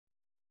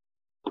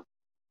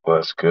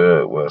What's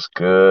good? What's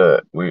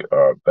good? We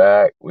are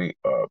back. We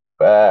are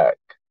back.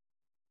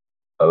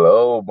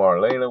 Hello,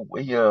 Marlena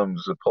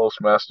Williams, the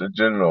Postmaster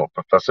General.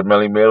 Professor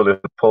Melly Mail, the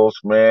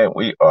Postman.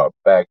 We are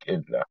back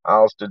in the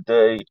house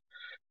today.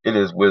 It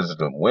is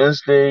Wisdom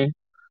Wednesday.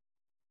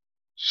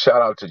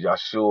 Shout out to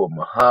Yahshua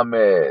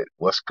Muhammad.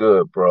 What's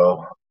good,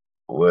 bro?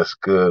 What's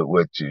good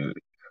with you?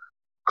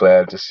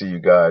 Glad to see you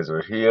guys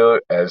are here.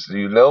 As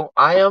you know,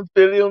 I am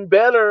feeling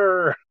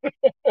better.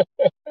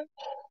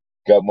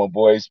 Got my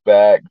voice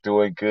back,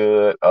 doing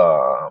good.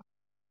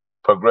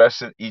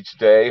 Progressing each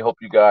day. Hope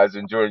you guys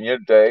enjoying your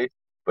day.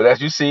 But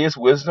as you see, it's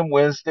Wisdom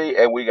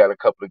Wednesday, and we got a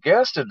couple of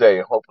guests today,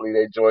 and hopefully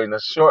they join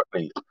us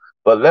shortly.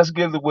 But let's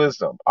give the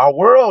wisdom. Our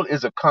world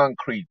is a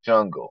concrete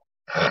jungle.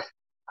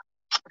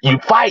 You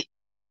fight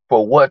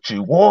for what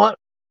you want,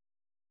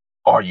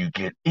 or you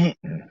get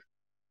eaten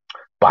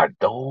by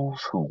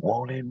those who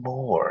want it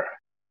more.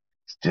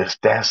 It's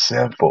just that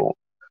simple.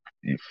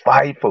 You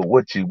fight for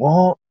what you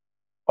want,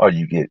 or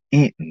you get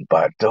eaten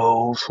by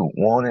those who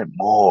want it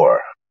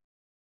more.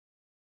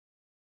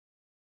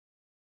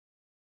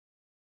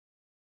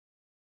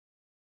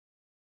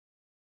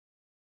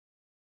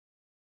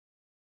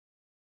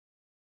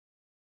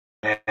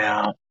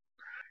 Now,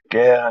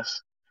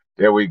 guess.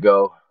 There we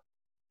go.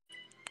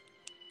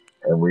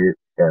 And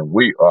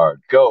we are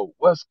go.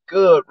 What's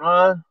good,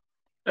 Ron?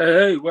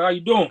 Hey, what are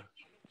you doing?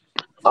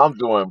 I'm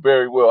doing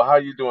very well. How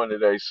you doing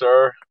today,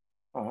 sir?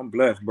 Oh, I'm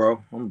blessed,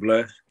 bro. I'm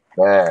blessed.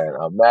 Man,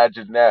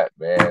 imagine that,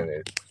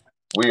 man.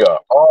 We are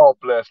all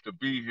blessed to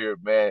be here,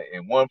 man,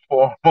 in one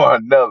form or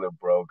another,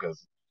 bro.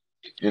 Because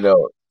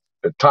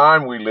the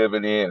time we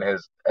living in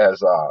has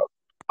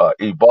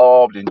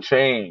evolved and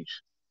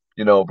changed,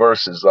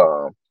 versus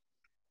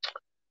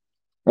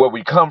where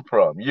we come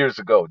from years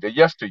ago, the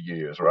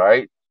yesteryears,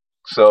 right?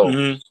 So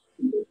Hmm.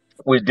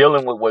 we're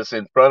dealing with what's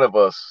in front of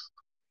us.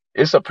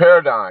 It's a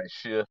paradigm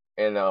shift,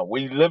 and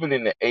we living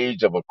in the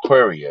age of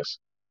Aquarius,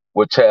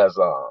 which has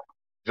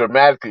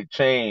dramatically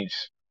changed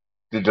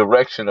the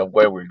direction of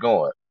where we're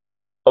going.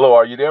 Hello,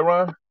 are you there,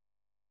 Ron?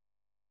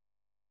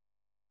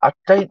 I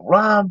think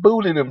Ron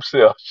booted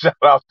himself. Shout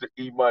out to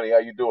E Money. How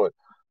you doing?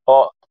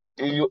 Uh,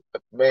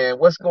 man,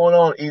 what's going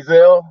on,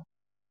 Ezel?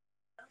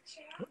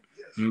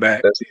 I'm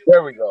back.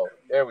 There we go.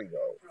 There we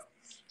go.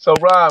 So,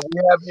 Ron,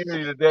 we have you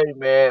here today,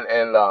 man,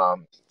 and I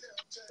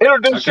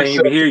introduce can't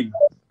even yourself. hear you.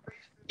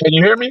 Can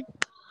you hear me?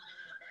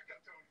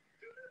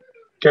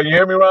 Can you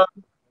hear me, Ron?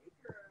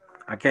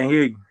 I can't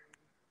hear you.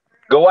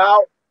 Go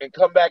out and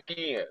come back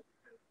in.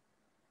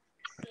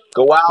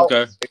 Go out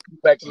Okay. and come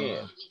back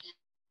in.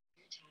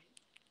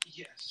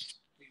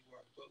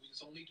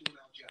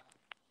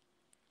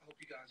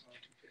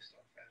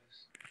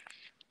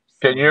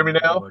 Can you hear me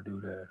How now? do I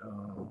do that?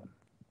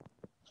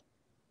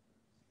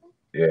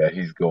 Yeah,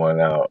 he's going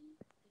out.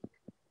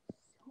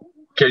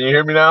 Can you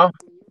hear me now?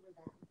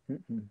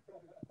 Mm-mm.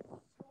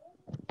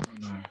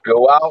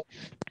 Go out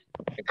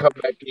and come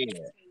back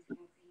in.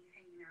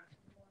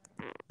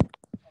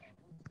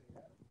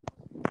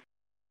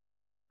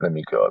 Let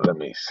me go.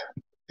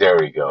 There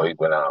we go. He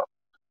went out.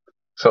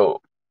 So,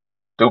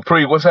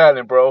 Dupree, what's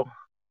happening, bro?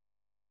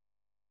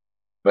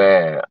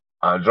 Man,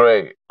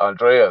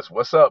 Andreas,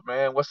 what's up,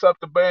 man? What's up,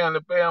 the band?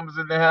 The band is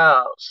in the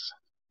house.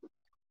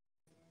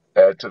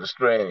 Add to the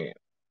strain.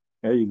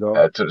 There you go.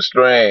 Add to the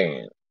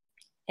strain.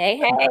 Hey,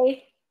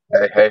 hey,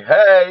 Hey, hey,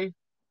 hey.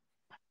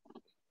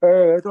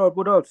 Hey,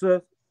 what up,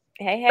 sis?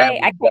 hey, And hey! we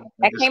I got came,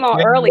 I Miss came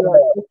on earlier. Kenya.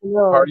 Just a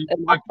How are little, you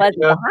my doing,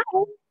 pleasant Kenya?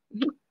 behind.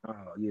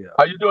 Oh, yeah.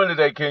 How you doing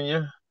today,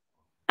 Kenya?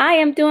 I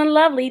am doing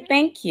lovely,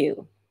 thank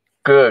you.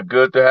 Good,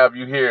 good to have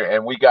you here.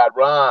 And we got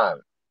Ron.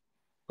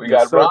 We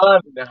Yes, got sir.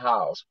 Ron in the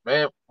house,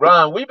 man.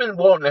 Ron, we've been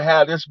wanting to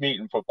have this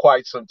meeting for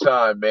quite some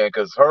time, man,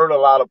 because heard a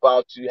lot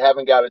about you.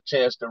 Haven't got a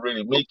chance to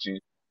really meet you.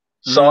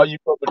 Saw Hmm. you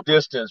from a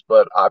distance,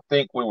 but I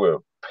think we were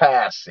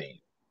passing.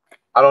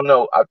 I don't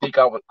know. I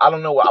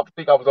don't know. I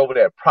think I was over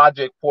there at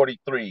Project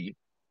 43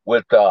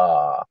 with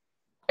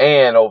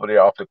Ann over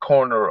there off the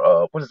corner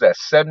of what is that,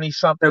 70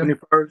 something?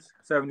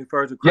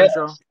 71st of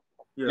Crenshaw. Yes,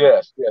 Yeah.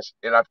 yes, yes.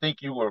 And I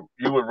think you were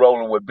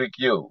rolling with Big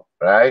U,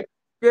 right?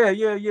 Yeah.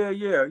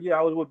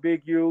 I was with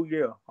Big U.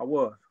 Yeah, I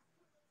was.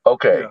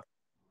 Okay. Yeah.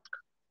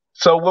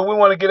 So what we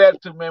want to get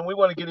at to, man, we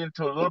want to get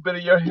into a little bit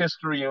of your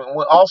history, and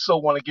we also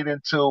want to get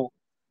into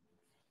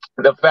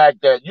the fact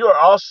that you're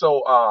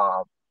also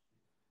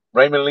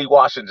Raymond Lee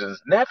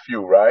Washington's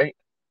nephew, right?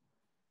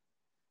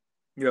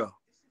 Yeah.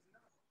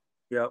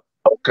 Yep.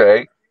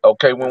 Okay.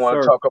 Okay, we Yes,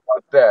 want to sir. talk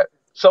about that.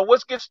 So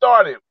let's get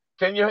started.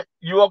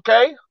 You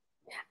okay?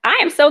 I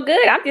am so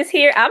good. I'm just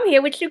here. I'm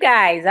here with you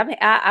guys.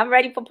 I'm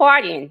ready for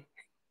partying.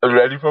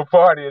 Ready for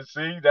partying?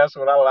 See, that's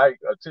what I like.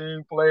 A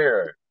team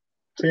player.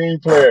 Team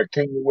player.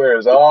 King Ware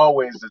is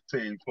always a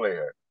team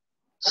player.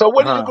 So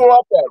where did you Uh-huh. grow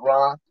up at,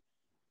 Ron?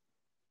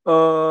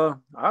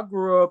 I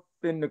grew up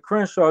in the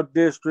Crenshaw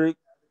district,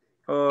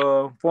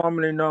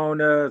 formerly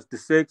known as the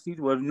 60s,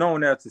 was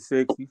known as the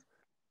 60s.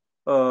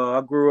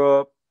 I grew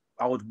up,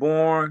 I was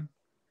born,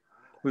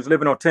 was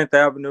living on 10th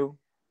Avenue.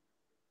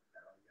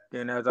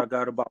 Then as I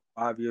got about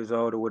 5 years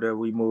old or whatever,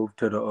 we moved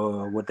to the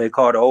what they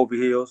call the over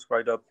hills,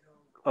 right up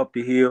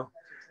the hill,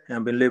 and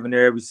I've been living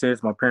there ever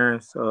since. My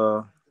parents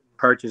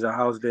purchased a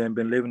house there and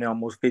been living there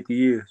almost 50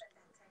 years.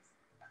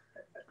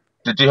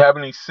 Did you have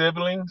any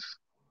siblings?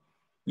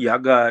 Yeah, I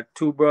got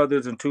two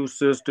brothers and two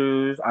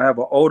sisters. I have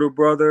an older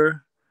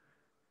brother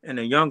and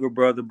a younger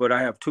brother, but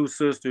I have two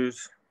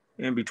sisters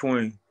in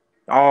between.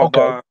 All Okay.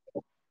 by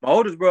my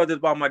oldest brother is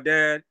by my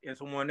dad and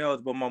someone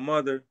else, but my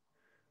mother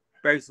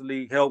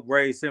basically helped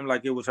raise him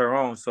like it was her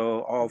own.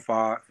 So all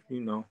five,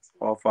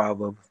 all five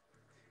of us.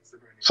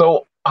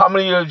 So how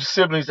many of your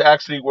siblings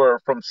actually were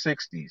from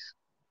 60s?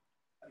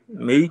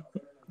 Me,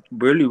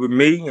 really with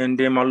me, and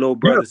then my little You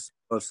brother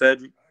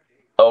Cedric.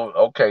 Oh,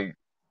 okay.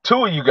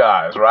 Two of you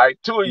guys, right?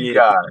 Two of you Yeah,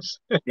 guys.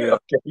 yeah.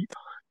 Okay.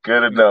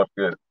 Good Yeah. enough.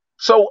 Good.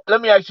 So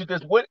let me ask you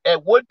this: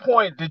 at what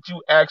point did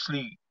you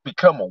actually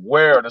become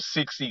aware of the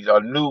 '60s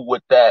or knew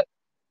what that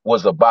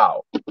was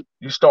about?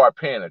 You start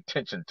paying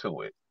attention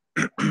to it.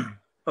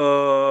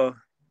 uh,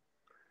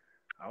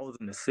 I was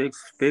in the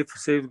sixth, fifth,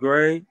 sixth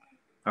grade.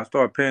 I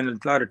started paying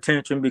a lot of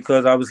attention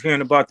because I was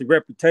hearing about the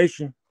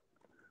reputation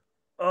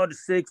of the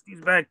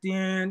 '60s back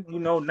then.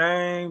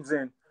 Names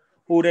and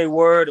who they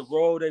were, the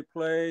role they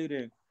played,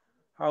 and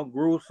how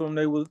gruesome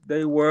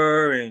they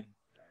were, and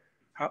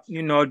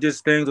how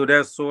just things of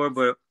that sort.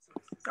 But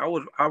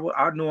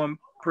I knew I'm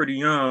pretty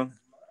young.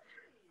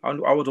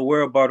 I was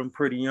aware about them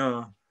pretty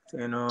young,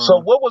 and So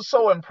what was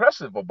so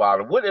impressive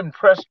about it? What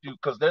impressed you?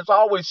 Because there's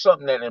always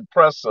something that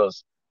impresses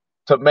us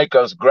to make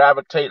us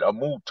gravitate or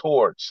move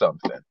towards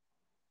something.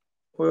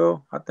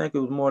 well, I think it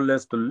was more or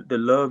less the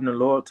love and the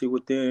loyalty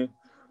within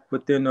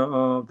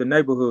the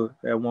neighborhood.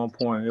 At one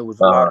point, it was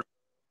a lot Uh, of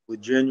was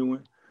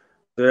genuine,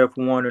 there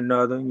for one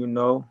another.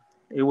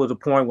 It was a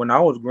point when I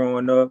was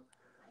growing up.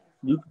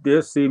 You could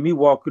just see me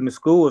walking to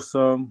school or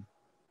something.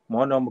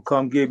 One of them would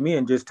come get me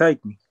and just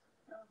take me.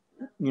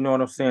 You know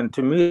what I'm saying?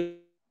 To me,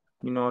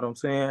 you know what I'm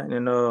saying?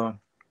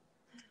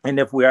 And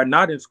if we are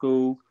not in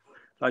school,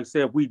 like I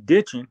said, if we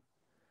ditching,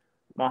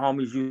 my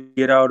homies used to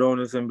get out on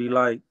us and be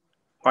like,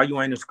 "Why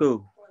you ain't in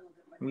school?"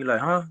 And we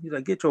like, "Huh?" He's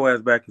like, "Get your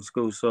ass back in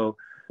school." So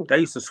they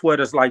used to sweat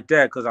us like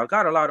that because I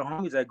got a lot of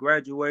homies that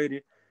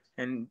graduated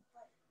and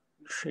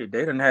shit, they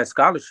didn't have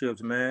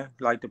scholarships, man.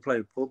 Like to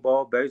play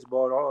football,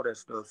 baseball, all that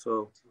stuff.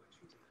 So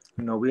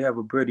we have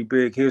a pretty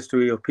big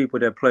history of people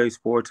that play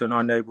sports in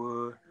our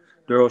neighborhood.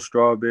 Daryl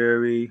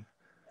Strawberry,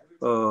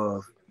 uh,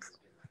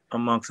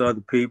 amongst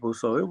other people.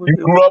 So it was you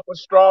it was grew up with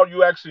Straw.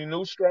 You actually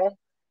knew Straw.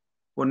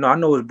 well, no, I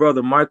know his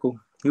brother Michael.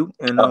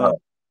 And Uh,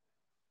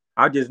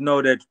 I just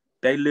know that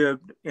they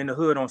lived in the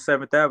hood on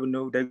Seventh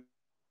Avenue. They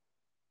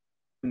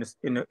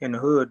in the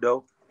hood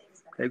though.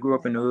 They grew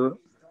up in the hood.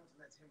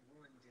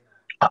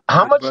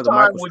 how His much brother time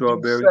Michael would you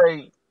Strawberry.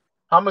 say?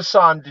 How much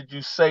time did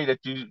you say that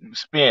you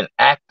spent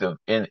active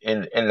in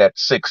that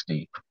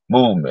 '60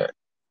 movement?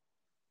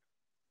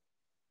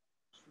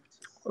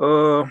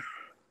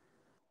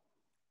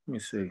 Let me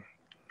see.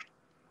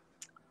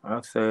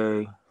 I'd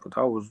say because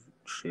I was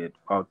shit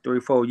about 3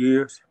 4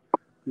 years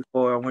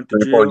before I went to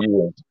 3 4 jail.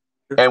 years.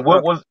 It's And what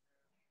about was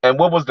and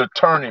what was the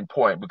turning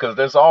point? Because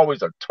there's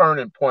always a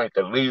turning point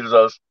that leads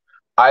us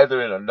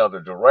either in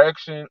another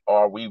direction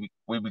or we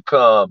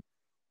become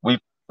we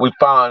we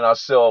find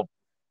ourselves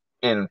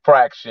in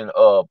infraction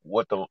of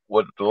what the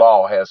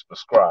law has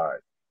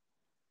prescribed.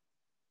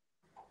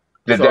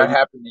 Did so that you.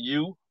 happen to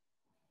you?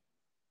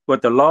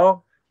 But the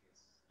law,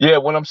 Yeah,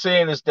 what I'm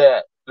saying is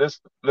that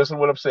listen to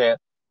what I'm saying.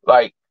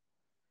 Like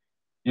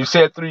you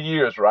said 3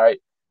 years, right?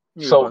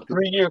 yeah, So about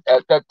 3 years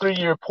at that 3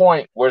 year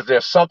point, was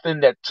there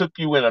something that took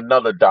you in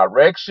another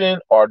direction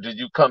or did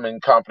you come in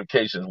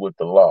complications with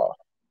the law?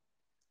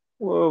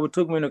 well, it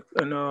took me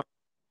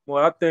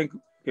well, I think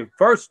it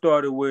first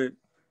started with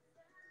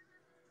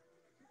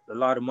a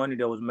lot of money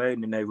that was made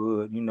in the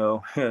neighborhood.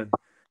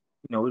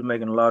 We was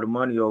making a lot of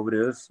money over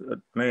this,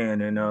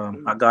 man, and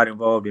I got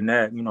involved in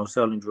that.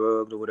 Selling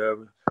drugs or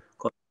whatever.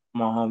 'Cause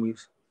my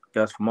homies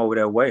that's from over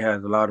that way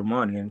has a lot of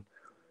money,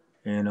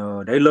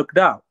 and they looked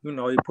out.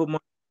 They put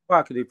money in your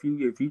pocket if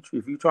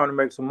you trying to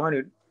make some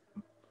money.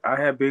 I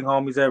had big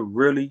homies that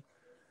really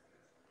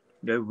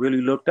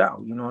looked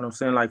out. You know what I'm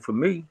saying? Like for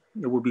me,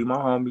 it would be my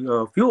homie.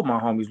 A few of my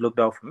homies looked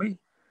out for me,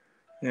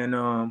 and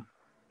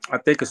I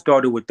think it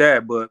started with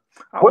that. But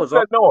I What's was all,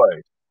 that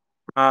noise?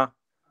 uh,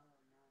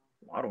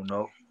 I don't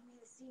know.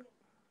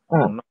 I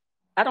Hmm. don't know.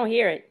 I don't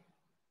hear it.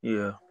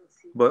 Yeah,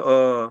 but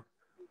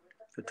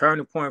the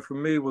turning point for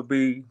me would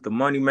be the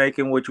money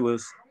making, which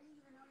was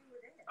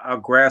I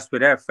grasped it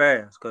that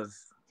fast.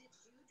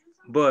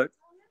 But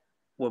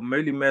what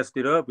really messed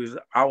it up is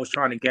I was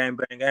trying to gang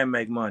bang and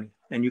make money,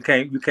 and you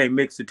can't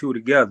mix the two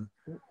together.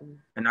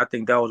 And I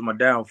think that was my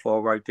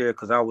downfall right there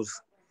because I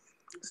was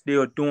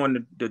still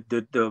doing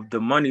the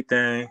money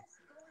thing,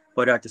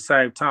 but at the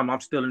same time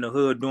I'm still in the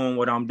hood doing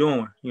what I'm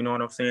doing. You know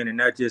what I'm saying? And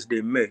that just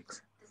didn't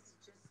mix.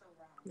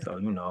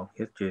 So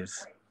it's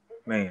just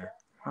man,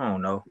 I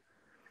don't know.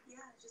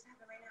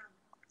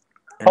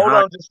 And Hold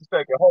how on just a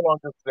second. Hold on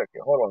just a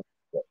second. Hold on.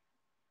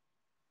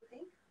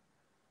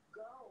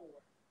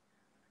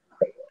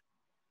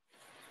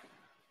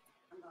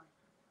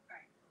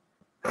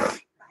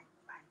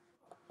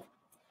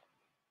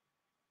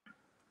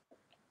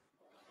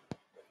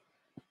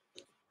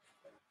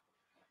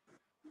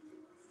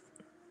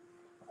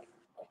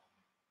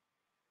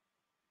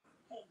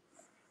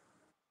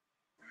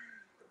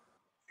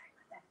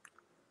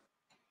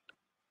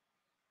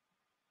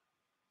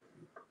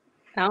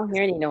 I don't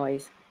hear any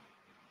noise.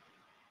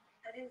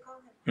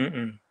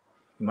 Mm-mm.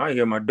 You might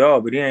hear my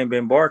dog, but he ain't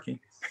been barking.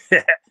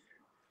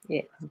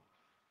 Yeah.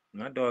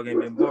 My dog ain't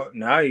been barking.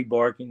 Now he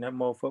barking. That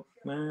motherfucker,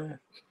 man.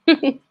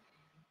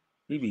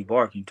 He be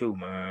barking too,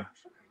 man.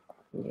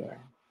 Yeah.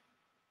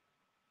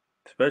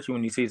 Especially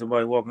when you see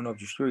somebody walking up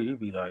the street, he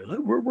be like, "Ruh,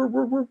 ruh, ruh,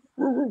 ruh, ruh,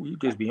 ruh." You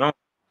just be on.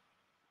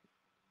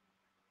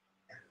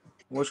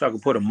 Wish I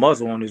could put a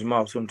muzzle on his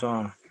mouth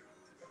sometime.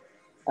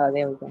 Oh,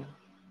 there we go.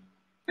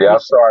 Yeah, Yeah. I'm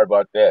sorry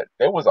about that.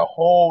 There was a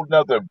whole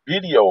nother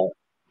video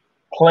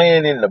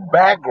playing in the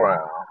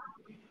background.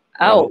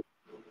 Oh, Oh,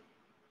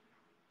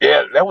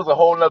 Yeah, that was a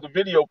whole nother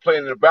video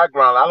playing in the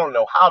background. I don't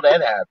know how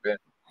that happened.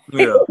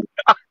 yeah,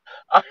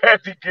 I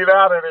had to get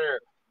out of there.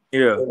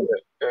 yeah.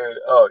 And,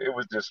 oh, it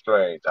was just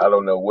strange. I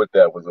don't know what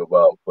that was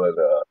about, but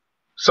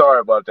sorry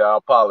about that. I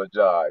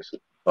apologize.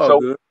 All So,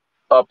 good.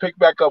 pick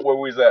back up where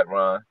we was at,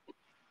 Ron.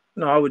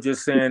 No, I was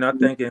just saying. I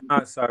think in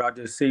hindsight, I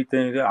just see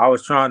things. I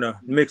was trying to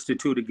mix the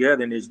two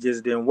together, and it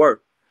just didn't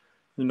work.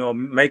 You know,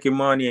 making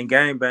money and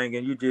game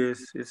banging, you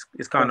just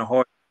it's kind of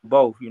hard to do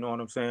both. You know what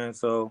I'm saying?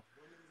 So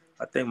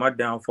I think my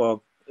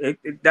downfall,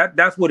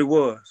 that's what it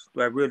was.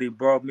 That really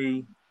brought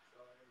me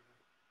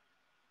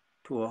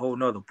to a whole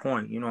nother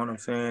point. You know what I'm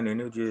saying? And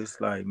it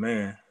just like,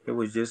 man, it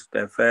was just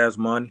that fast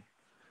money.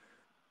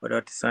 But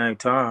at the same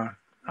time,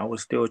 I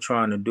was still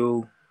trying to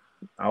do.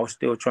 I was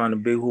still trying to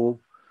be who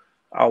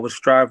I was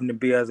striving to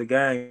be as a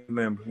gang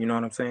member. You know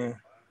what I'm saying?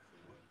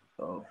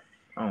 So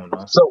I don't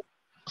know. So,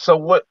 so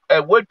what?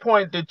 At what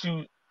point did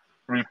you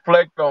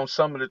reflect on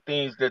some of the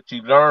things that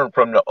you learned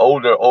from the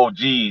older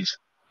OGs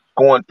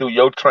going through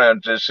your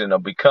transition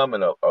of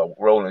becoming a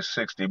rolling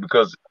 60?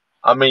 Because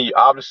I mean,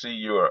 obviously,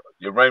 your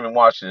Raymond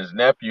Washington's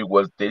nephew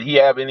was. Did he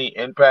have any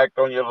impact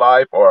on your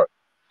life, or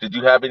did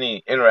you have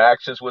any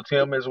interactions with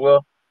him as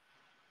well?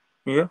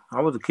 Yeah,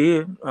 I was a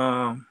kid.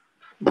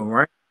 But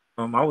right,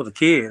 I was a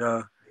kid.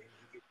 I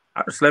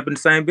just slept in the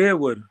same bed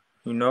with him.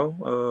 You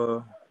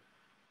know.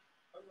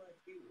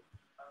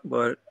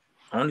 But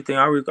only thing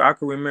I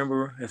can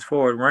remember as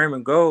far as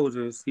Raymond goes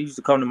is he used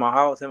to come to my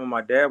house. Him and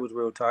my dad was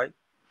real tight.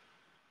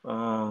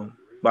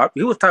 But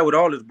he was tight with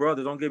all his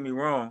brothers. Don't get me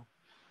wrong.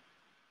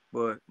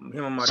 But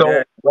him and my So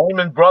dad,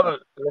 Raymond brother,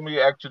 let me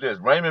ask you this: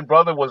 Raymond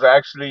brother was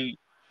actually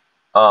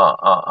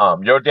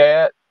your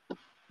dad,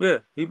 yeah,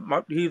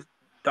 he's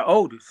the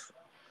oldest.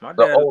 My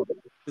the dad is older.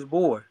 his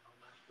boy.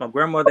 My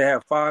grandmother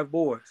had five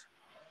boys.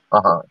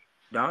 Uh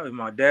huh.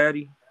 My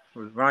daddy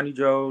was Ronnie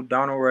Joe,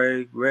 Donald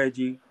Ray,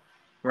 Reggie,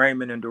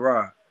 Raymond, and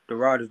Derod.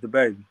 Derod is the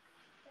baby.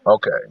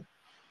 Okay.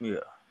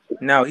 Yeah.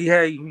 Now he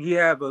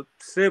had a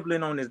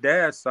sibling on his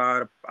dad's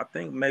side. I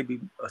think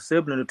maybe a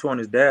sibling or two on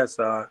his dad's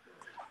side.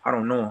 I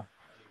don't know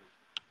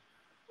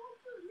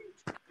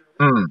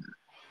Hmm.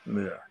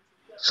 him. Yeah.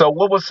 So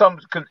what was some?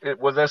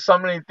 Was there so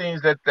many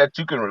things that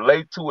you can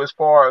relate to as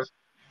far as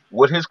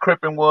what his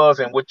cripping was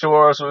and what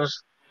yours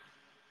was?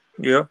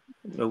 Yeah.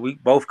 We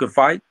both could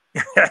fight.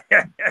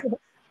 that we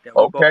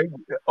both Okay.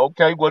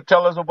 Okay. Well,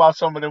 tell us about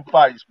some of them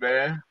fights,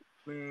 man.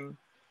 I mean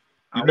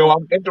You I know, was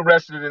I'm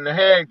interested in the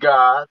hand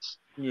gods.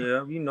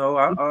 yeah,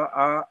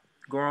 I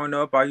growing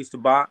up I used to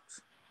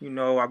box. You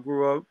know, I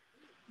grew up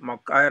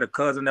I had a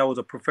cousin that was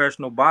a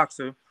professional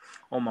boxer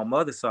on my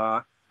mother's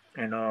side,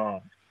 and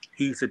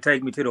he used to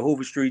take me to the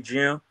Hoover Street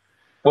gym.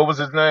 What was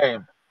his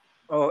name?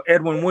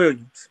 Edwin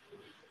Williams.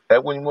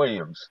 Edwin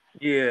Williams.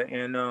 Yeah,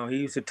 and he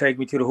used to take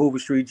me to the Hoover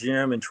Street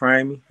gym and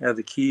train me as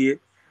a kid.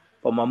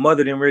 But my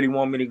mother didn't really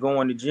want me to go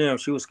in the gym.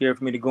 She was scared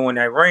for me to go in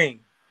that ring.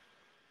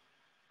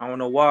 I don't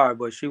know why,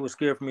 but she was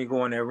scared for me to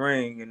go in that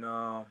ring.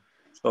 And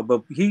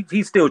but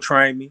he still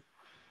trained me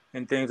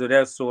and things of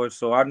that sort.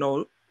 So I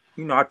know,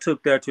 I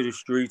took that to the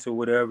streets or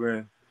whatever,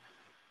 and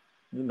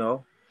you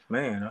know,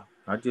 man,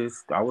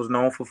 I was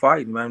known for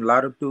fighting, man. A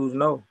lot of dudes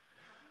know.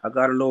 I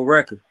got a little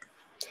record.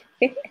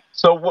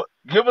 So what?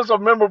 Give us a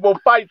memorable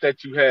fight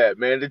that you had,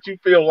 man. That you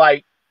feel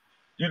like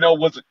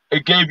was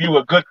it gave you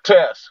a good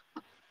test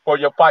for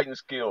your fighting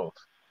skills.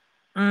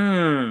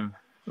 Let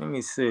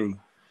me see.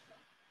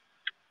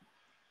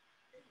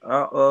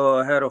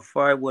 I had a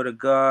fight with a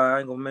guy. I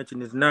ain't gonna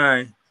mention his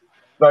name,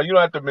 No, you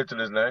don't have to mention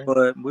his name.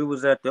 but we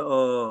was at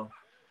the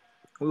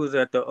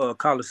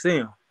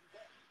Coliseum,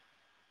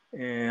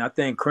 and I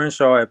think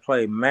Crenshaw had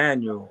played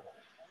Manuel,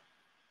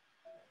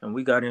 and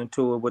we got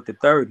into it with the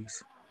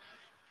 30s.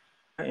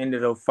 I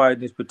ended up fighting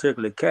this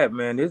particular cat,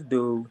 man. This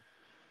dude,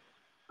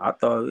 I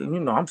thought,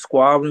 I'm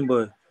squabbling,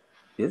 but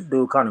this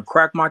dude kind of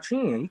cracked my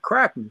chin. He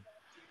cracked me.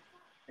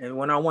 And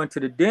when I went to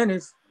the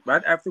dentist,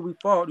 right after we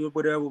fought or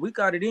whatever, we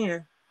got it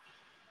in.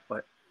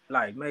 But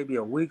like maybe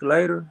a week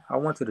later, I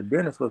went to the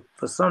dentist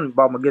for something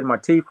about getting my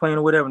teeth cleaned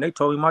or whatever, and they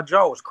told me my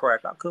jaw was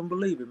cracked. I couldn't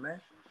believe it,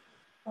 man.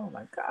 I was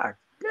like, God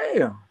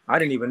damn. I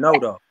didn't even know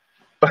though.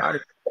 I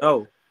didn't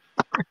know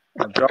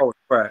my jaw was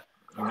cracked.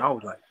 And I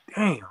was like,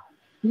 damn.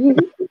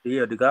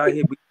 Yeah, the guy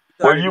hit me.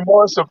 He Were got it. you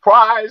more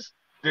surprised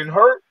than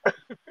hurt?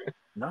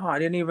 No, it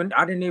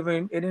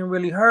didn't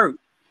really hurt.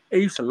 It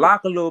used to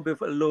lock a little bit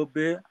for a little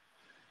bit.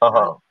 Uh I,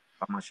 huh.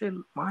 my shit,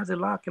 why is it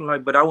locking?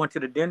 Like, but I went to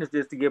the dentist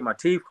just to get my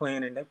teeth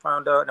cleaned, and they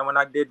found out. And when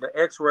I did the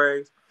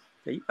X-rays,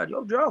 they, you got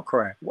your jaw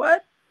cracked.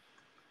 What?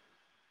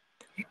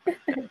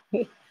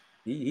 He,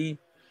 he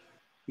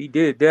he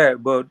did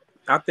that, but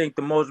I think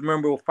the most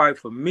memorable fight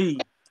for me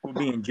would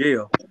be in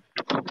jail.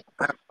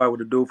 I had a fight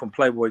with a dude from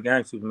Playboy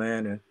Gangsters,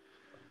 man, and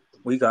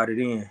we got it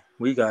in.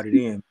 We got it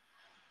in.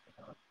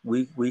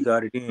 We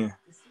got it in.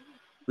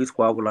 We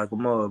squabbled like a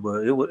mud,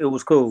 but it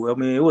was cool. I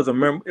mean, it was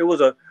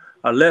a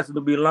lesson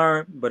to be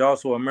learned, but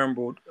also a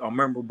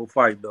memorable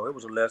fight though. It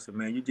was a lesson,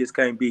 man. You just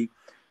can't be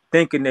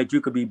thinking that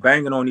you could be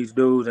banging on these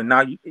dudes and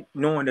now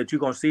knowing that you're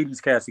gonna see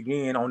these cats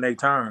again on their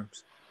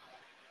terms.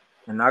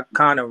 And I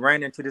kind of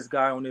ran into this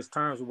guy on his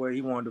terms where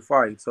he wanted to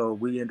fight, so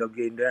we ended up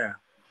getting down.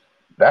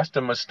 That's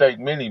the mistake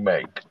many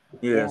make.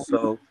 Yeah, Yeah.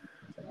 so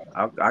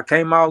I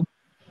came out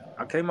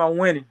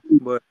winning,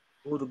 but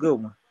it was a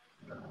good one.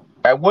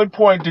 At what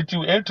point did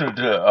you enter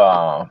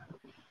the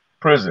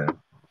prison?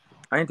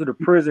 I entered the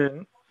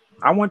prison.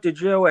 I went to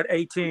jail at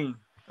 18.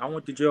 I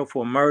went to jail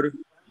for murder,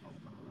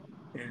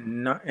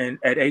 and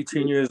at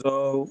 18 years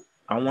old,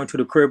 I went to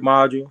the Crip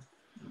module.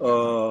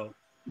 Uh,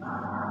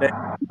 they,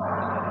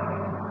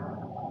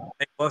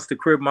 they bust the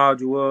Crip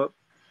module up.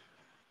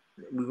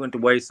 We went to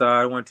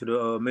Wayside. I went to the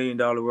 $1 Million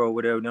Road,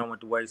 whatever. Then I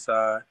went to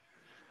Wayside.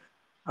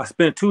 I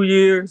spent 2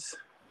 years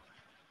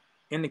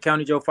in the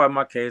county jail fighting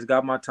my case.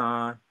 Got my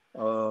time.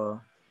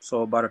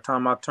 So by the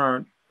time I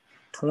turned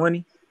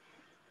 20,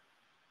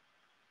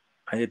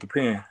 I hit the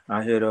pen.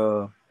 I hit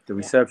the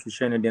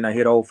reception, and then I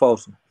hit Old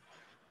Folsom.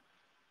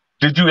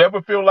 Did you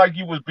ever feel like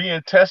you was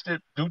being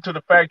tested due to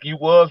the fact you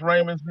was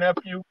Raymond's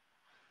nephew?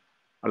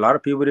 A lot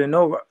of people didn't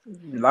know.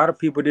 A lot of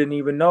people didn't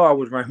even know I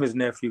was Raymond's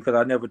nephew because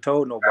I never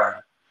told nobody.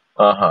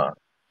 Uh huh.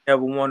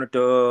 Never wanted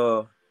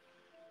to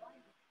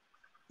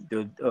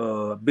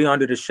be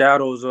under the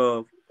shadows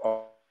of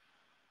our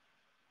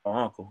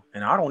uncle.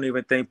 And I don't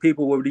even think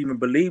people would even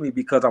believe me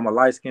because I'm a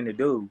light skinned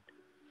dude.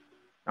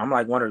 I'm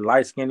like one of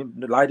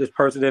the lightest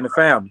person in the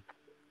family.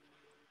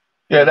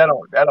 Yeah, You that know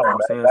what don't I'm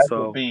matter. saying? That could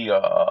So be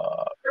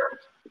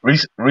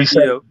reset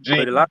yeah, but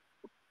gene.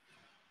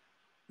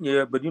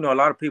 but a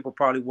lot of people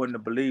probably wouldn't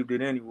have believed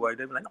it anyway.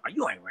 They'd be like, "Oh,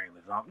 you ain't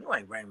Raymond's uncle. You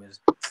ain't Raymond's.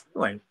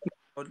 You ain't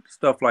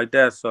stuff like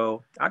that."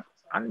 So I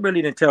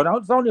really didn't tell. There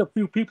was only a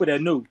few people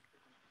that knew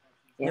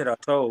Yeah. that I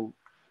told.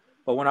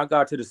 But when I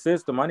got to the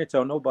system, I didn't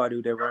tell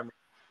nobody that Raymond.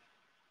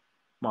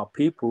 My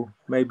people,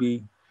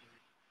 maybe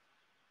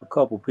a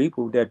couple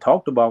people that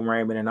talked about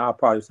Raymond, and I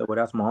probably said, "Well,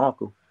 that's my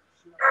uncle."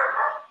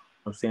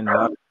 I'm seeing a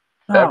lot.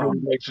 That No, really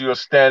makes you a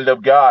stand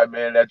up guy,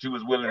 man. That you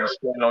was willing to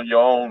stand on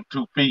your own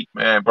 2 feet,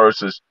 man,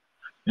 versus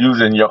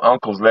using your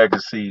uncle's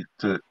legacy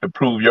to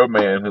prove your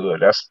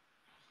manhood. That's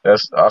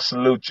I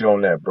salute you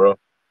on that, bro.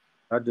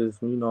 I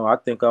just, I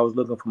think I was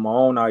looking for my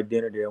own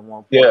identity at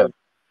one point. Yeah,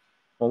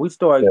 When we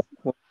start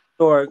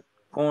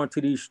going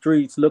to these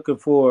streets looking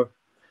for,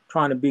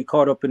 trying to be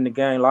caught up in the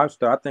gang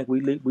lifestyle, I think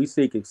we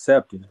seek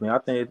acceptance, man. I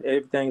think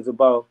everything's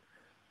about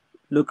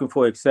looking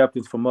for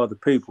acceptance from other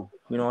people.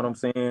 You know what I'm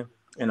saying?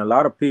 And a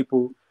lot of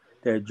people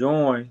that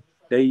join,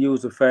 they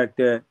use the fact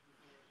that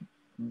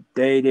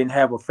they didn't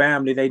have a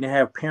family, they didn't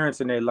have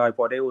parents in their life,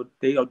 or they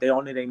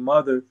only their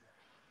mother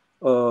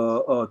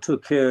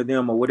took care of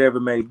them or whatever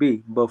it may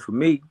be. But for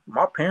me,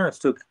 my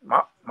parents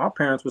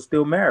were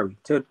still married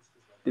till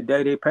the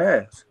day they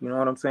passed. You know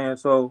what I'm saying?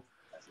 So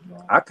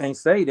I can't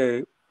say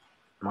that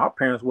my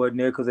parents wasn't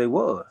there because they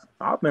was.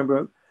 I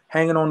remember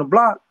hanging on the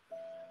block.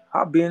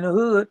 I'd be in the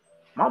hood.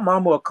 My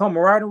mama would come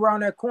right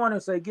around that corner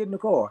and say, "Get in the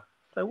car."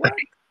 Say, "What?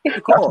 Get in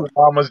the that's car." what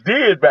mamas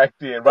did back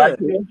then, right?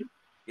 Yeah,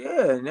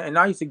 yeah. And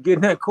I used to get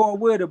in that car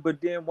with her.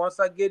 But then once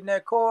I get in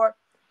that car,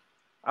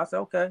 I said,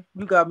 "Okay,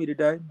 you got me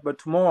today, but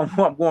tomorrow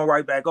I'm going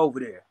right back over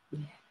there."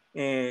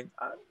 And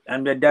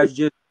that's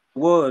just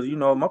was.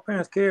 My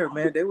parents cared,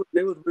 man. They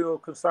was real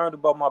concerned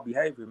about my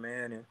behavior,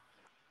 man. And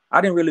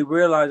I didn't really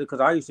realize it because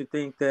I used to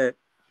think that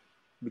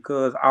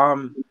because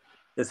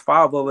there's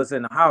five of us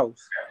in the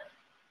house,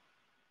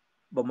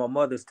 but my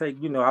mother's I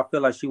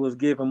feel like she was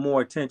giving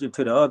more attention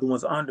to the other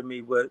ones under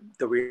me. But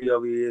the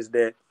reality is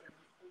that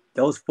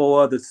those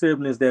four other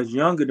siblings that's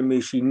younger than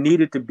me, she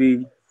needed to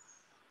be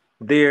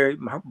there.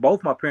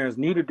 Both my parents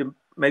needed to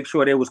make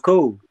sure they was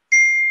cool.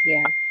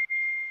 Yeah.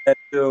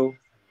 Until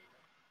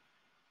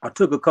I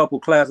took a couple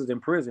classes in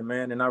prison,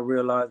 man, and I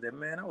realized that,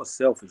 man, I was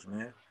selfish,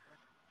 man.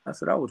 I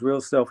said I was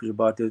real selfish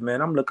about this,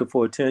 man. I'm looking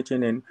for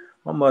attention, and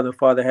my mother and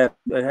father had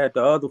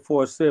the other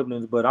four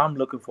siblings, but I'm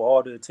looking for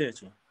all the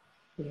attention.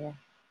 Yeah.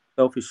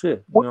 Selfish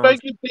shit, you What know what I'm made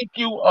saying? you think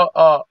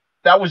you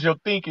that was your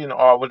thinking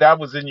or that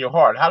was in your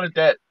heart? How did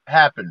that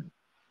happen?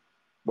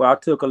 Well, I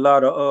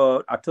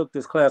took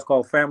this class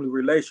called Family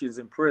Relations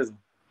in prison,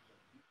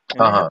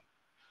 and Uh it huh.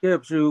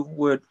 helps you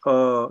with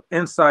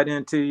insight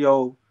into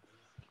your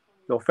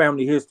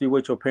family history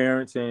with your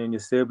parents and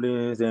your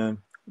siblings, and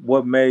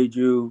what made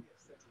you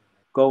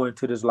go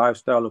into this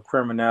lifestyle of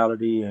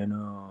criminality, and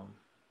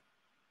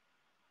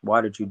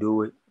why did you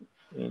do it?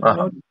 And Uh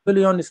huh.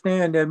 really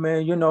understand that,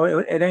 man.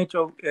 It ain't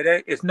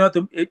it's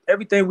nothing.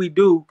 Everything we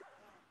do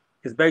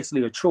is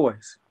basically a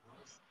choice.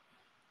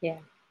 Yeah.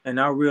 And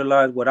I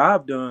realized what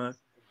I've done,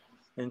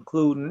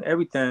 including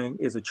everything,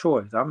 is a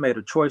choice. I made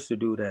a choice to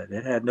do that.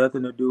 It had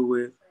nothing to do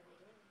with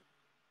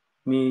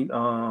me,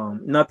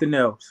 nothing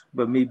else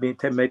but me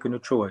making a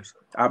choice.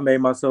 I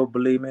made myself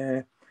believe,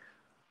 man,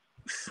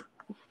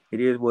 it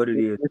is what it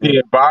is, Did man. the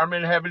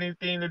environment have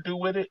anything to do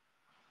with it?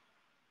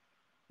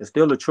 It's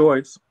still a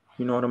choice.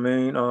 You know what I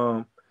mean?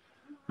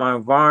 My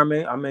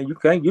environment. I mean,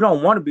 you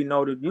don't want to be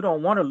noted. You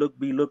don't want to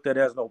be looked at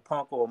as no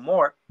punk or a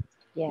mark.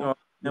 You Yeah. know what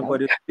I'm saying?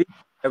 No. But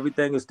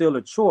everything is still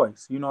a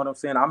choice. You know what I'm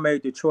saying? I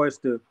made the choice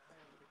to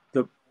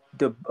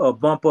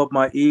bump up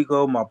my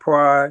ego, my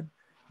pride,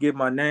 get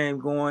my name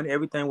going.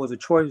 Everything was a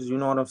choice. You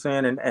know what I'm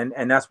saying?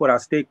 And that's what I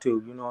stick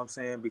to. You know what I'm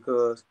saying?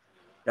 Because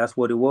that's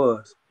what it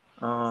was.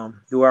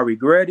 Do I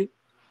regret it?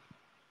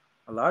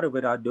 A lot of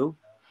it I do.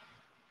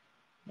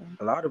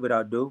 A lot of it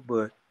I do.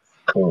 But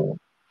Cool.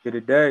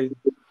 today,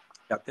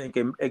 I think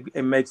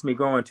it makes me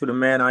grow into the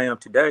man I am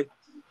today.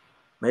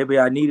 Maybe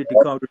I needed to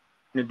come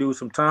to do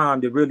some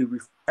time to really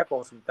reflect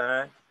on some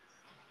things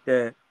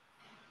that,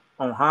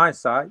 on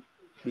hindsight,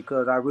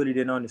 because I really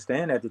didn't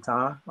understand at the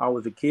time. I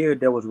was a kid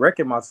that was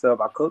wrecking myself.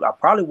 I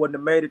probably wouldn't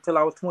have made it till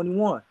I was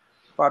 21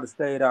 if I'd have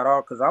stayed out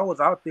all because I was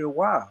out there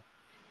wild.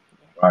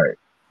 Right.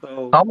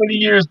 So How many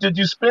years did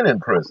you spend in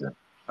prison?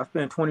 I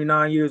spent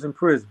 29 years in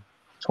prison.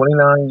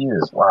 29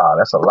 years. Wow,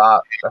 that's a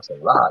lot. That's a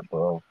lot,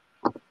 bro.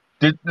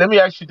 Let me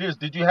ask you this.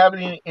 Did you have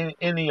did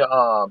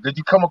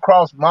you come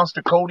across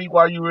Monster Cody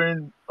while you were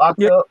in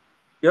locked Yeah, up?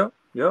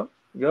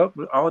 yep.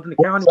 I was in the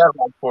What was county. that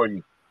like for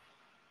you?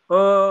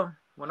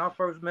 When I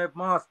first met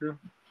Monster,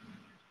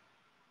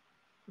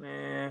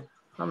 man,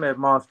 I met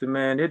Monster,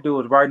 man. That dude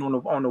was writing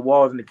on the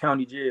walls in the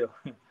county jail.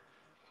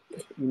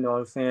 You know what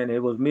I'm saying?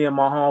 It was me and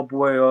my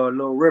homeboy,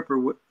 Little Ripper,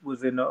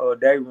 was in the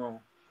day room.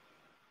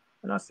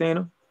 And I seen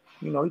him.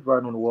 You know, he's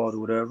writing on the walls or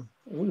whatever.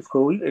 And he was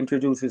cool. He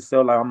introduced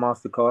himself like I'm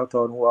Monster Car,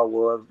 told him who I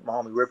was. My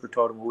homie Ripper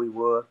told him who he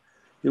was.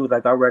 He was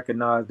like, I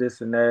recognize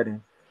this and that.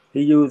 And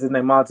he used his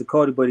name Monster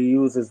Cody, but he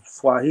used his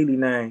Swahili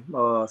name,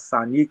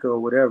 Sanika or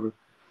whatever.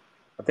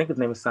 I think his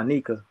name is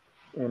Sanika.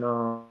 And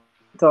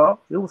he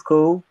talked. It was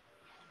cool.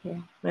 Yeah.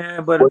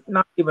 Man, Was, but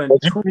not even was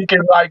you too.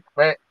 thinking like,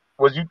 man,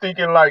 was you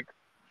thinking like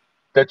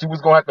that you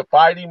was gonna have to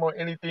fight him or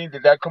anything?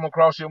 Did that come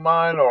across your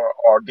mind, or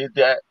I did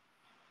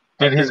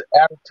his think,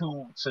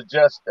 attitude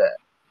suggest that?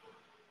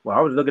 well,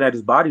 I was looking at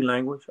his body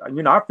language.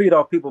 You know, I feed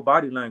off people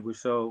body language.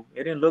 So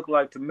it didn't look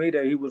like to me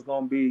that he was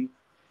going to be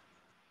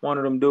one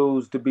of them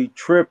dudes to be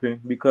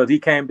tripping because he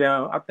came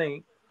down. I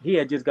think he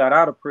had just got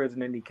out of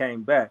prison and he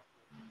came back.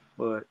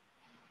 But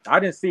I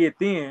didn't see it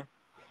then.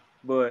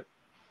 But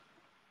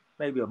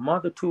maybe a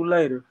month or two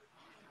later,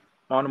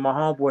 one of my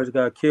homeboys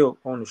got killed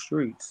on the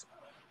streets.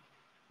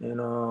 And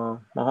my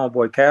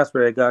homeboy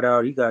Casper had got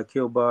out. He got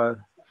killed by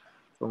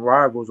some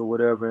rivals or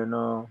whatever.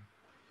 And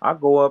I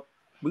go up.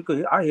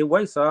 I hit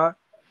Wayside.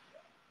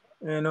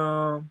 And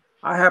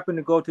I happened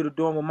to go to the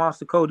dorm with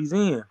Monster Cody's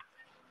in.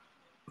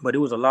 But it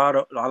was a lot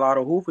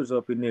of hoopers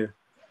up in there.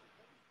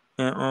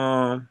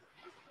 And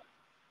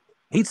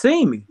he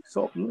seen me.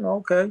 So,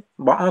 okay.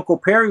 My Uncle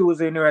Perry was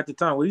in there at the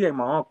time. Well, he ain't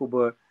my uncle,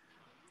 but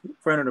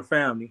friend of the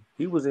family.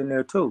 He was in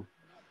there too.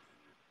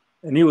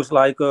 And he was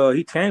like,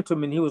 he came to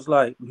me and he was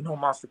like,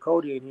 Master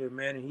Cody in here,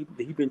 man, and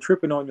he been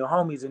tripping on your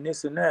homies and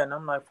this and that. And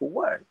I'm like, for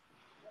what?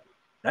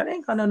 That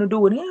ain't got nothing to do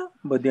with him.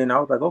 But then I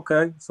was like,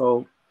 okay.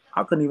 So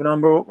I couldn't even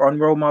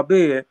unroll my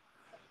bed.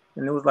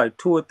 And it was like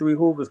two or three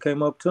hoovers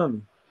came up to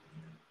me.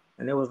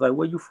 And it was like,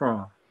 where you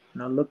from?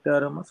 And I looked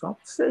at him. I said, I'm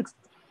 60.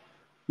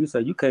 He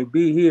said, you can't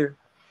be here.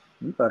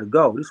 You gotta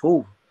go. This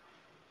Hoover.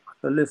 I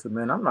said, listen,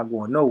 man, I'm not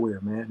going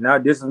nowhere, man. Now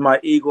this is my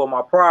ego and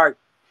my pride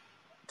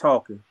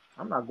talking.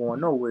 I'm not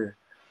going nowhere.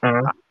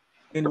 Mhm. I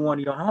any one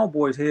of your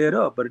homeboys head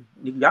up, but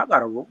y'all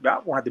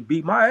gonna have to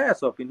beat my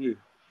ass up in here.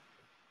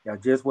 Yeah,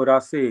 just what I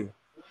said.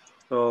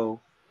 So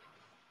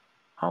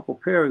Uncle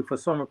Perry, for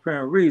some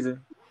apparent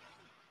reason,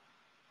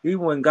 he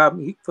went got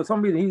me. For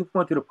some reason, he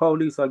went to the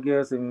police, I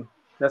guess, and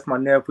that's my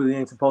nephew. He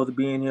ain't supposed to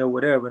be in here, or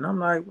whatever. And I'm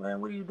like,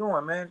 man, what are you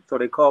doing, man? So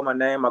they call my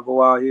name. I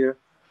go out here,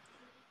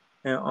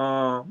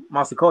 and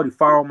Master Cody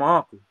fired my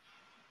uncle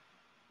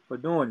for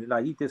doing it.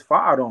 Like he just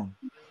fired on him.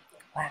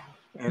 Wow.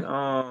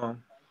 And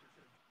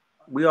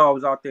we all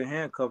was out there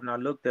handcuffed, and I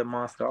looked at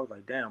Monster. I was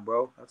like, damn,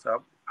 bro. I said,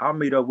 I'll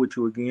meet up with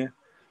you again.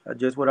 That's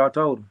just what I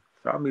told him.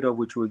 So I'll meet up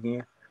with you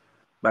again.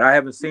 But I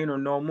haven't seen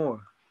him no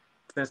more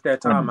since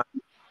that time. Mhm.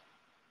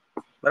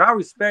 But I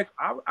respect.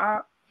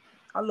 I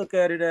look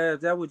at it as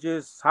that was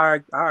just how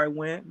it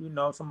went.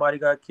 Somebody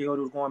got killed.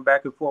 It was going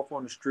back and forth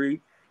on the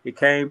street. It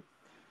came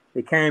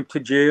it came to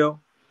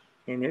jail,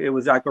 and it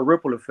was like a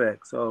ripple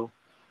effect. So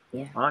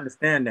Yeah. I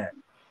understand that.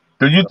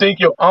 Do you So think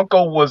your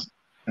uncle was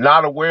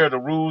not aware of the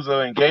rules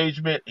of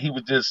engagement? He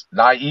was just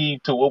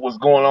naive to what was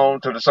going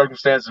on, to the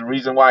circumstances, and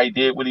reason why he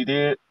did what he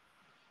did?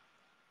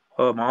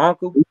 my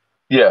uncle,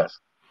 Yes.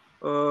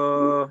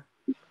 uh,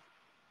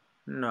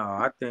 no,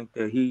 I think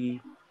that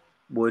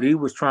what he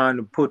was trying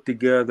to put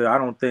together. I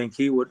don't think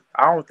he would.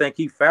 I don't think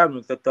he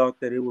fathomed the thought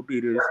that it would be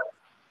this.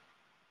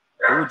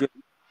 It would just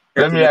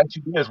Let at me the end. ask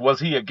you this: was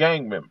he a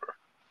gang member?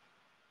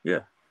 Yeah,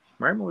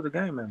 Raymond was a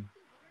gang member.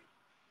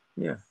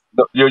 Yeah.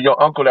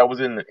 Your uncle that was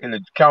in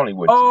the county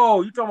with you.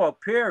 Oh, you talking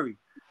about Perry?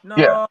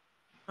 Yeah,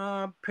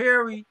 No,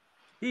 Perry.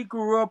 He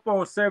grew up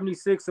on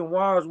 76 in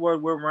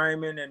Wadsworth with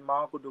Raymond and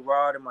my uncle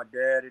Gerard and my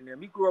dad and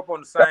them. He grew up on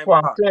the that's same what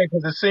I'm block. saying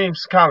because it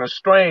seems kind of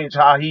strange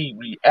how he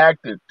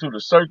reacted to the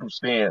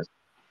circumstance.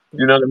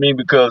 You know what I mean?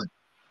 Because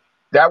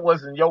that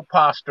wasn't your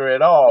posture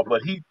at all,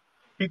 but he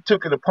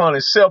took it upon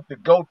himself to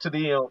go to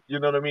them. You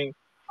know what I mean?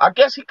 I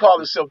guess he called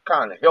himself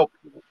kind of help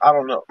you. I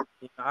don't know.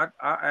 You know,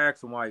 I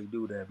asked him why you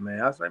do that,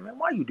 man. I was like, man,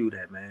 why you do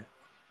that, man?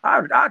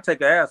 I take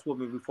an ass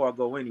whooping before I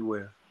go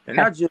anywhere, and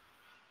not just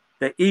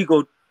the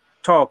ego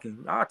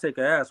talking. I'll take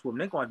an ass whooping.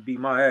 They're going to beat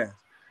my ass,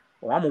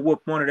 or I'm gonna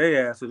whoop one of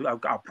their asses.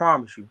 I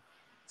promise you.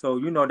 So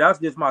you know that's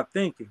just my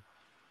thinking.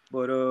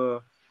 But I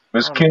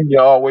Miss don't know. Kenya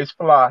always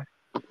fly.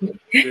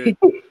 Yeah,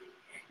 I'm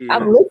yeah,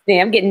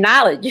 listening. I'm getting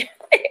knowledge.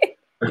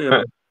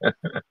 yeah.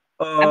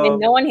 I've been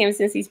knowing him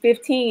since he's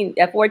 15,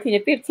 14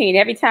 and 15.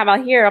 Every time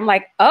I hear, I'm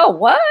like, oh,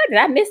 what? Did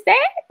I miss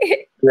that?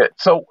 Yeah.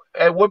 So,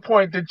 at what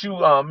point did you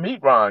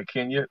meet Ron,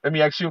 Kenya? Let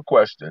me ask you a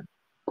question.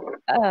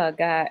 Oh,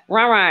 God.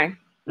 Ron,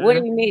 what Mm-hmm.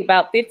 did we meet?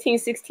 About 15,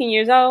 16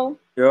 years old?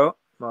 Yup,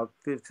 about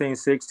 15,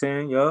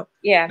 16. Yup,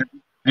 Yeah.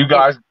 You And,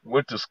 guys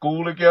went to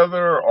school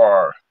together,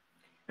 or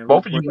and we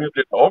both of you went. lived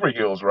in the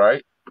Overhills,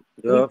 right?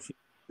 we, Yup, the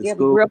yeah, we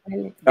school grew up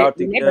in out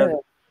the together.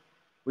 neighborhood.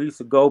 We used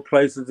to go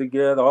places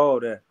together. All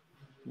that.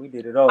 We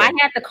did it I all.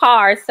 had the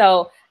car,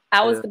 so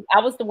Yeah. I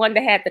was the one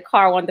that had the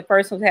car, one of the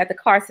first ones that had the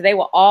car. So they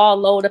were all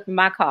loaded up in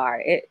my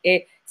car.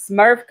 It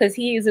Smurf because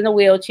he was in a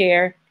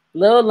wheelchair,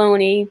 Lil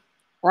Looney,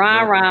 Uh,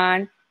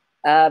 Ron,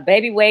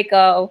 Baby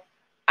Waco.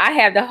 I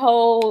have the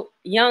whole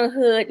young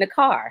hood in the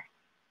car.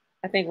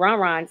 I think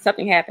Ron,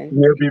 something happened.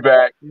 He'll be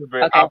back. He'll be.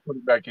 Okay. I'll put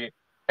it back in.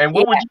 And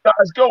where Yeah. would you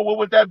guys go? What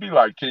would that be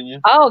like, Kenya?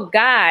 Oh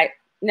God.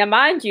 Now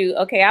mind you,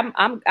 okay,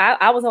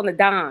 I was on the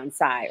Don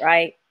side,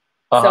 right?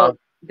 Uh huh. So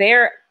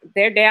they're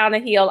down the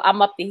hill,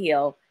 I'm up the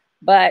hill.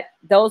 But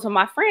those were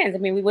my friends. I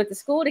mean, we went to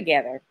school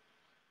together.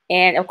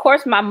 And of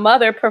course my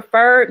mother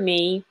preferred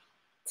me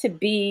to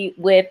be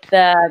with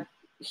the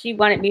she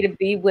wanted me to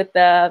be with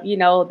the, you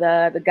know,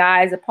 the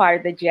guys a part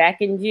of the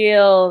Jack and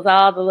Jills,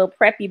 all the little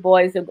preppy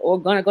boys that were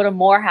gonna go to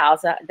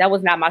Morehouse. That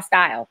was not my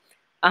style.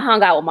 I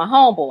hung out with my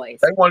homeboys.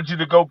 They wanted you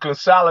to go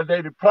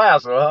Consolidated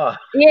Plaza, huh?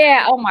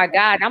 Yeah. Oh my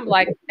God. I'm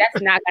like,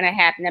 that's not gonna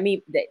happen. I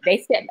mean,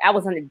 they said I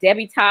was on the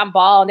debutante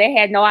ball. And they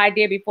had no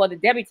idea before the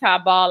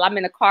debutante ball. I'm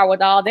in the car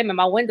with all them, and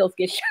my windows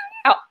get shut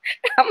out.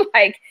 I'm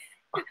like,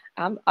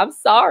 I'm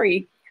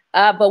sorry,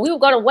 but we would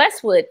go to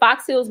Westwood,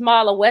 Fox Hills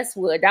Mall or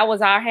Westwood. That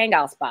was our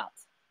hangout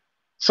spots.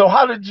 So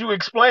how did you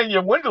explain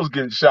your windows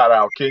getting shot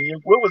out, Kenya?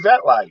 What was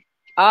that like?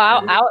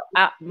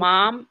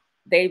 Mom,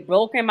 they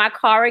broke in my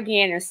car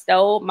again and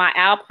stole my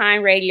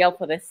Alpine radio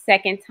for the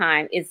second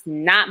time. It's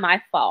not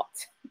my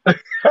fault.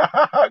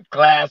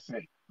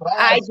 Classic.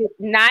 I Classic. did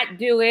not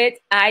do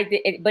it. I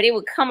did, but it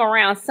would come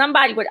around.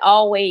 Somebody would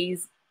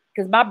always,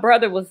 because my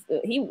brother was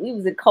he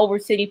was in Culver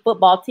City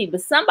football team,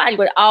 but somebody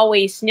would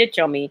always snitch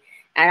on me,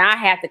 and I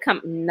had to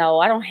come. No,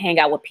 I don't hang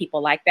out with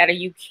people like that. Are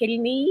you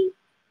kidding me,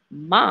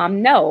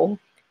 Mom? No,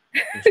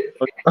 I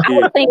yeah.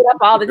 would clean it up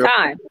all the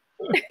time.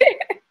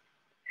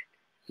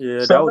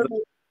 Yeah, So let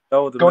me that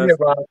was a go ahead, mess.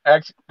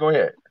 Ron. Go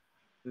ahead.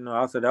 You know,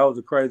 I said that was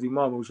a crazy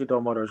moment when she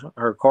talking about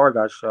her car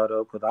got shot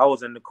up because I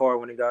was in the car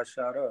when it got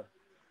shot up.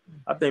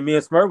 I think me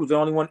and Smurf was the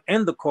only one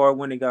in the car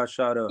when it got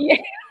shot up. Yeah.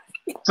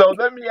 So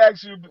let me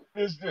ask you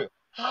this.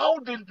 How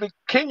did the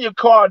Kenya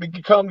car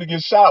come to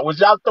get shot? Was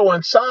y'all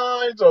throwing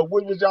signs or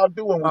what was y'all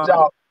doing? Was Um,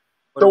 y'all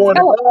but throwing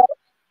the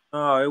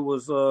ball? it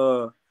was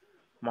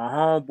my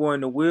homeboy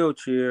in the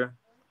wheelchair.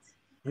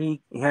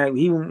 He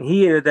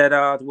hit that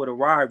odds with a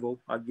rival,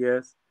 I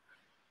guess.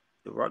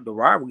 The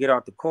rival get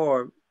out the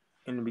car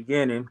in the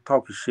beginning,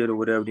 talking shit or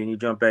whatever. Then he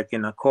jumped back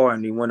in the car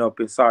and he went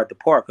up inside the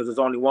park because there's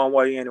only one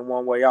way in and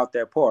one way out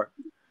that park,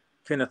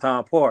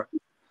 Kennethtown Park.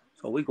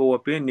 So we go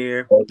up in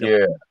there. Oh, And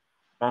yeah.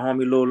 my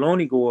homie Lil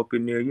Looney go up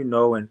in there, you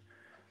know, and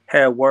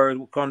had words.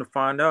 We come to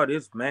find out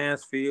it's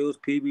Mansfields,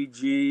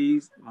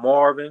 PBGs,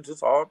 Marvins,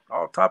 it's all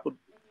type of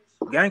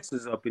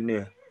gangsters up in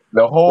there.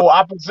 The whole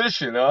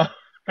opposition, huh?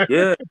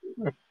 Yeah,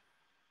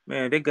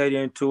 man, they got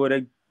into it.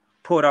 They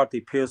pulled out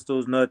their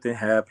pistols. Nothing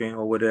happened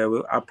or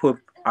whatever.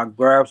 I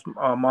grabbed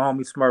my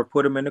homie Smurf,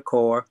 put him in the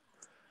car.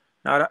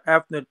 Now,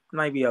 after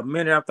maybe a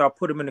minute after I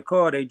put him in the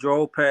car, they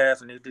drove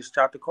past and they just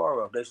shot the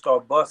car up. They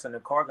started busting. The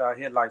car got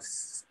hit like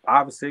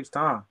 5 or 6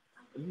 times.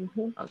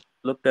 Mm-hmm. I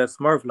looked at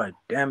Smurf like,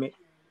 damn it.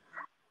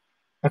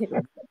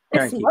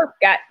 Janky. Smurf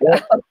got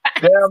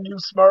Damn you,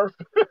 Smurf.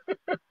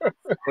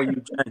 For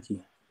you,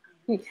 Janky.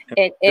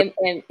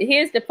 and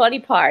here's the funny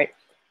part.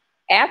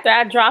 After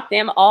I dropped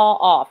them all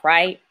off,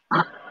 right?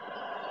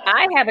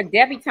 I have a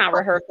debutante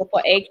rehearsal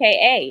for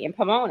AKA in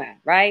Pomona,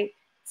 right?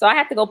 So I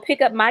have to go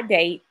pick up my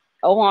date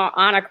over on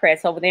Honor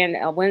Crest over there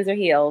in Windsor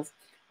Hills.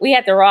 We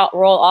had to roll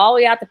all the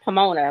way out to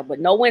Pomona with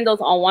no windows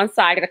on one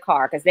side of the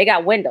car because they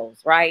got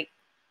windows, right?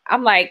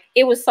 I'm like,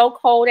 it was so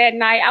cold that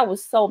night. I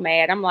was so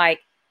mad. I'm like,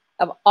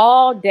 of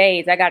all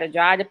days, I got to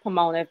drive to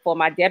Pomona for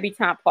my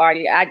debutante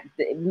party.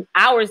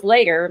 Hours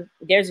later,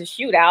 there's a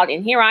shootout,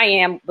 and here I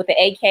am with the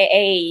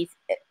AKAs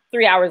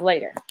 3 hours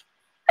later.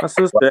 My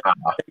sister,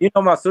 you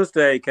know my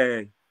sister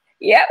AKA.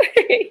 Yep.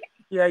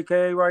 She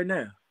AKA right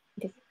now.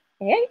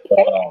 Hey.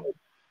 Wow.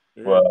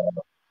 Yeah. Wow.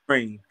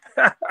 Green.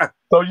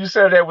 So you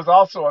said there was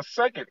also a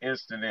second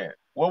incident.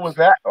 What was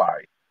that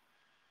like?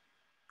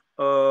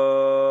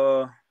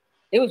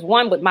 It was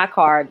one with my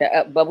car,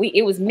 but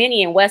it was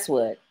Minnie in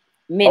Westwood.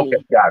 Okay, Minnie.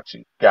 got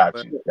you.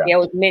 There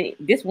was many.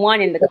 This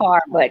one in the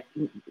car, but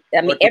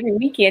I mean, every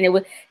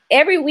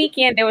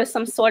weekend there was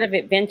some sort of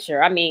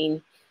adventure. I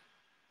mean,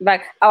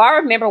 like I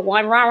remember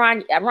one.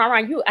 Ron,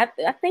 you.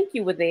 I think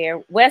you were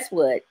there,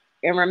 Westwood,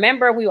 and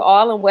remember we were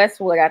all in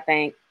Westwood, I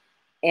think,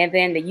 and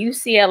then the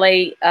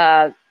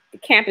UCLA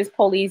campus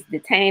police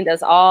detained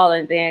us all,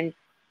 and then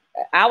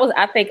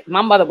I think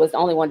my mother was the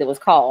only one that was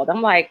called.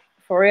 I'm like,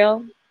 for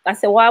real? I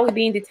said, why are we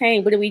being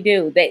detained? What do we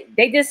do?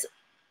 They just,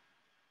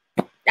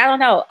 I don't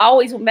know,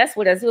 always would mess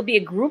with us. It would be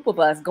a group of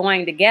us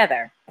going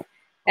together.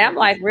 And I'm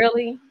like,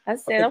 really? I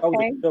said, I was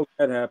okay. in jail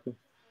when that happened.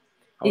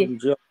 I was in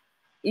jail.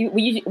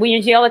 Were you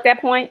in jail at that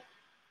point?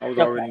 I was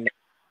already.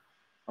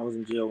 I was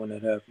in jail when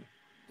that happened.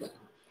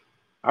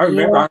 I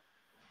remember.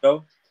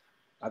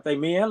 I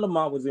think me and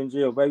Lamont was in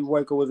jail. Baby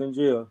Waker was in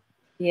jail.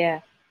 Yeah.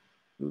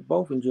 We were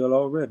both in jail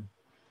already.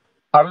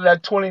 Out of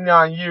that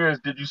 29 years,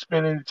 did you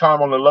spend any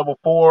time on the level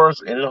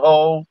fours in the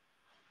hole?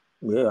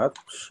 Yeah,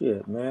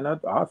 shit, man.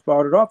 I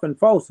started off in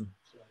Folsom.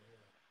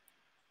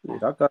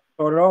 Shit, I got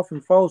started off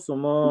in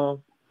Folsom,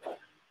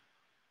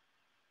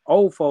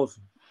 old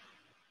Folsom.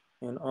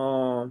 And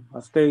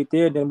I stayed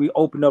there. Then we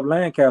opened up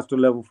Lancaster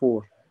level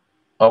 4.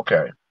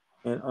 Okay.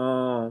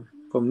 And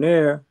from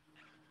there,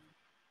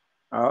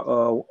 I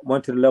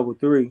went to the level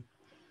 3.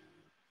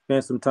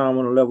 Spent some time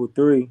on the level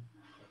 3.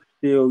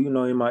 Still,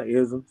 in my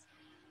isms.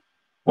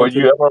 Were Went to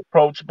you ever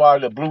approached by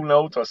the Blue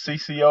Notes or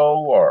CCO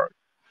or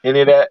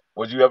any of that?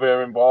 Was you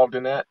ever involved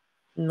in that?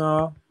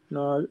 No.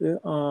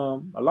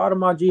 A lot of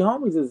my G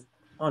homies is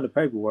on the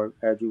paperwork,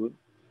 actually.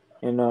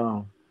 And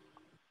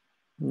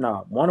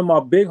one of my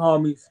big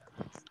homies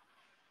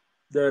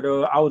that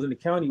I was in the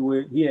county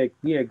with,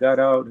 he had got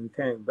out and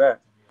came back.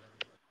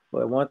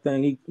 But one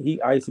thing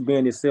I used to be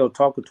in his cell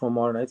talking to him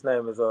on it. His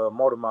name is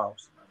Motor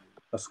Mouse,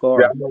 a Yeah,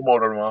 scar. I know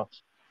Motor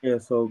Mouse. Yeah,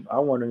 so I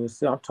went in his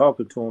cell. I'm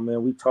talking to him,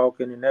 man. We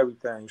talking and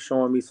everything,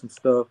 showing me some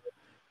stuff.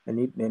 And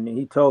he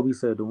told me, he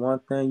said, the one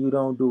thing you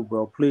don't do,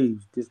 bro,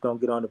 please just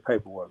don't get on the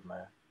paperwork,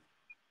 man.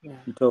 Yeah.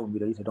 He told me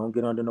that. He said, don't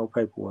get under no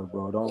paperwork,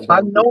 bro. I Don't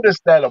do.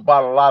 noticed that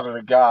about a lot of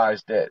the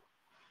guys that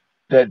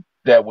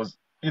was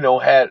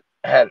had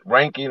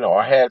ranking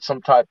or had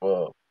some type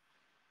of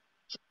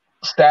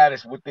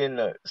status within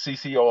the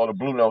CCO or the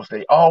Blue Notes.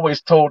 They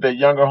always told their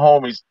younger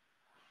homies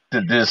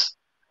to just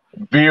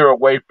veer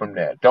away from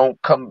that.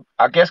 Don't come.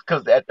 I guess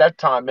because at that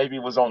time maybe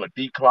it was on a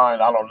decline.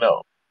 I don't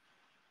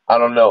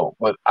know.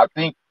 But I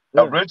think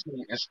Yeah.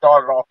 originally it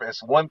started off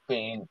as one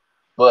thing,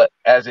 but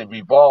as it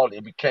evolved,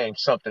 it became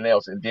something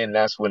else, and then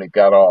that's when it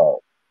got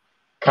all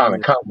kind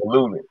of Yeah.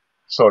 convoluted,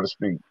 so to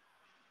speak.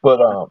 But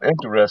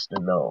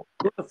interesting though.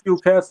 There's a few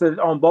cats that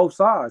on both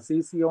sides,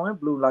 CCO and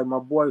Blue, like my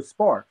boy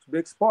Sparks,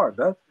 Big Spark.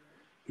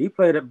 He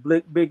played a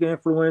big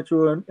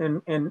influential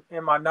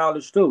in my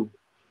knowledge too.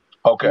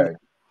 He Okay.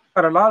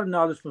 got a lot of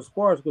knowledge from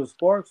Sparks because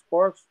Sparks,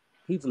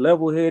 he's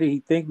level headed. He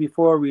think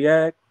before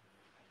react.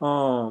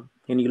 And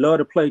he loved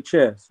to play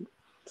chess.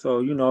 So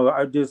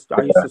I used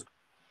to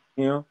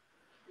him.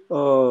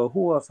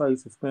 Who else I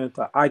used to spend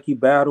time? Ike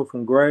Battle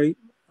from Great.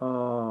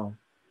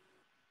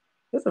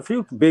 There's a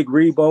few. Big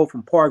Rebo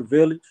from Park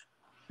Village.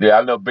 Yeah,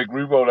 I know Big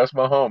Revo. That's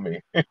my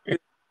homie.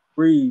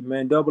 Reed,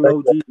 man, double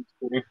OG.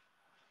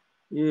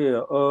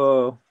 Yeah.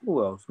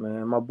 Who else,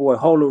 man? My boy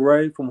Hola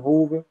Ray from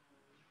Hoover.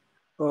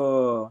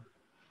 Uh,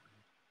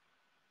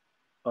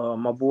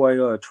 my boy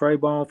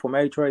Traybone from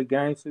A Trade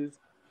Gangsters.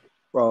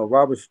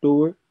 Robert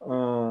Stewart.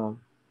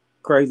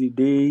 Crazy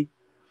D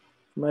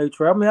from A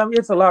Trade. I mean,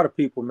 it's a lot of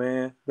people,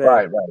 man, that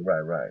Right.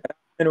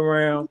 been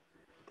around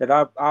that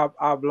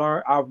I've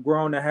learned. I've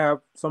grown to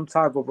have some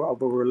type of a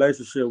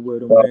relationship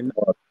with them, man.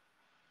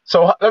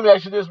 So let me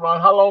ask you this,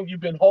 Ron. How long you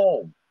been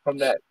home from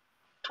that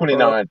Uh,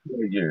 29,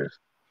 20 years?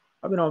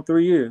 I've been on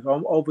 3 years.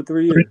 I'm over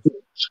 3 years.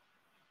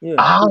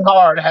 Yeah. How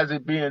hard has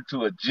it been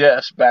to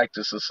adjust back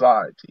to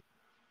society?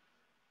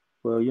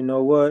 Well, you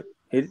know what?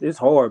 It's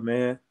hard,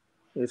 man.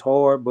 It's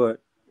hard, but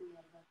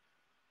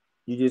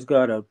you just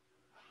gotta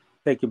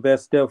take your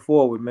best step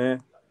forward,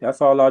 man.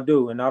 That's all I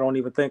do, and I don't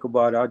even think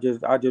about it. I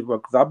just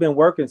work because I've been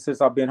working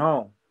since I've been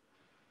home. You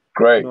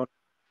Great. know,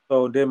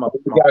 so then You my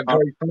got mom,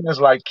 great friends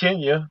like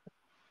Kenya,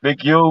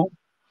 Big U.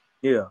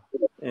 yeah,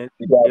 and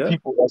You got yeah,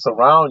 people that's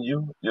around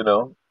you,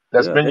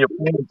 that's yeah, been your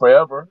friend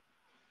forever.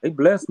 they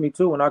blessed me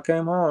too. When I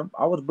came home,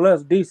 I was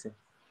blessed decent,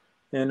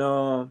 and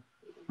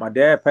my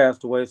dad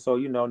passed away, so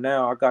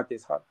now I got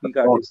this. We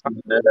got Oh, this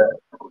see that.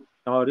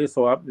 all this.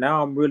 So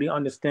now I'm really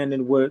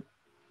understanding what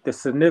the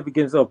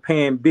significance of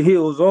paying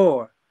bills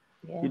are.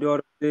 Yeah. You know what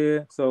I'm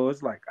saying? So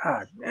it's like,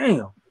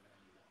 damn.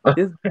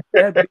 It's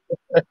that big,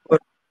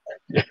 but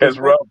Yeah, it's it's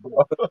way. rough,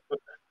 bro.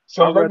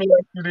 So I let rather me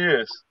ask you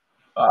this.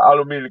 I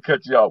don't mean to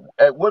cut you off.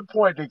 At what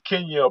point did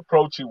Kenya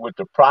approach you with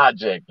the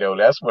project, though?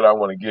 That's what I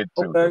want to get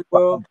to. okay.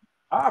 Well,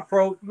 I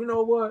approach. You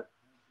know what?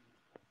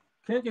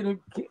 Kenji,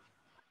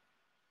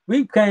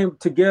 we came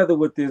together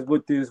with this.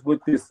 Because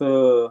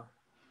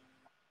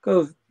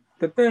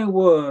the thing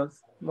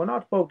was, when I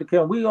spoke to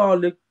Ken, we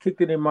all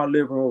kicked it in my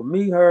living room.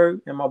 Me, her,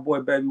 and my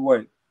boy Baby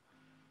Wade.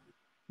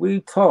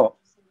 We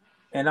talked,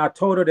 and I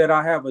told her that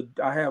I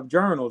have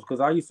journals because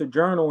I used to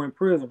journal in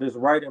prison, just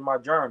write in my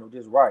journal,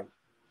 just write.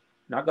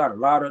 And I did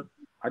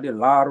a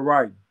lot of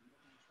writing.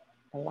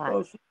 A lot.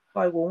 So she's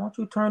like, well, why don't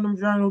you turn them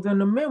journals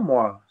into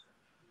memoirs?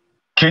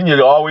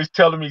 Kenya always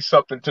telling me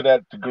something to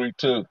that degree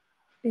too.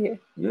 Yeah.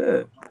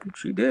 Yeah,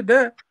 she did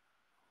that.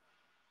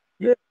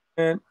 Yeah,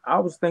 and I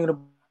was thinking,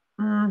 okay,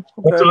 I'll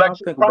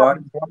Intellectual think about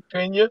it. property, right,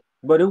 Kenya?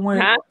 But it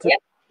went Huh? to Yep.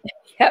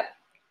 Yep.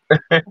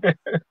 Money,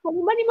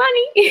 money,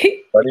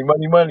 money. Money,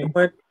 money, it money.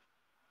 went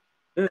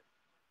it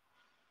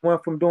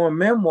went from doing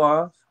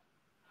memoirs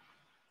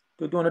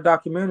to doing a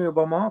documentary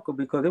about my uncle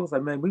because it was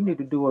like, man, we need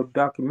to do a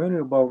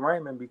documentary about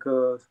Raymond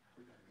because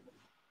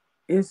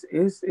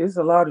it's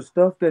a lot of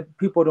stuff that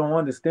people don't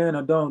understand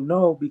or don't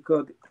know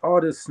because all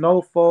this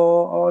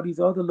snowfall, all these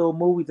other little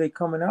movies they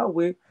coming out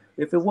with,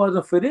 if it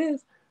wasn't for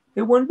this,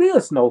 it wouldn't be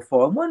a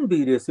snowfall. It wouldn't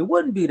be this. It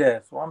wouldn't be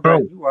that. So I'm like,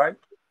 True, you right.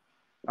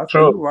 I say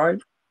you true. right.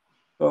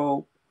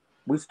 So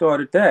we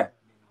started that.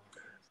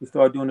 We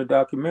started doing the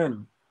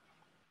documentary.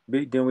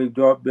 Then we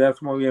dropped.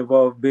 That's when we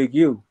involved Big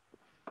U.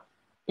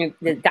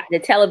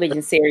 The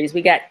television series.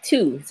 We got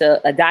two.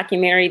 So a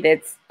documentary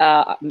that's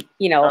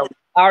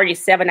already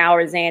 7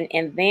 hours in,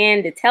 and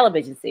then the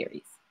television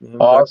series. And we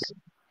got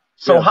Awesome.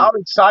 So yeah. how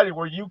excited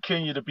were you,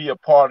 Kenya, to be a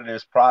part of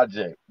this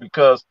project?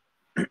 Because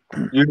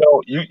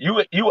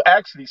you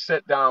actually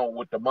sat down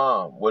with the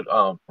mom, with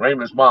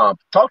Raymond's mom.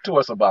 Talk to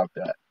us about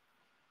that.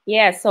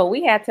 Yeah, so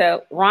we had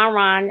to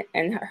Ron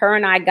and her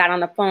and I got on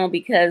the phone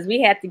because we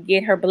had to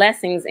get her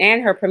blessings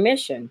and her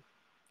permission,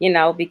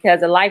 because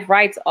the life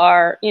rights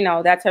are,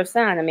 that's her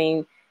son. I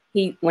mean,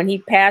 he when he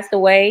passed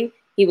away,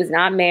 he was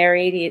not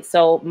married.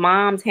 So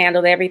mom's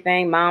handled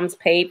everything, mom's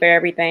paid for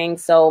everything.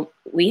 So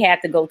we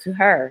had to go to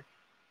her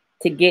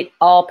to get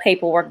all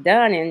paperwork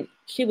done, and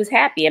she was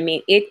happy. I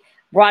mean, it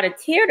brought a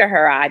tear to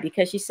her eye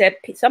because she said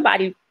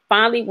somebody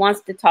finally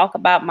wants to talk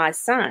about my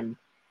son.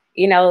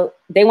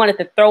 They wanted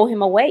to throw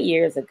him away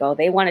years ago.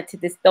 They wanted to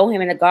just throw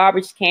him in a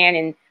garbage can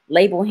and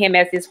label him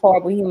as this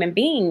horrible human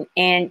being.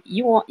 And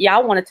y'all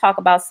want to talk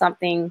about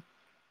something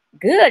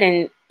good.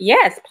 And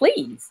yes,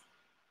 please.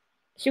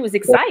 She was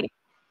excited.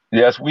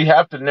 Yes, we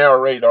have to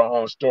narrate our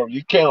own story.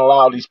 You can't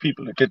allow these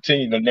people to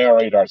continue to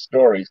narrate our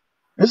stories.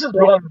 This is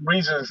Yeah, one of the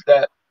reasons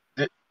that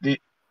the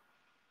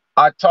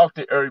I talk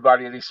to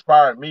everybody. It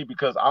inspired me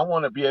because I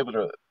want to be able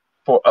to,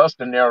 for us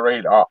to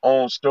narrate our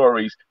own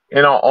stories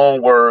in our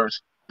own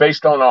words,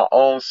 based on our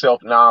own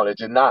self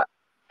knowledge, and not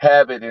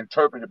have it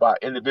interpreted by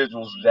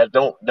individuals that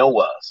don't know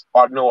us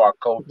or know our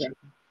culture.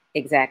 exactly.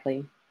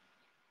 Exactly.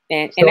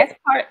 And So,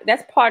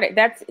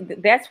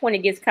 that's when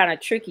it gets kind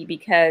of tricky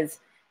because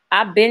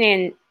I've been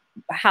in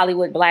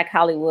Hollywood, Black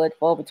Hollywood,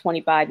 for over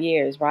 25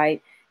 years,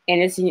 right?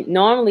 And it's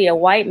normally a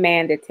white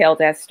man that tells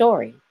that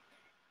story.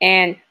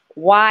 And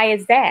why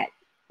is that?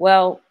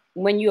 Well,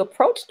 when you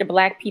approach the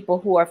Black people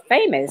who are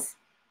famous,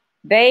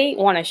 they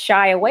want to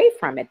shy away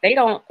from it. They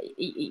don't.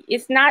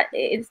 It's not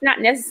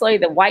necessarily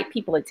the white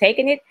people are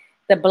taking it.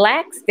 The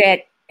Blacks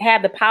that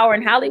have the power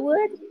in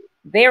Hollywood,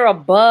 they're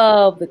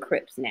above the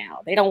Crips now.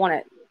 They don't want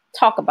to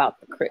talk about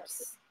the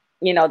Crips.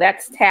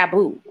 That's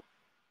taboo.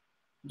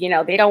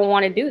 They don't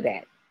want to do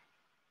that.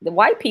 The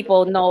white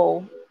people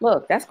know,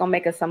 look, that's gonna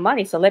make us some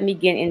money, so let me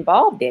get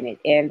involved in it.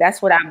 And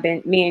that's what I've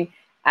been.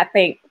 I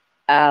think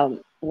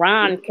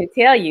Ron can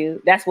tell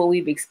you that's what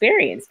we've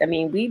experienced. I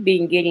mean, we've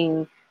been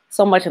getting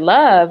so much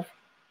love,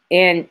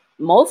 and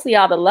mostly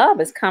all the love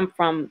has come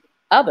from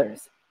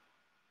others,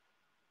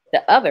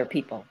 the other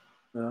people.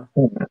 Yeah.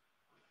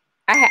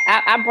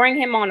 I bring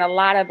him on a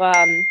lot of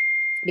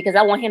because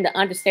I want him to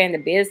understand the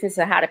business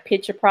of how to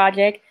pitch a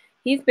project.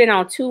 He's been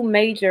on two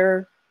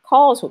major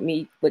calls with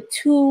me with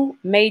two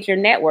major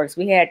networks.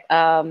 We had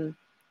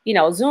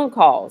Zoom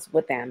calls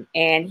with them,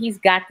 and he's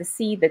got to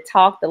see the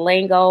talk, the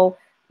lingo,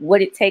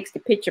 what it takes to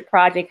pitch a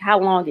project, how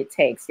long it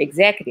takes,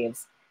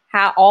 executives,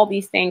 how all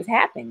these things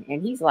happen.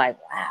 And he's like,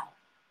 wow,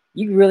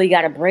 you really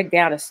got to break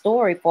down a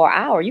story for an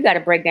hour. You got to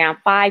break down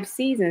 5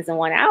 seasons in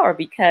 1 hour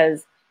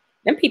because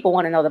then people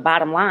want to know the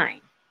bottom line.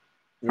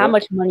 How Yep.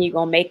 much money you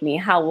gonna make me?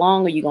 How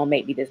long are you gonna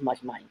make me this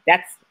much money?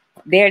 That's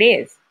there it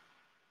is.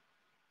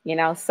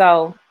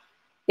 So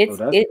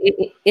So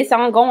it's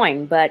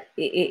ongoing, but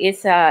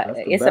that's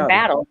the it's a battle.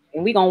 battle,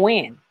 and we gonna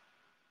win.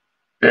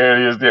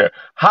 there it is. There.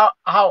 How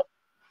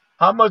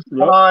much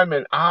Yep. time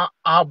and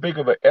how big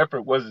of an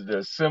effort was it to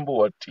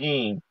assemble a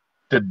team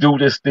to do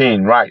this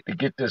thing right, to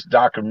get this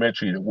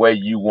documentary the way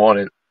you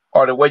wanted,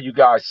 or the way you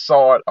guys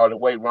saw it, or the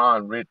way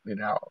Ron written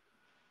it out?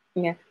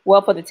 Yeah.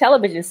 Well, for the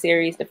television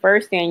series, the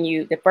first thing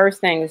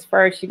is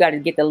first you got to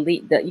get the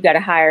lead. You got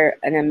to hire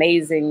an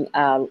amazing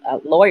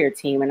lawyer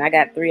team, and I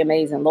got three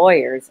amazing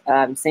lawyers.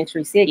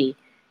 Century City,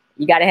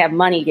 you got to have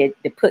money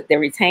to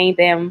retain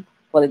them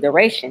for the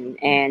duration,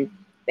 and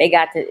they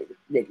got to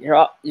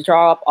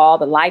draw up all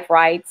the life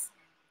rights.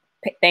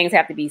 Things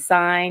have to be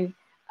signed.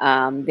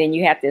 Then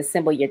you have to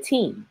assemble your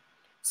team.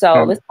 So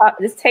Mhm.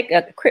 let's take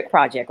a Crip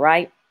project,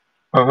 right?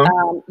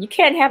 Uh-huh. You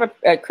can't have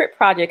a Crip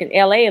project in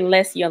LA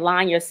unless you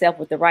align yourself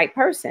with the right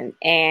person.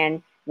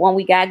 And when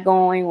we got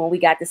going, when we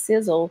got the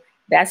sizzle,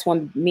 that's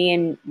when me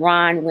and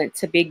Ron went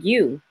to Big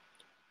U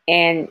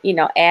and,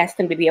 asked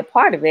him to be a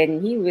part of it.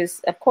 And he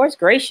was, of course,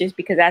 gracious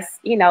because that's,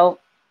 you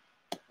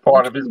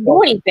Part of his can't do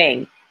budget.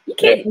 anything.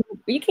 Yeah.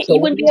 So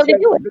You when wouldn't you be able say to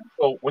do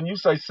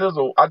it.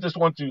 sizzle, I just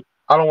want to,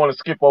 I don't want to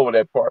skip over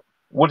that part.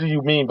 What do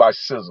you mean by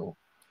sizzle?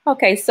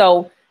 Okay,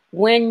 so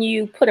when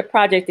you put a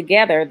project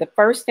together, the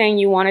first thing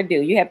you want to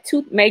do, you have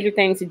two major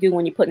things to do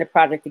when you're putting a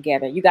project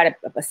together. You got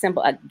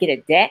to get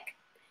a deck,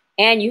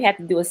 and you have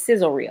to do a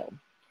sizzle reel.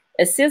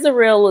 A sizzle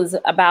reel is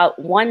about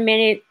 1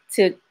 minute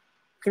to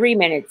 3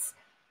 minutes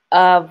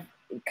of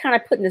kind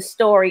of putting the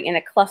story in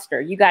a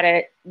cluster. You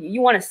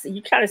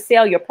try to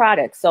sell your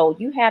product, so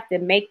you have to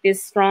make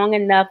this strong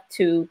enough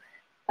to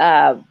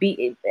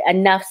be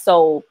enough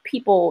so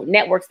people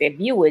networks that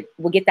view it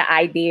will get the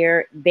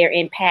idea, they're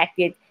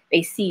impacted,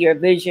 they see your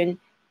vision.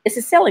 It's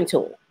a selling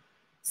tool.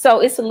 So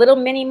it's a little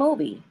mini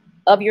movie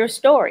of your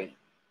story.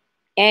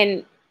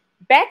 And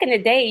back in the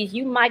days,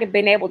 you might have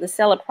been able to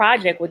sell a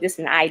project with just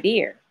an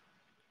idea.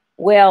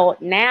 Well,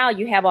 now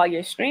you have all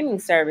your streaming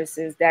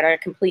services that are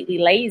completely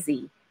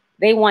lazy.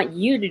 They want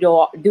you to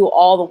do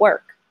all the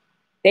work.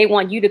 They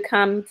want you to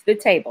come to the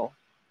table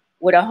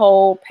with a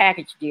whole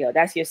package deal.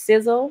 That's your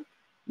sizzle,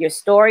 your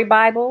story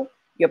Bible,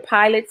 your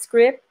pilot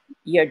script,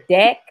 your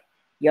deck,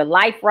 your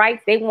life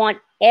rights. They want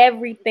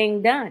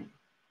everything done.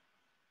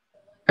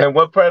 And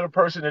what better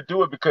person to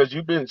do it because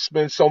you've been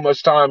spent so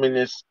much time in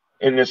this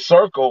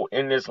circle,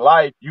 in this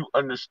life, you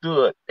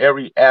understood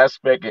every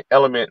aspect and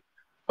element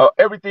of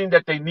everything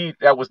that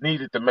that was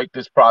needed to make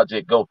this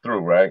project go through,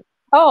 right?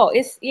 Oh,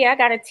 it's yeah. I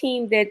got a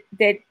team that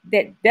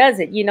does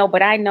it,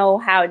 but I know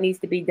how it needs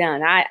to be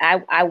done.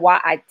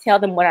 I tell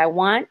them what I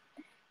want,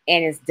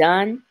 and it's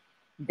done.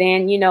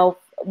 Then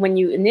when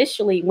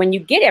you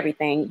get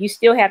everything, you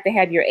still have to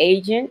have your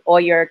agent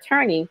or your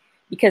attorney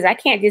because I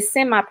can't just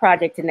send my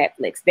project to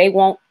Netflix.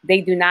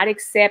 They do not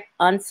accept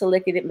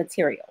unsolicited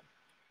material.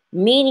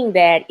 Meaning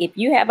that if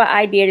you have an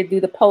idea to do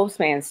the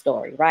postman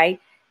story, right,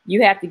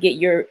 you have to get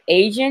your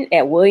agent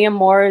at William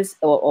Morris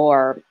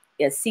or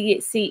a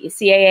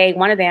CAA,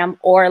 one of them,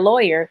 or a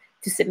lawyer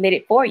to submit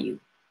it for you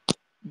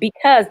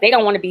because they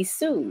don't want to be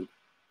sued.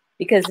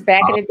 Because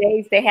back in the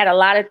days, they had a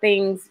lot of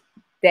things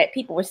that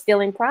people were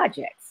stealing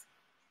projects.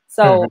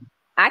 So Mhm.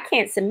 I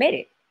can't submit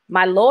it.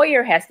 My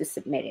lawyer has to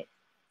submit it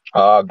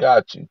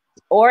Got you.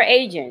 or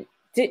agent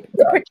to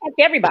Got protect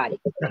everybody.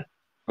 you.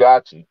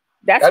 Got you.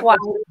 That's That why,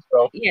 makes sense,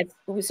 though. yes.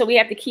 So we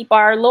have to keep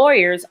our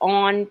lawyers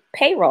on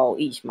payroll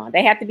each month.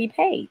 They have to be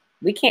paid.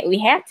 We can't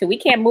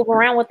move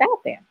around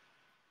without them.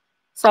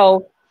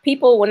 So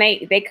people, when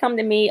they come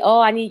to me,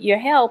 oh, I need your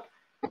help.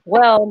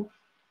 Well,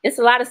 it's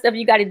a lot of stuff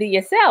you got to do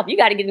yourself. You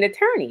got to get an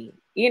attorney.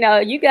 You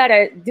got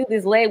to do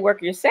this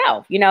legwork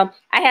yourself.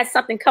 I had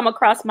something come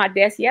across my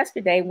desk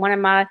yesterday. One of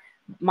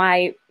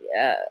my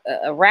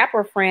a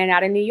rapper friend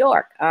out of New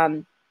York.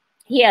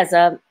 He has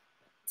a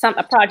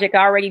project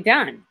already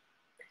done.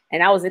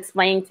 And I was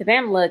explaining to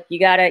them, look,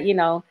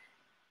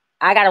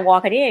 I gotta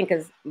walk it in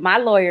because my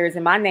lawyers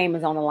and my name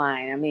is on the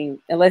line. I mean,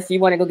 unless you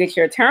want to go get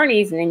your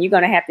attorneys, and then you're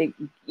gonna have to,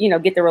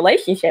 get the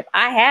relationship.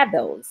 I have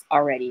those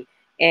already,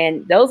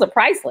 and those are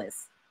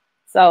priceless.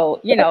 So,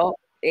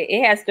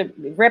 it has to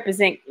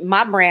represent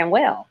my brand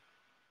well.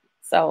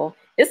 So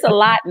it's a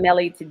lot,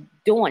 Melly, to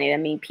doing it. I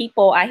mean,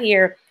 people I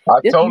hear I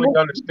this totally movie,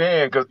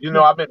 understand because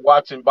I've been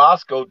watching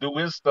Bosco do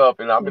his stuff,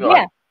 and I've been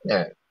like,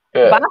 yeah,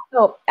 yeah, yeah,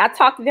 Bosco. I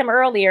talked to them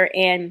earlier,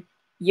 and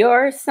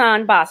your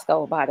son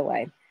Bosco, by the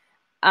way.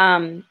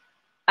 Um,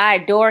 I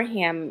adore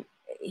him.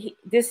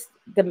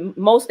 The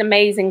most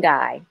amazing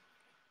guy.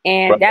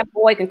 And right. that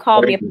boy can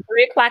call me Thank up you. at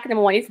 3 o'clock in the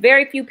morning. It's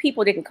very few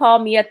people that can call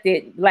me up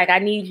that like I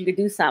need you to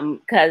do something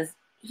because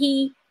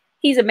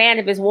he's a man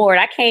of his word.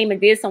 I came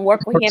and did some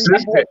work for him.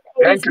 That boy Consistent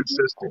and pays me.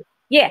 consistent.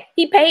 Yeah,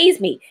 he pays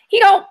me. He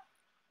don't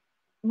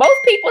Most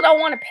people don't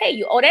want to pay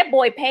you. Oh, that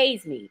boy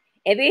pays me.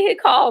 And then he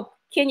call,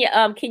 can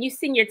you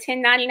send your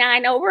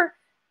 1099 over?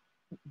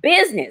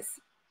 Business.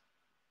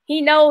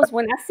 He knows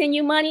when I send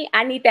you money,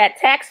 I need that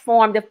tax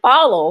form to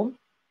follow.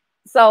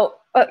 So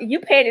you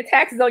pay the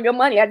taxes on your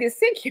money I just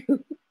sent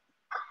you.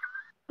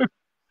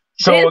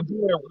 So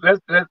Business.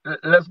 again,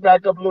 let's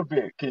back up a little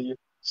bit, can you?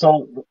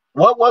 So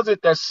what was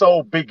it that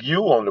sold Big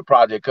U on the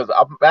project? Because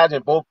I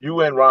imagine both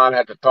you and Ron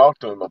had to talk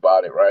to him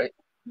about it, right?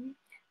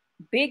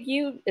 Big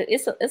U,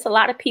 it's a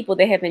lot of people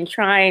that have been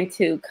trying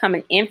to come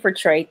and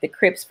infiltrate the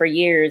Crips for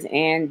years,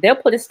 and they'll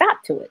put a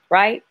stop to it,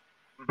 right?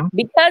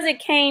 because it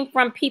came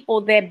from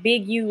people that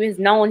Big U has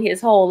known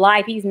his whole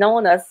life. He's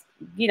known us,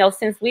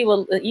 since we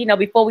were,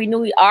 before we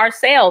knew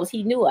ourselves,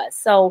 he knew us.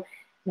 So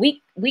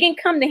we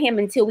didn't come to him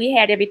until we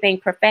had everything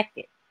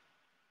perfected.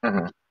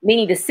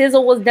 Meaning the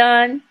sizzle was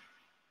done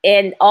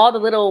and all the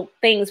little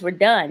things were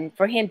done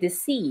for him to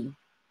see.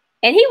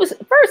 And he was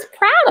first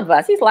proud of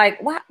us. He's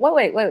like,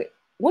 wait.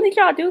 When did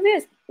y'all do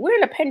this? We're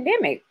in a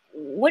pandemic.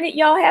 When did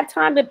y'all have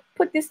time to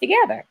put this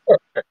together?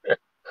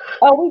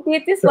 Oh, we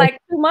did this like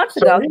 2 months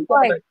ago.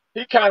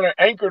 He kind of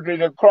anchored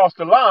it across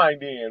the line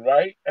then,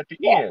 right? At the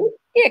end.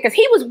 Yeah, because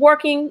he was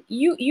working,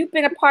 you've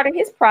been a part of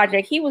his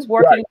project. He was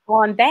working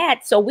on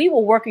that. So we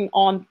were working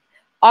on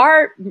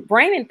our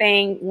branding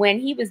thing when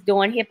he was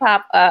doing Hip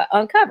Hop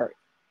Uncovered.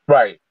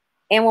 Right.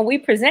 And when we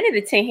presented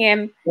it to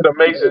him, did an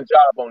amazing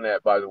job on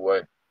that, by the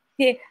way.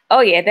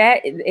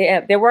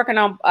 They're working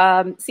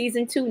on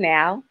season 2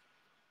 now.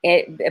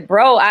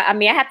 Bro, I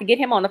mean, I have to get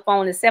him on the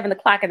phone at 7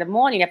 o'clock in the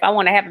morning if I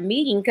want to have a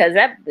meeting, because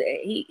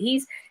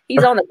he's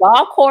on the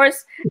golf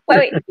course.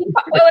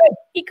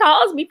 He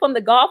calls me from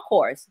the golf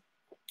course.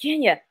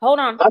 Kenya, hold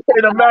on. I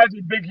can't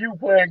imagine Big U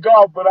playing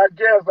golf, but I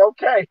guess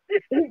okay.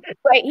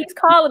 Right, he's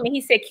calling me. He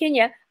said,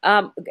 Kenya,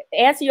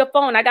 answer your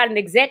phone. I got an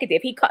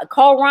executive. He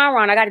called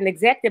Ron. I got an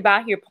executive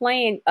out here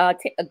playing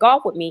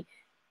golf with me.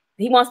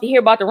 He wants to hear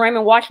about the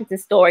Raymond Washington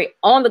story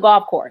on the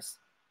golf course.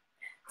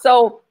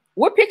 So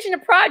we're pitching a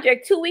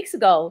project 2 weeks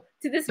ago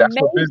to this. That's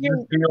what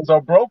business deals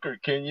are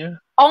brokered, Kenya.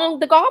 On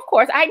the golf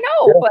course. I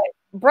know, but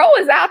bro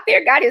is out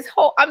there, got his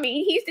whole,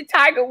 he's the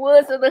Tiger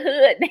Woods of the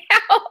hood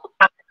now.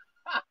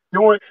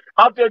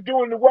 Out there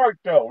doing the work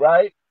though,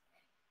 right?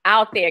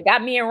 Out there.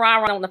 Got me and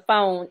Ron on the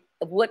phone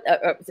with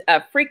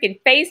a freaking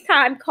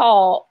FaceTime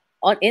call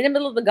in the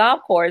middle of the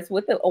golf course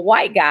with a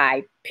white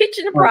guy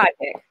pitching the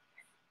project.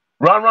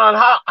 Ron,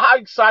 how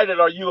excited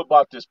are you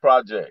about this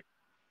project?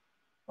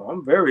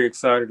 I'm very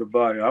excited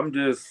about it.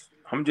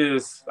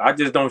 I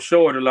just don't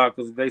show it a lot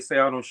because they say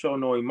I don't show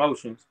no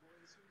emotions.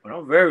 But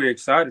I'm very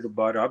excited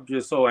about it. I'm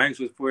just so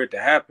anxious for it to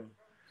happen.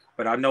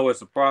 But I know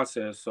it's a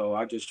process, so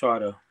I just try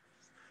to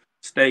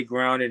stay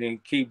grounded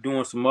and keep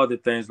doing some other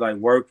things like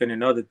working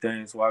and other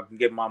things so I can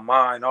get my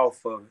mind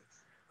off of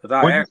it.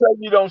 When you say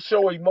you don't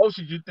show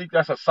emotions, you think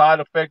that's a side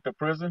effect of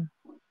prison?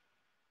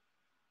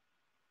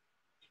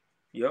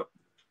 Yep.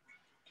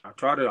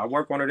 I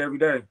work on it every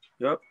day.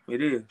 Yep,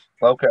 it is.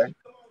 Okay.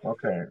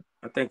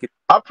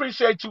 I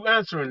appreciate you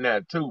answering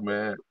that too,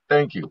 man.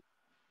 Thank you.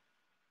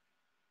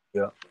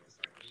 Yeah.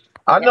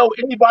 I know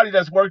anybody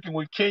that's working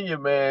with Kenya,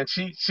 man,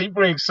 she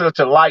brings such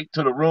a light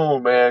to the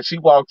room, man. She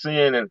walks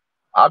in, and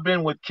I've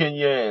been with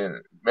Kenya,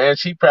 and man,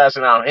 she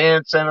passing out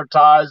hand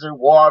sanitizer,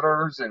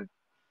 waters, and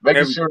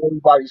making sure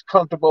everybody's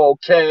comfortable,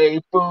 okay,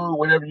 food,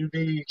 whatever you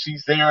need,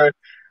 she's there.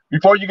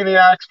 Before you can even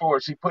ask for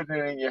it, she's putting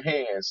it in your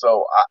hands.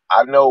 So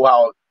I know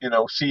how,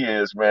 she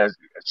is, man.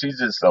 She's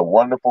just a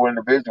wonderful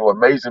individual,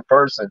 amazing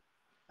person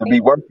to be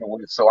working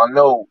with. So I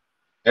know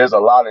there's a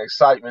lot of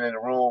excitement in the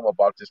room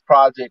about this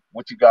project,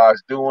 what you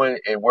guys doing,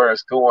 and where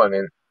it's going,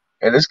 and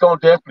it's gonna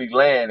definitely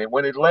land. And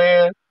when it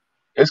lands,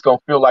 it's gonna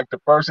feel like the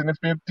first and the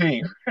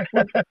 15th.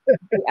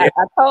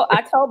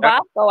 I told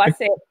Bosco, I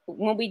said,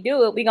 when we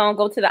do it, we all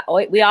gonna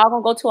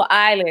go to an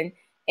island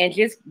and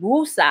just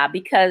woosah,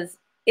 because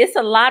it's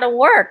a lot of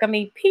work. I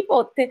mean,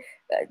 people,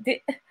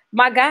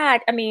 my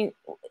God, let me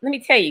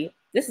tell you,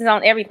 this is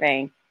on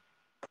everything.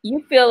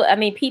 You feel,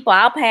 people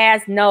I'll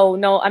pass, no,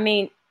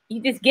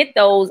 you just get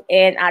those.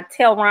 And I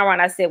tell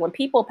Ron, I said, when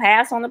people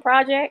pass on the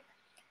project,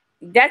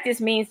 that just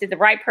means that the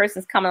right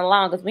person's coming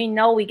along, because we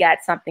know we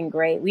got something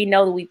great. We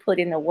know that we put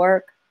in the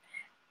work,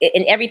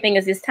 and everything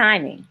is just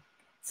timing.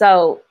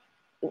 So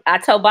I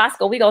told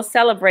Bosco, we're going to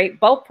celebrate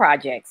both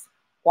projects.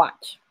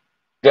 Watch.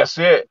 That's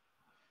it.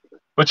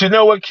 But you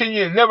know what,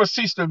 Kenya, it never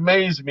ceased to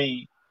amaze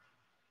me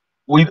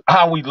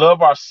how we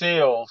love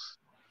ourselves,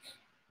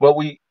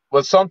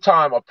 but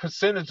sometimes a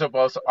percentage of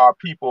us are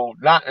people,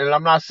 and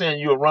I'm not saying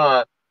you're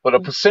Ron, but a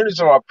percentage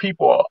of our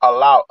people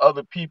allow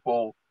other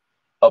people's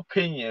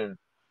opinion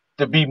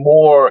to be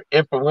more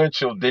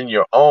influential than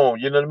your own.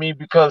 You know what I mean?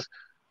 Because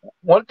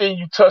one thing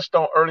you touched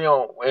on early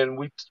on, and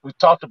we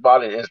talked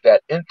about it, is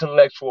that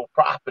intellectual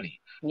property.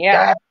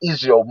 Yeah. That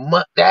is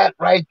that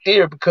right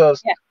there,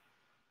 because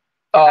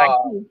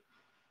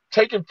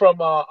taken from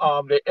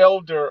the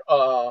elder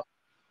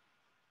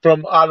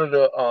from out of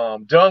the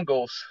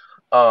jungles,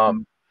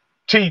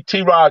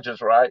 T.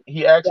 Rogers, right?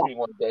 He asked me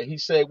one day, he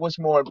said, what's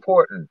more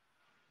important?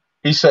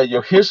 He said,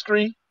 your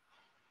history,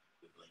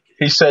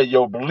 he said,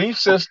 your belief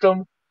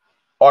system,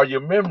 or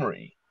your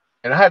memory.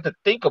 And I had to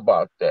think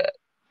about that.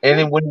 And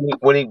then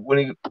when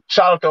he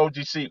shout out to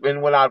OGC,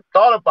 and when I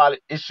thought about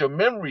it, it's your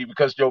memory,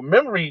 because your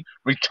memory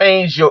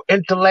retains your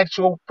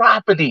intellectual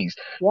properties.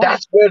 Yeah.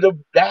 That's where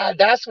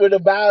the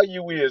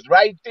value is,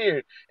 right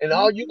there. And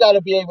all you got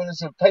to be able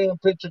to paint a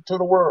picture to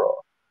the world.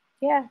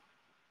 Yeah.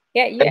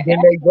 And then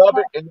they love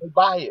it and they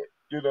buy it,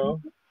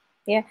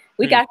 Yeah,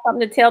 we got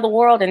something to tell the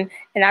world, and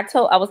I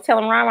was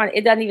telling Ron,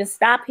 it doesn't even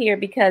stop here,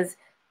 because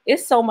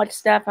it's so much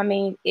stuff.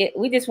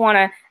 We just want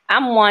to.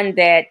 I'm one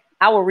that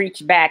I will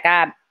reach back.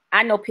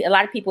 I know a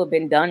lot of people have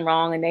been done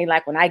wrong, and they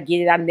like, when I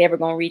get it, I'm never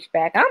gonna reach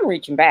back. I'm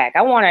reaching back.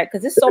 I want to,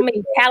 because there's so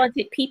many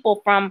talented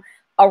people from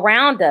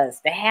around us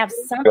that have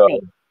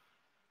something,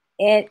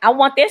 and I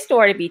want their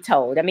story to be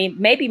told. I mean,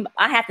 maybe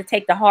I have to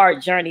take the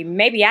hard journey.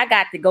 Maybe I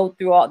got to go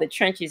through all the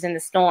trenches and the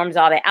storms,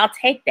 all that. I'll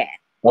take that.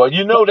 Well,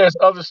 there's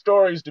other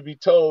stories to be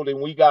told,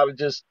 and we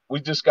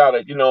just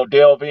gotta,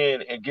 delve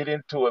in and get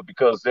into it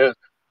because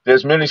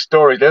there's many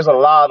stories. There's a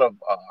lot of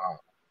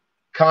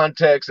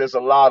context. There's a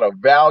lot of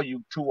value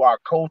to our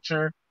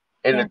culture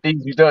and Yeah. the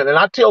things we've done. And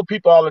I tell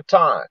people all the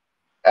time,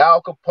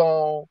 Al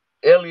Capone,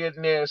 Elliot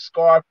Ness,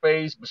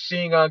 Scarface,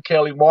 Machine Gun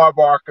Kelly, Marv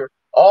Barker,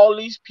 all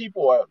these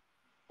people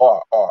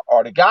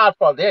are the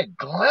Godfather. They're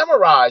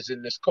glamorized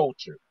in this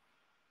culture.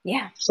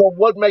 Yeah. So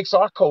what makes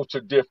our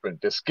culture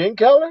different? The skin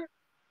color?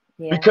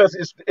 Yeah.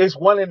 Because it's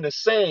one and the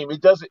same.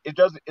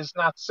 It's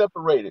not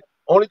separated.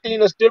 Only thing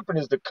that's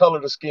different is the color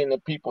of the skin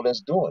of people that's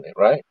doing it,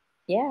 right?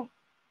 Yeah. It goes.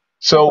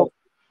 So,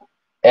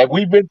 and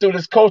we've been through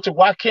this culture.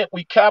 Why can't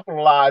we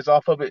capitalize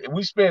off of it?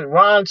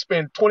 Ron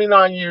spent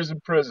 29 years in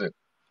prison.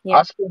 I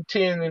Yeah. spent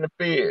 10 in the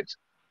feds.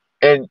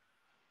 And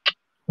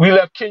we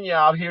left Kenya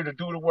out here to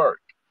do the work.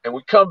 And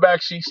we come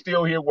back, she's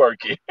still here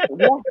working.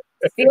 Yeah,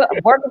 still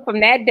working from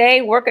that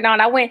day, working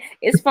on. I went.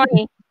 It's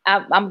funny.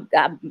 I'm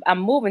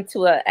moving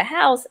to a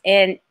house,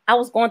 and I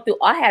was going through.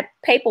 I had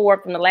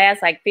paperwork from the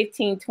last like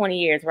 15, 20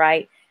 years,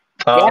 right?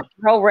 Death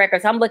Row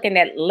Records. I'm looking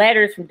at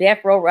letters from Death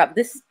Row Records,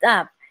 this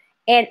stuff,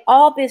 and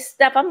all this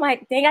stuff. I'm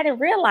like, dang, I didn't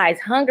realize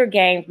Hunger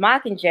Games,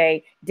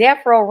 Mockingjay,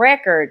 Death Row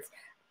Records,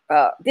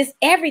 this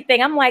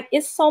everything. I'm like,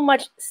 it's so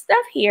much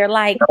stuff here.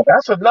 Like,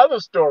 That's another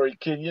story,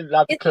 Kenya,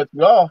 not to cut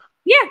you off.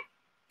 yeah,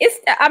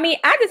 I mean,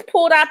 I just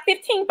pulled out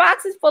 15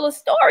 boxes full of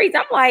stories.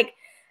 I'm like,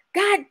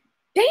 God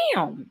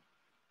damn,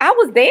 I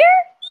was there.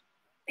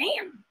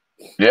 Damn.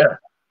 Yeah.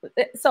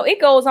 So it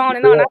goes on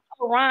and on. I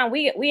told Ron,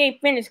 we ain't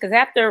finished because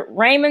after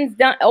Raymond's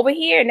done over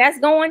here and that's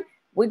going,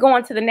 we're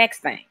going to the next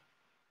thing.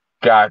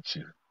 Got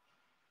you.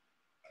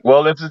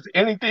 Well, if there's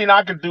anything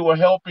I can do or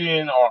help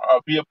in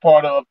or be a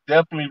part of,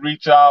 definitely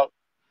reach out,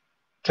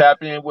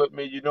 tap in with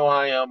me. You know how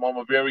I am. I'm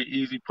a very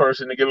easy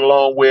person to get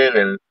along with,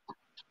 and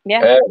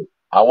Yeah. hey,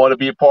 I want to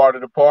be a part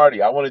of the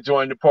party. I want to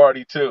join the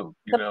party too.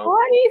 The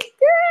party's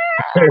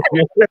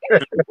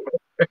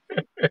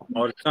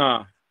All the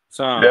time.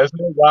 That's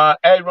it, Ron.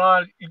 Hey,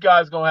 Ron, you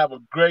guys gonna have a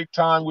great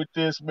time with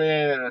this,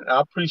 man. And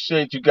I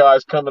appreciate you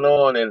guys coming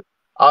on. And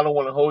I don't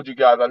want to hold you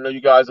guys. I know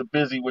you guys are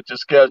busy with your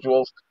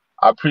schedules.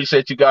 I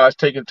appreciate you guys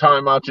taking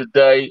time out your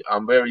day.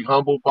 I'm very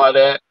humbled by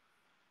that.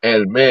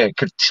 And man,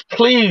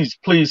 please,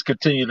 please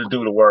continue to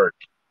do the work.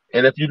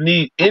 And if you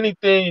need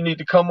anything, you need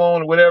to come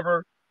on,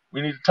 whatever,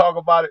 we need to talk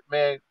about it,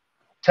 man.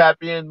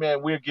 Tap in,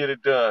 man. We'll get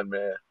it done,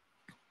 man.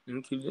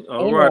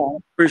 All right.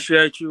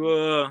 Appreciate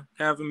you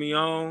having me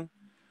on.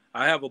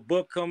 I have a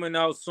book coming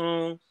out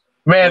soon.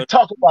 Man,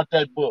 talk about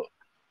that book.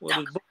 Well,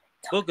 the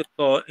book is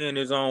called In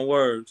His Own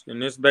Words.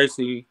 And it's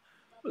basically,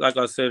 like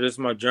I said, it's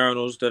my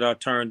journals that I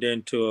turned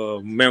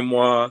into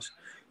memoirs.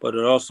 But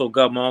it also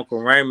got my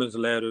Uncle Raymond's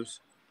letters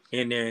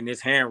in there in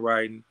his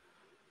handwriting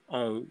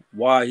on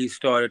why he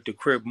started the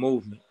Crip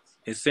movement.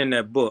 It's in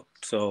that book.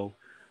 So,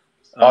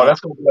 Oh, that's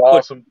gonna be an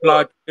awesome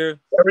book. Here.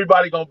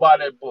 Everybody gonna buy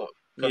that book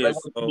because they Yeah,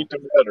 want to read the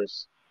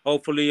letters.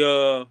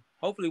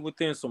 Hopefully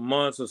within some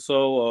months or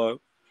so,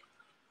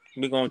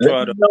 we're gonna Let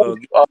try me to know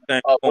get this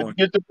thing when you going.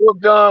 get the book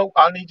done.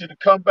 I need you to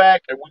come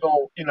back and we're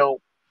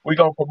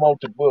gonna promote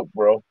the book,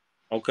 bro.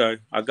 Okay,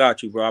 I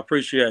got you, bro. I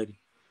appreciate it.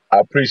 I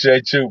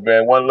appreciate you,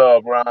 man. One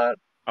love, Ron.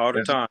 All the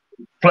It's time.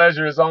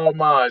 pleasure is all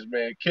mine,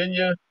 man.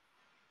 Kenya,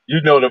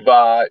 you know the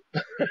vibe.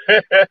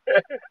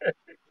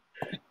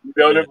 You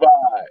know Yeah. the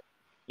vibe.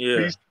 Yeah.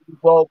 Peace to you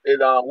both,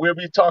 and we'll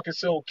be talking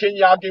soon.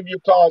 Kenya, I'll give you a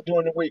call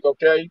during the week,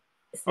 okay?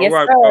 All yes,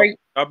 right, bro. sir.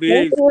 I'll be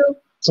Thank easy. you.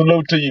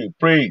 Salute to you.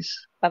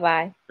 Peace.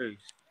 Bye-bye. Peace.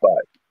 Bye.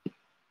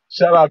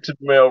 Shout out to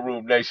the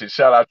Mailroom Nation.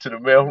 Shout out to the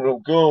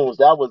Mailroom Goons.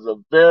 That was a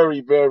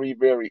very, very,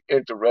 very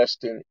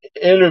interesting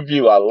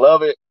interview. I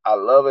love it. I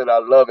love it. I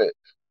love it.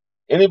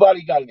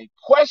 Anybody got any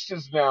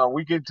questions now?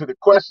 We get to the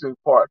question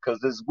part because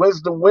it's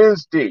Wisdom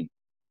Wednesday,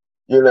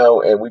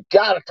 and we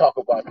got to talk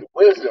about the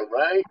wisdom,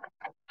 right?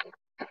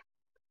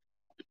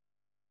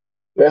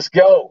 Let's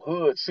go.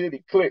 Hood,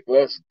 city, click.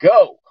 Let's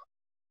go.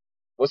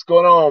 What's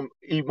going on,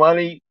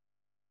 E-Money,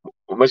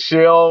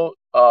 Michelle,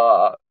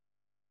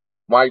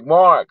 Mike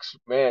Marks?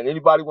 Man,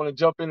 anybody want to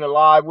jump in the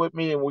live with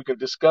me and we can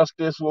discuss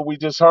this, what we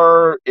just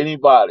heard?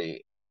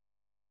 Anybody?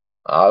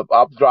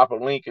 I'll drop a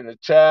link in the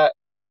chat.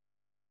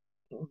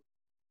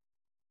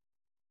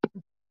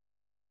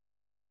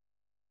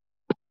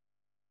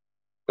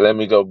 Let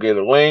me go get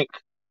a link.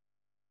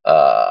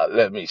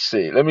 Let me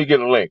see. Let me get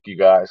a link, you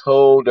guys.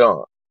 Hold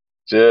on.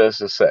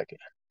 Just a second.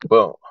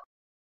 Boom.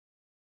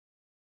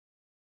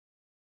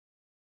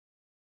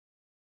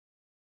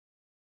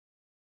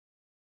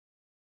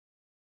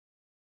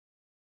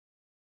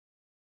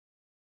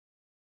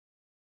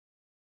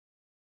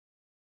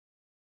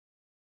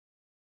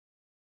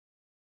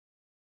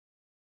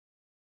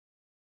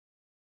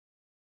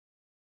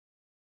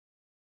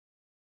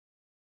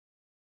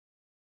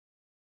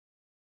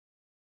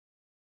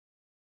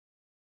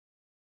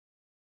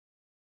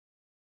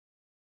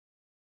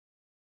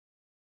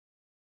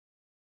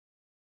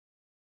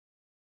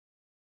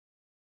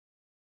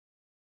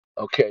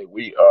 Okay,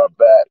 we are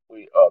back.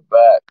 We are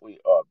back. We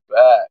are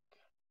back.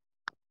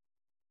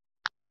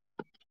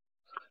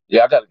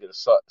 Yeah, I got to get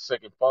a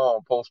second phone,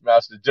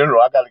 Postmaster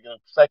General. I got to get a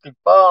second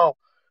phone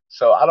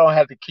so I don't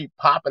have to keep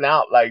popping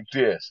out like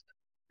this.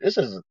 This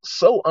is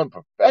so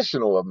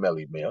unprofessional of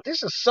Melly Mel.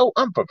 This is so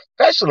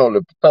unprofessional,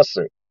 the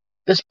professor.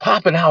 Just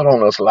popping out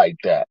on us like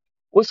that.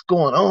 What's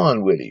going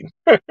on with him?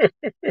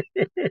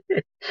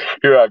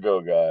 Here I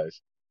go,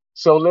 guys.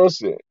 So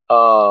listen,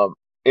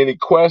 any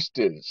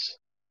questions?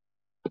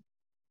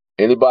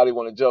 Anybody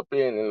want to jump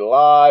in and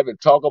live and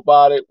talk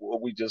about it?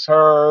 What we just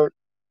heard?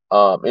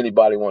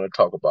 Anybody want to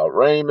talk about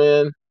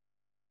Raymond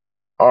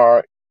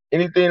or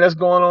anything that's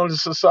going on in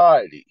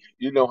society?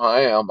 You know how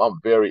I am.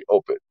 I'm very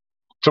open.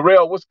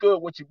 Terrell, what's good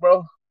with you,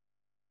 bro?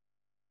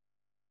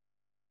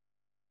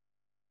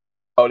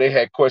 Oh, they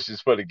had questions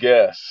for the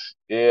guests.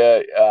 Yeah,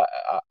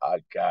 I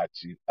got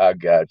you. I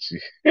got you.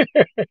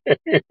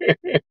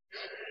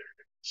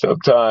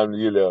 Sometimes,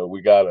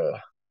 we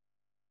gotta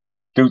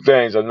do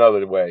things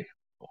another way.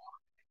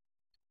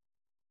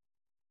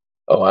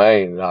 Oh, I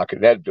ain't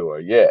knocking that door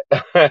yet.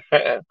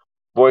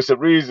 Voice of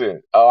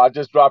Reason. Oh, I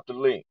just dropped the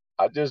link.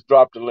 I just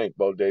dropped the link,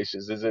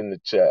 Bodacious. It's in the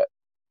chat.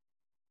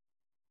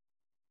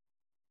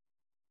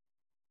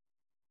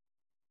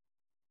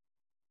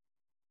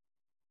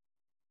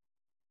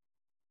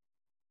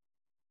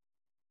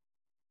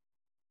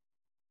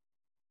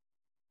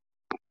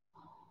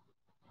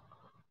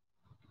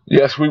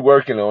 Yes, we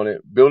working on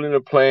it. Building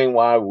a plane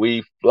while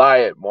we fly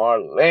it,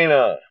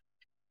 Marlena.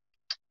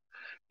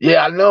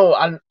 Yeah, I know.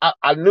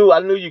 I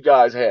knew you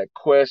guys had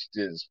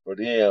questions for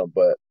them,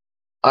 but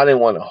I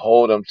didn't want to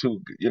hold them too,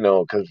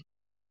 because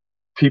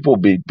people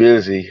be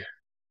busy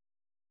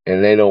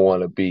and they don't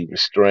want to be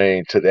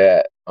restrained to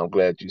that. I'm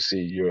glad you see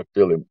you're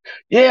feeling.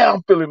 Yeah,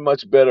 I'm feeling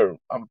much better.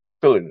 I'm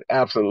feeling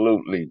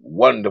absolutely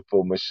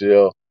wonderful,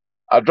 Michelle.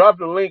 I dropped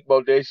the link,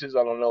 Bodacious.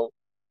 I don't know.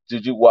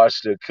 Did you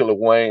watch the Killer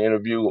Wayne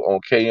interview on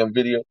KM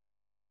Video?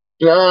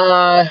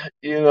 Nah,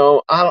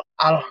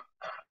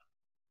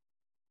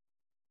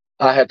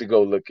 I had to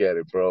go look at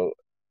it, bro.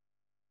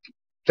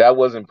 That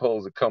wasn't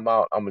supposed to come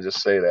out. I'm gonna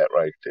just say that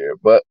right there.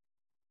 But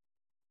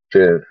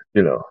then,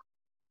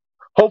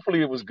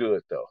 hopefully it was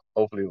good though.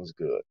 Hopefully it was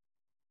good.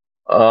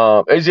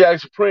 Asiatic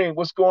Supreme,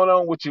 what's going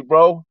on with you,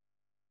 bro?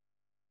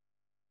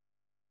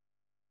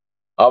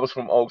 I was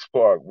from Oaks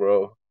Park,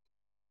 bro.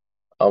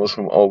 I was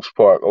from Oaks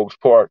Park. Oaks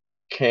Park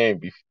came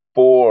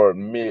before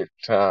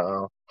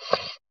Midtown.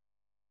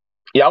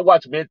 Yeah, I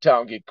watched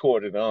Midtown get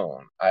courted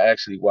on. I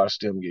actually watched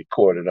them get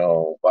courted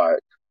on by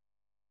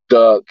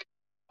Doug,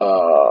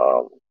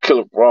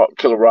 Killer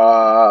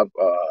Rob,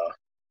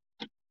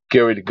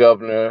 Gary the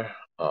Governor,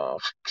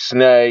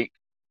 Snake,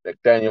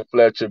 Nathaniel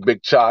Fletcher,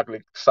 Big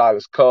Chocolate,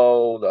 Silas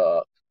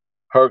Cole,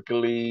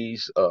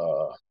 Hercules,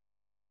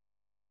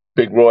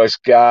 Big Roy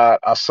Scott.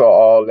 I saw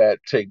all that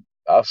take.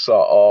 I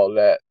saw all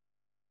that.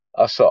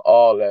 I saw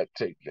all that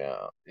take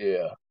down.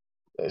 Yeah.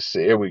 Let's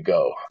see. Here we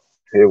go.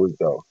 Here we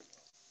go.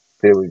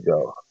 Here we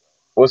go.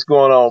 What's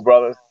going on,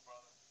 brother?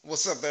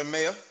 What's up there,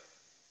 Mayor?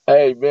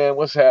 Hey, man,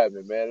 what's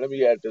happening, man? Let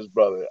me add this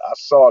brother. I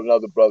saw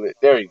another brother.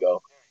 There you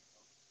go.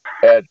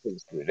 Add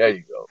this. There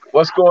you go.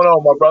 What's going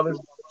on, my brothers?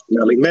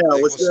 Melly Mel,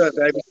 Hey, what's good,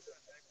 baby?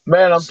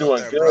 Man, I'm what's up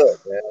doing there, brother? good,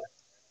 man.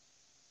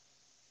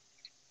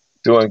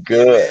 Doing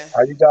Yeah, good. man.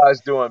 How you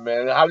guys doing,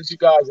 man? How did you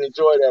guys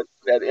enjoy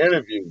that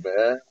interview,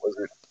 man? Was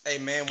it? Hey,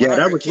 man. When Yeah, I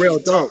that heard was real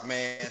King dope. talk,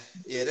 man,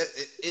 yeah,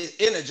 it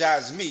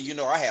energizes me.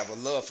 I have a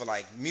love for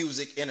like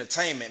music,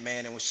 entertainment,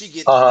 man. And when she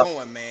get to Uh huh.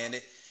 going, man,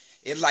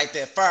 it light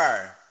that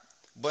fire.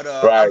 But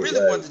I Right, really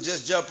right. wanted to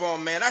just jump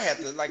on, man. I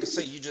had to, like I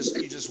say, you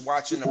just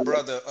watching the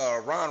brother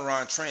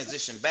Ron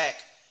transition back,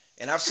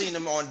 and I've seen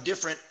him on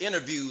different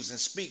interviews and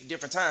speak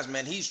different times,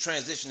 man. He's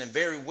transitioning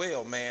very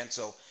well, man.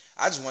 So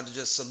I just wanted to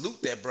just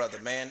salute that brother,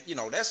 man.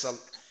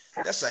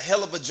 That's a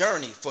hell of a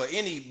journey for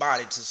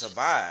anybody to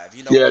survive.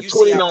 Yeah, When you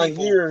see how 29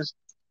 people, years.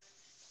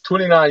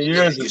 29 yeah,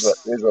 years is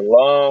a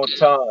long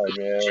time,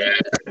 man.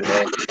 You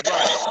know.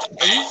 right,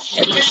 and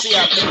you see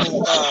how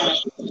people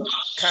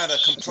kind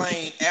of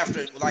complain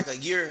after like a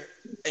year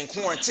in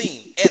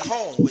quarantine at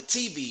home with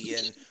TV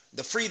and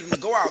the freedom to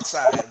go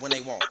outside when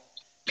they want.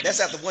 That's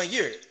after 1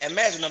 year.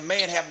 Imagine a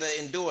man having to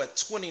endure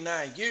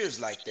 29 years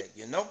like that.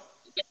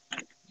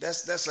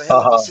 That's a hell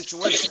Uh of a huh.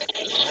 situation.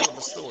 That's a hell of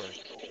a story.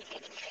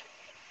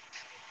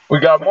 We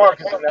got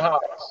Marcus in the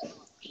house.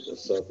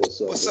 What's up?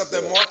 What's up? What's up What's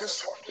there, up?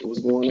 Marcus? What's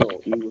going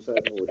on? E, what's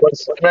happening with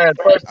What's man?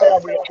 First Uh,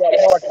 time we done got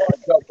Marcus to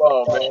jump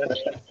on, man.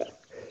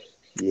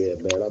 you? Yeah,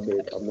 man.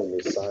 I'm in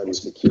this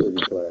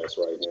cybersecurity class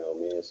right now,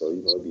 man. So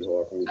it'd be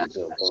hard for me to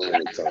jump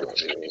on at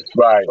times, man.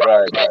 Right,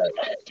 right, right.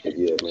 But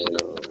yeah, man.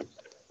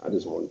 I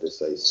just wanted to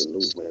say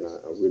salute, man.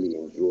 I really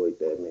enjoyed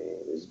that, man.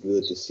 It's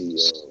good to see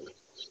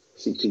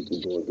people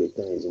doing good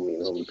things. I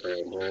mean, homie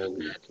came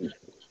home. He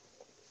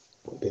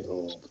been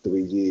home for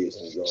 3 years,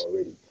 and he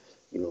already,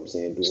 what I'm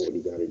saying, doing what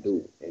he got to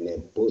do. And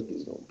that book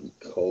is gonna be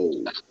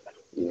cold.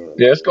 You know what I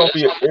Yeah, mean?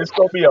 it's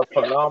gonna be a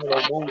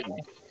phenomenal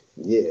movie.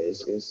 Yeah,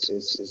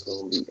 it's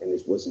gonna be, and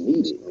it's what's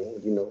needed,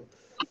 man.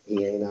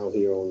 He ain't out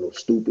here on no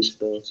stupid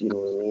stuff, you know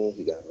what I mean?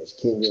 He got Miss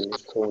Kenya in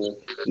this corner.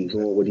 He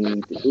doing what he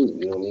need to do,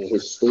 you know what I mean?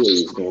 His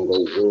story is gonna go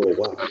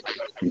worldwide.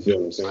 You feel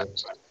what I'm saying?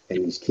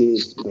 And these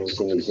kids, you know what I'm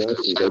saying, these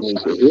youngsters, they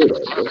need to hear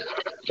that, bro.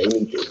 They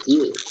need to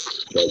hear it.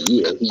 That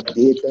yeah, he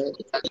did that.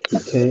 He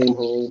came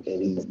home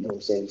and he, you know what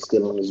I'm saying, he's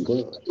still on his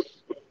grind.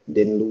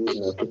 Didn't lose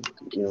nothing,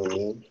 you know what I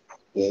mean?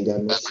 He ain't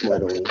got no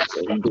smut on him,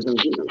 so he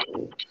doing good,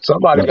 man.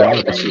 Somebody I'm got to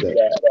glad to see feed that.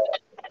 that.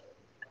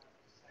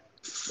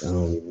 I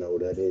don't even know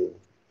what that is.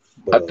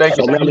 But I think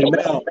So it's Melly feed.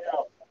 Mel,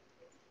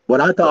 what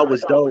I thought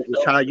was dope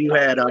was how you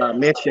had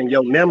mentioned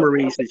your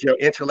memories as your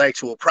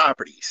intellectual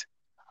properties.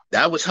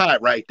 That was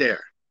hot right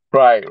there.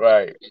 Right,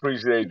 right.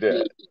 Appreciate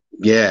that.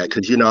 Yeah,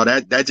 because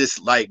that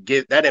just like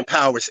that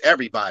empowers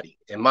everybody,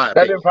 in my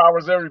That opinion.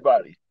 empowers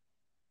everybody.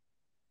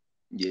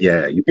 Yeah.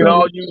 Yeah, you We can feel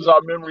all me? use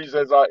our memories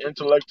as our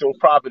intellectual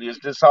property. It's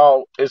just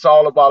how it's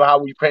all about how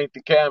we paint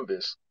the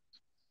canvas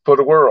for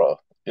the world.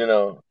 You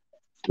know,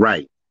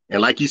 Right.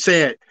 And like you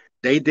said,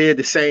 they did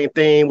the same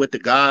thing with The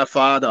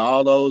Godfather,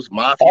 all those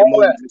mafia all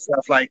that, movies and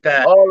stuff like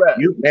that. all that,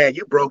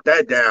 You broke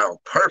that down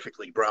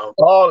perfectly, bro.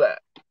 all that.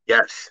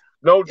 Yes.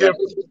 No Yes.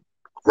 difference.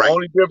 Right.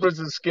 Only difference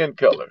is skin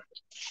color.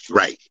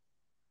 Right.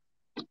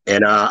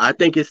 And I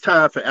think it's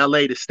time for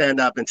LA to stand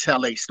up and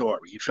tell a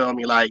story. You feel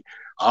me? Like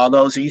all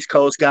those East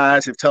Coast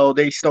guys have told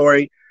their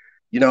story,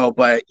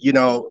 but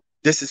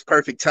this is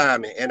perfect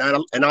timing. And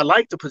I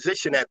like the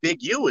position that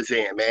Big U is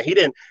in, man. He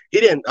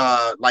didn't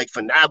like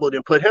finagled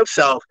and put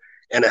himself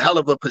in a hell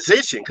of a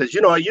position. Cause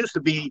it used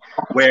to be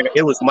where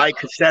it was Mike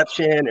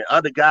Conception and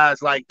other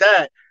guys like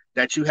that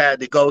you had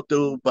to go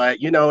through. But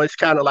it's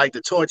kind of like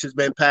the torch has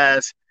been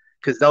passed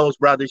because those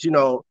brothers,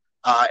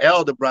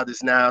 elder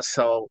brothers now.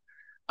 So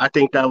I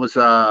think that's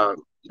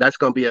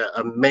gonna be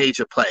a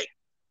major play.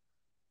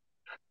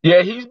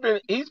 Yeah, he's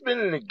been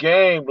in the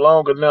game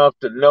long enough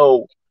to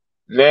know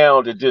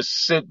now to just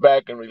sit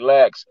back and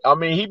relax. I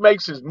mean, he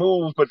makes his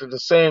moves, but at the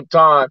same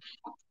time,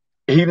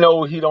 he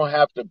knows he don't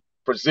have to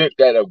present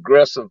that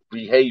aggressive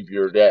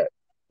behavior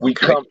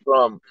Okay.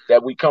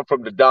 that we come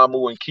from the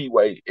Damu and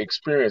Kiwe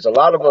experience. A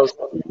lot of us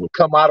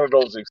come out of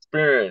those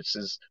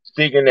experiences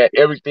thinking that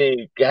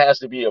everything has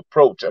to be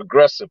approached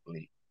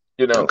aggressively,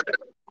 you know, Okay.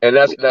 and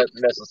that's not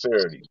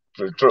necessarily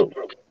true.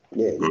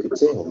 yeah, you could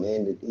tell,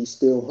 man, that he's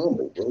still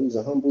humble, bro. He's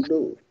a humble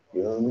dude.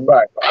 You know what I mean?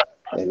 Right,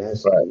 And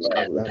that's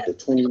right. after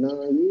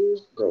 29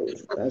 years, bro.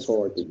 That's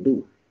hard to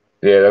do.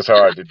 Yeah, that's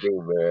hard to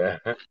do, man.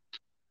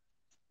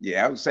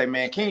 Yeah, I would say,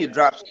 man, Kenya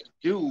drops some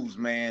jewels,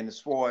 man, as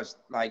far as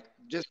like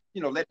just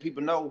let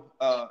people know,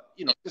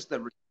 just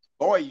the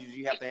lawyers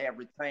you have to have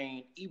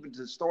retained even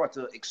to start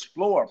to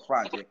explore a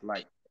project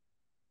like.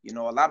 A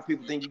lot of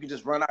people think you can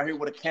just run out here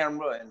with a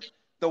camera and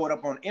throw it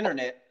up on the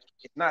internet.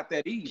 It's not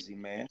that easy,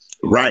 man.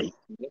 Right.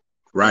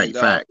 Right. And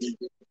Facts.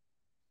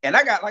 and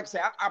I got, like I say,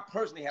 I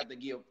personally have to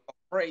give a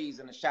praise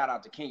and a shout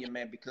out to Kenya,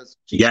 man, because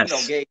she,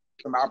 Yes. gave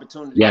some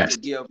opportunities Yes. to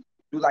do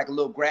like a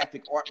little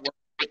graphic artwork,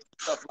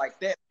 stuff like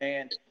that,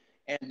 man.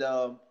 And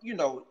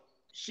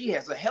she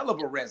has a hell of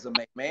a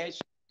resume, man.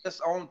 She's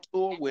just on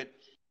tour with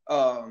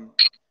um,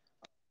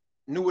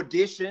 New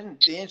Edition.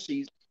 Then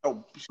she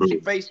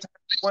Mm. FaceTime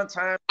one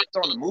time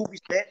on the movie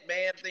set,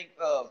 man. I think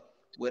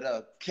with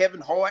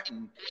Kevin Hart,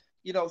 and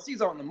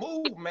she's on the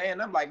move,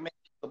 man. I'm like, man,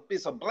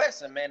 it's a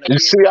blessing, man, to You be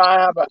see, able to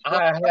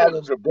I had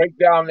those. to break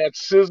down that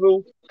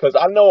sizzle because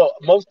I know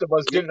most of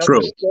us Yeah, didn't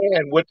True.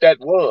 understand what that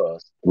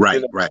was. You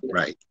Right. know, Right.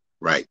 Right.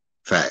 Right.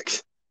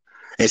 Facts.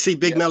 And see,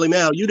 Big yeah, Melly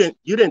Mel, you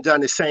didn't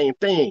done the same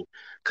thing.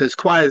 Cause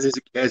quiet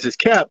as it's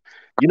kept,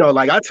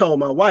 like I told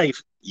my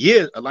wife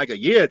like a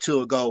year or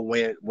two ago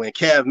when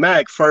Kev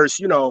Mack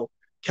first,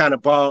 kind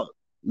of bought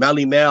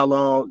Melly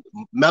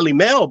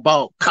Mel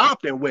bought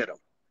Compton with him.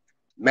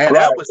 Man,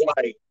 that right, was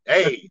like,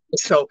 hey,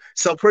 so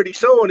pretty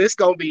soon it's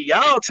gonna be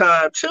y'all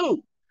time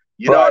too.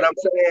 You know what right, I'm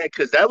saying?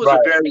 Because that was a right.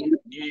 very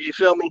you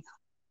feel me?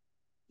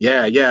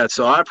 Yeah, yeah.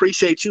 So I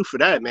appreciate you for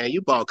that, man.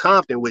 You bought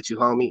Compton with you,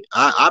 homie.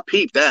 I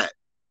peeped that.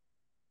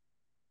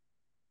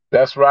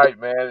 That's right,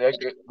 man.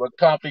 What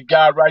Compton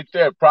guy right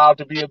there, proud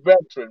to be a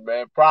veteran,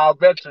 man. Proud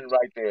veteran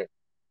right there.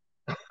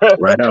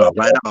 Right on,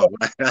 right on,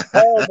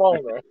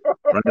 Homeowner.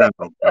 right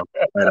on, bro.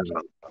 Right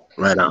on,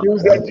 right on.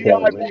 Use that That's the GI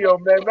part, man. Bill,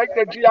 man. Make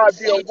that GI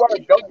Bill work.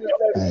 Don't just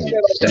let it Hey,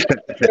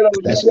 sit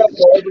on the that's shelf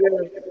over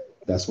there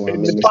that's why I'm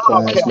in the in this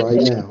file class right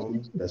cabinet. now,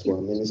 homie. That's why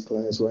I'm in this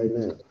class right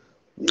now.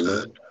 You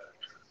know,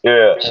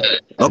 Yeah.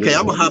 I Okay, didn't,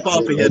 I'm I gonna hop didn't, I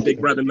off of didn't here, make big it.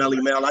 brother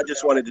Melly Mel. I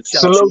just wanted to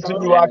shout you Salute to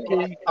out, you, man.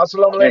 Aki.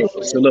 Assalamu Hey,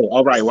 alaikum. salute.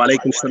 All right, wa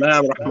alaikum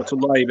salam wa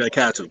rahmatullahi wa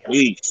barakatuh.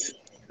 Peace.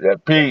 Yeah,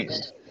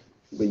 peace.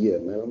 But yeah,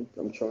 man,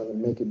 I'm trying to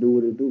make it do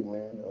what it do,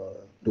 man.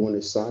 Doing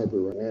this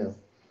cyber right now,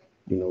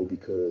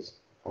 because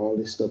all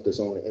this stuff that's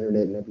on the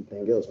internet and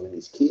everything else, man,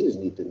 these kids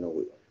need to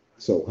know it.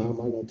 So how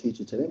am I gonna teach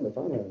it to them if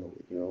I don't know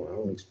it? I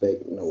don't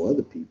expect no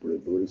other people to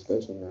do it,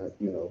 especially not,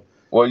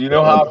 Well, you the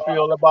know how I other.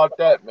 feel about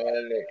that,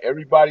 man.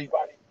 Everybody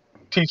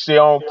teach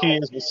their own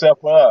kids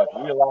except for us.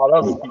 We allow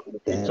other Hey, people to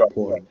teach our that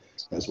part.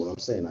 kids. That's what I'm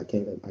saying. I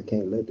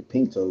can't let the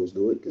pink toes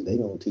do it because they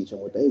gonna teach them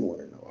what they want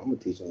to know. I'm gonna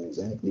teach them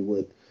exactly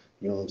what,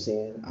 you know what I'm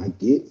saying, I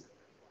get,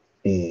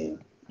 and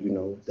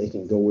they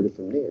can go with it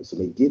from there. So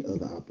they get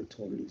other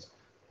opportunities.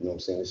 You know what I'm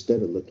saying?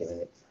 Instead of looking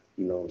at,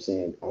 what I'm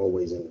saying,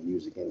 always in the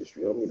music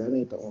industry. I mean, that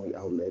ain't the only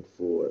outlet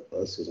for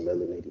us as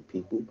melanated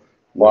people.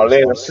 It's Marlena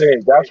also said,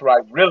 that's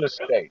right, real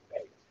estate.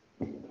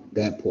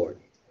 that part,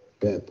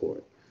 that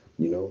part.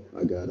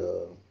 I got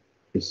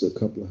it's a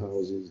couple of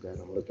houses that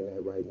I'm looking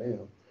at right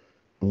now.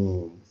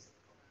 Um,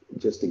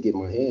 just to get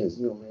my hands,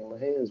 man, my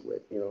hands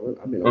wet.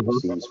 I've been Hmm.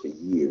 overseas for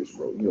years,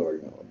 bro. You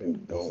already know I've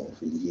been gone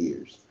for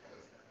years.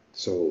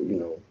 So,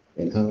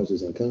 and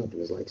houses in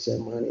Compton is like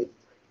 $700,000,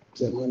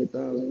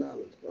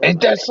 bro.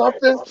 Ain't that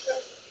something?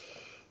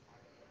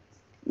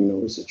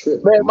 It's a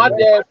trip. Man, my Mom,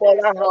 dad bought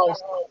our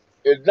house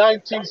in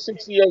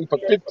 1968 for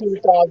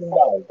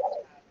 $15,000.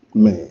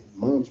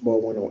 mom's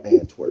bought one on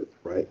Antwerp,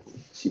 right?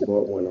 She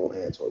bought one on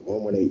Antwerp,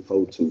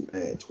 11842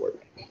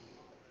 Antwerp.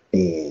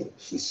 And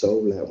she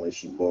sold that one.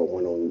 She bought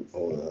one on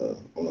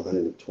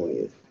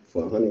 120th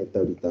for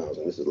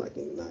 130,000. This is like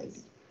in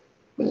 '90.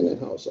 Man, that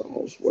house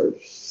almost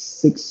worth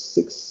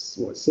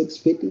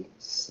 650,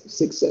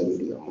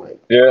 670. I'm like,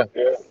 Yeah,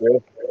 yeah,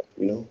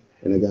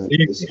 and I got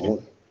it's easy.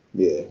 on,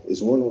 yeah,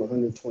 it's one on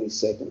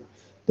 122nd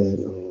that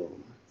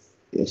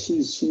yeah,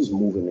 she's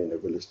moving into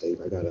real estate.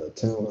 I got a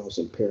townhouse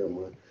in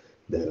Paramount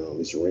that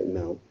is renting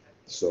out.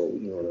 So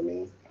you know what I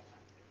mean.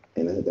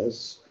 And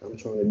that's I'm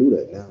trying to do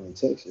that now in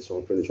Texas. So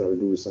I'm going to try to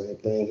do the same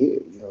thing here.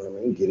 You know what I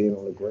mean? Get in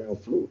on the ground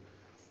floor.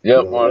 You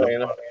Yep, know what I Marlena.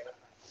 mean?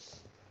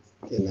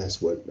 And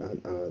that's what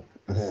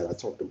I had. I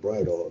talked to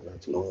Bright Dog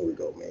not too long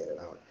ago, man. And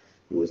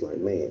it was like,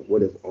 man,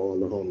 what if all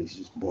the homies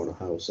just bought a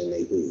house in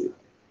their hood?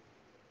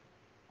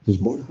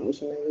 Just bought a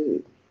house in their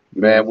hood.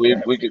 You know Man, what I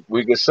mean?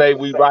 we could say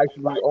we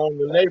rightfully own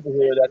the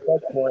neighborhood at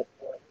that point.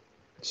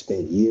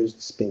 Spend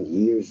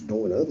years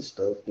doing other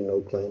stuff.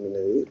 Claiming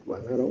their hood. Why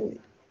not own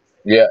it?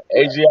 Yeah,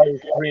 AGI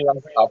was free.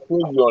 I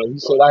feel you on it. He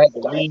said I had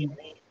to leave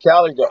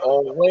Cali to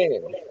own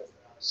Ware.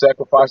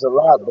 Sacrifice a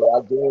lot, but I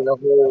gained a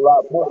whole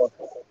lot more.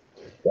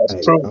 That's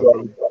Hey, true,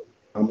 brother.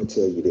 I'm gonna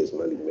tell you this,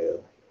 Money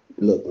Mel.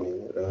 Look,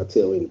 man, and I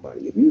tell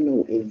anybody, if you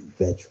know any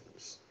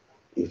veterans,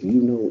 if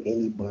you know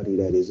anybody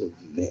that is a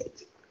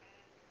vet,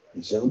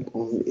 jump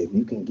on. If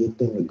you can get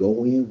them to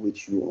go in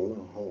with you on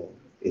a home,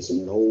 it's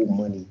no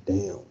money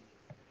down.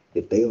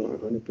 If they are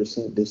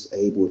 100%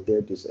 disabled, if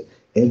they're disabled,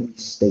 every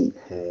state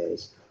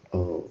has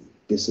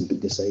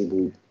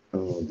disabled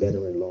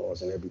veteran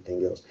laws and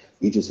everything else.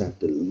 You just have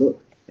to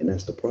look, and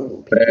that's the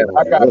problem. People Man,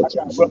 I don't got look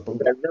and jump brothers on.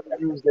 that never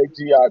used their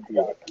GI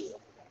Bill.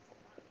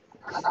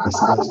 And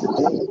see, that's the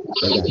thing.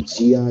 They got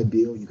GI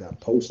Bill, you got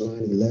Post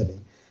 9/11,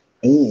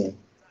 and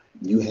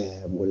you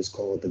have what is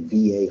called the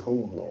VA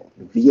home loan.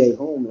 The VA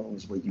home loan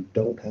is where you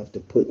don't have to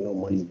put no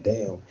money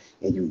down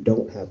and you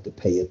don't have to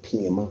pay a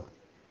PMI,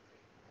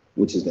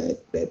 which is that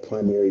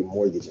primary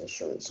mortgage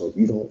insurance. So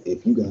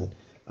if you got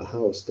a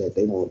house that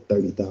they want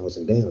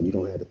 30,000 down, you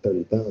don't have the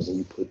 30,000,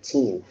 you put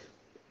 10,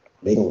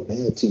 they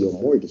gonna add to your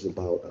mortgage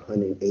about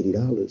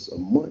 $180 a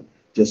month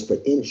just for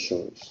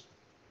insurance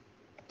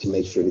to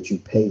make sure that you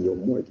pay your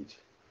mortgage.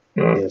 You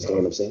Mm. understand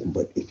what I'm saying?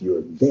 But if you're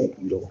a vet,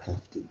 you don't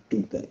have to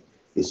do that.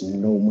 It's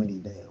no money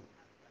down.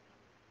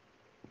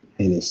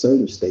 And in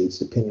certain states,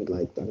 depending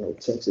like I know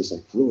Texas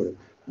and Florida,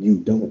 you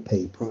don't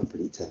pay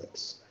property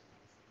tax.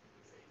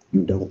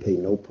 You don't pay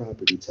no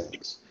property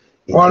tax.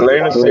 In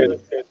Marlena said, California,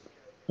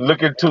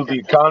 look into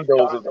the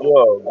condos as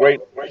well.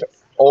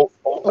 Oh,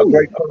 a oh yeah,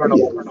 great oh turn yeah,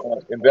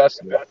 on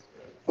investment.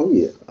 oh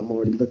yeah. I'm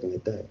already looking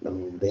at that.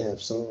 They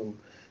have some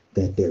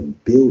that they're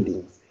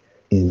building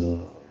in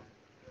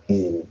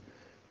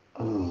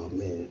oh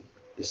man,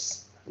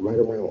 it's right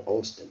around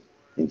Austin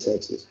in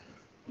Texas.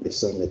 It's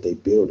something that they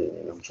building,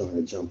 and I'm trying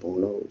to jump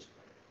on those.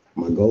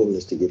 My goal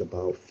is to get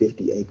about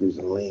 50 acres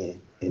of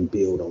land and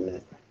build on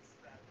that,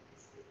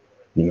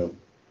 you know,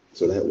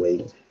 so that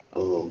way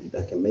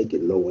I can make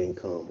it low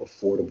income,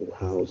 affordable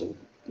housing.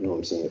 You know what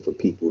I'm saying, for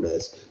people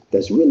that's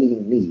really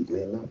in need,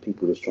 man. Not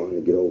people that's trying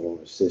to get over on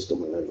the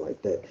system or nothing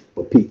like that,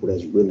 but people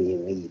that's really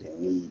in need and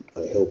need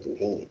a helping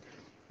hand.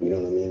 You know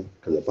what I mean?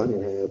 Because if I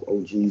didn't have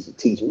OGs to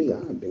teach me,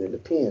 I'd been in the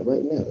pen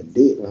right now.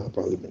 Dead, no, I've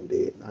probably been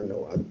dead. I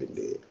know I've been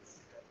dead.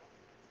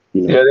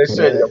 Yeah, they Had said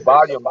I your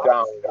volume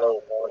down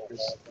low,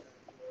 Marcus.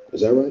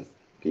 is that right?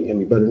 Can you hear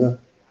me better now?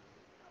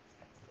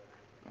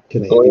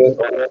 Can they hear Go me ahead. better?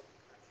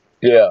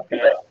 Yeah,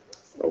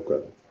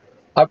 Okay.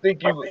 I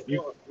think you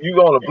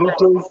on a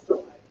Bluetooth.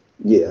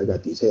 Yeah, I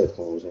got these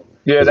headphones on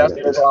Yeah, because I that's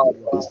got the problem.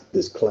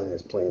 this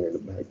class playing in the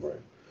background.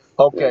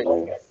 You know Okay. what I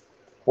mean?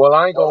 Well,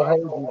 I ain't gonna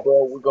hold you,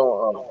 bro. We're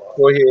gonna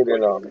go ahead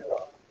and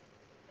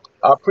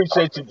I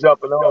appreciate you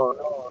jumping on.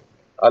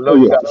 I know Oh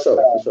you yeah, got for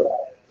sure, for sure,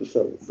 for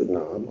sure. But nah,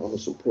 I'm a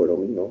support.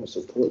 I'm a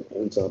support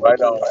anytime I right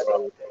can. on,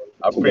 brother.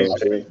 I You know what I'm appreciate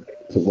saying?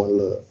 One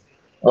love.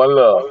 one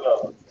love.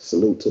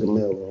 Salute to the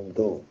mailroom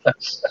goon.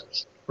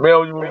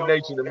 Mailroom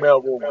Nation and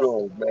Mailroom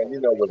Goons, man.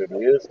 You know what it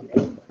is.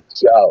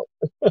 Shout.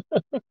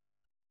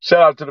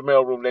 Shout out to the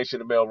Mailroom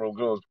Nation and Mailroom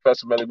Goons.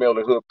 Professor Melly Mail,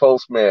 the Hood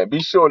Postman.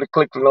 Be sure to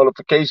click the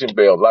notification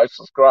bell, like,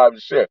 subscribe,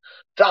 and share.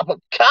 Drop a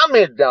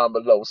comment down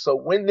below so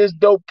when this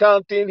dope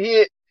content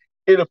hit,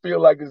 it'll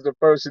feel like it's the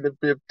first of the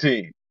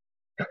 15.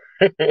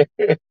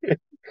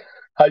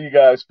 How you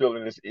guys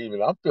feeling this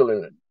evening? I'm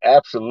feeling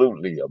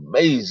absolutely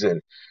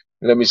amazing.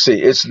 Let me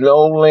see. It's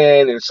no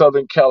land in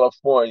Southern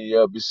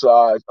California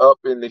besides up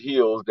in the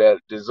hills that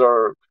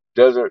deserve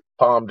Desert,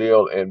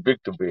 Palmdale, and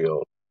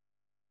Victorville.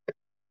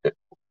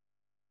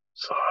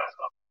 So,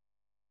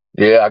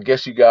 yeah, I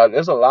guess you got.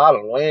 There's a lot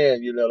of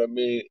land. You know what I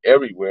mean?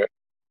 Everywhere.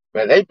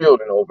 Man, they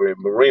building over in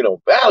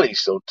Moreno Valley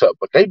so tough,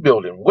 but they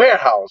building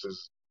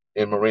warehouses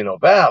in Moreno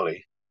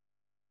Valley.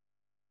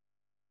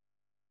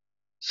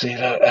 See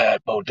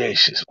that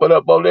Bodacious. What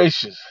up,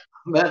 Bodacious?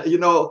 Man,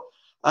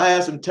 I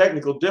had some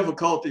technical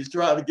difficulties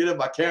trying to get it.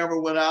 My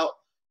camera went out.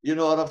 You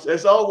know what I'm saying?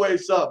 It's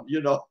always something,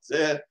 you know what I'm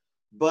saying?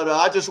 But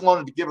I just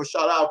wanted to give a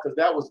shout out because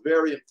that was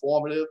very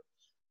informative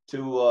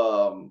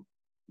to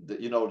to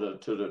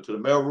the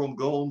mailroom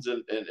goons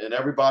and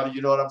everybody.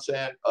 You know what I'm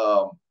saying?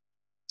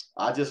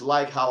 I just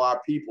like how our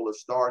people are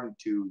starting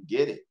to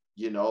get it.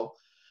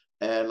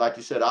 And like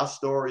you said, our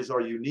stories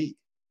are unique,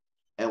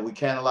 and we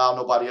can't allow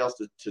nobody else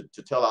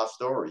to tell our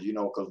stories.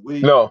 Because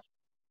we No.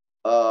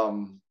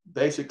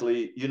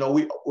 basically,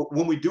 we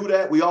when we do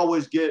that, we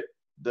always get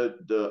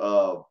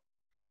the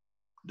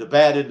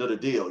bad end of the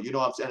deal. You know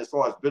what I'm saying? As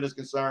far as business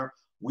concerned,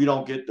 we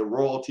don't get the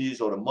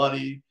royalties or the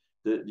money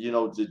that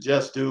the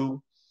just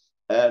do.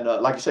 And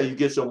like you say, you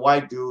get some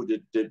white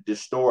dude that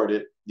distort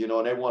it,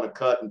 and they want to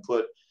cut and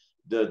put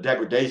the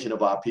degradation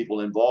of our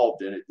people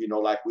involved in it,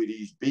 like we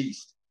these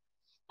beasts.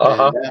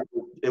 Uh-huh. And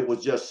it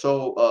was just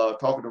so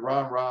talking to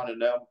Ron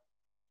and them.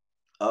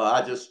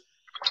 I just,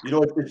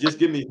 it just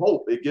gives me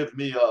hope. It gives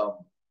me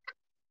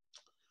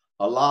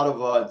a lot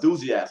of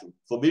enthusiasm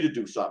for me to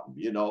do something.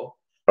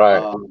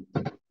 Right.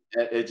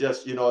 And it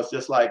just, it's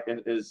just like,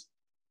 and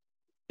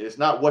it's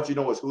not what you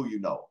know, it's who you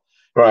know.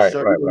 It's Right.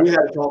 certain, Right. we Right.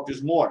 had to talk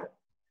this morning.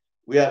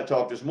 We had to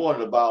talk this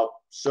morning about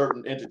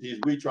certain entities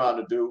we trying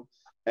to do,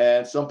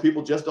 and some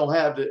people just don't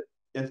have the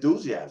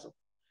enthusiasm.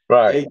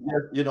 Right. They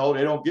just, they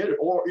don't get it,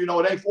 or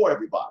it ain't for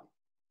everybody.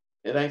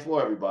 It ain't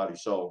for everybody.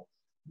 So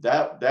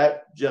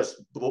that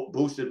just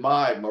boosted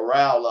my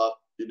morale up.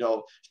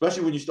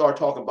 Especially when you start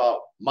talking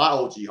about my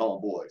OG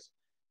homeboys.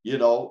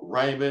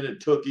 Raymond and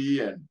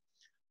Tookie and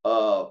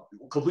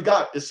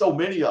because there's so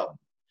many of them,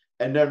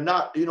 and they're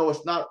not.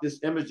 It's not this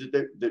image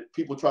that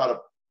people try to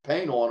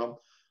paint on them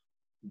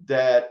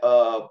that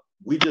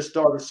we just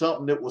started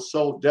something that was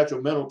so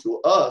detrimental to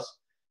us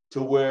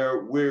to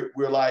where we're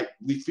like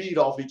we feed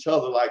off each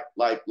other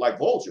like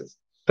vultures,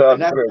 Tell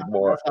and the truth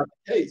more. that's not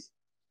the case.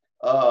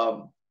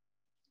 Um,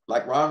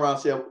 like Ron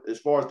said, as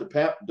far as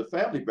the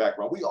family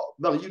background,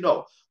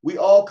 we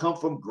all come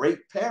from great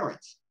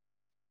parents.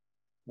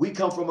 We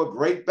come from a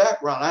great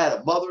background. I had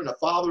a mother and a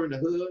father in the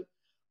hood,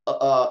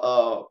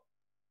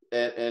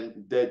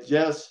 and that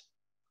just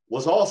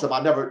was awesome.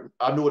 I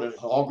knew what a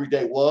hungry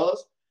day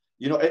was.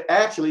 It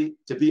actually,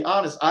 to be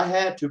honest, I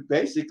had to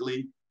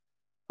basically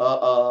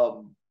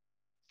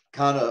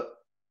kind of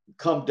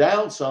come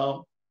down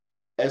some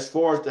as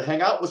far as to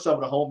hang out with some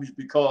of the homies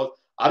because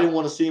I didn't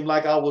want to seem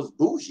like I was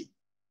bougie.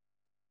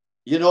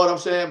 You know what I'm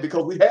saying?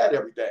 Because we had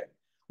everything.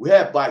 We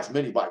had bikes,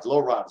 mini bikes, low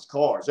riders,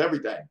 cars,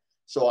 everything.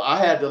 So I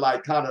had to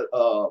like kind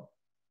of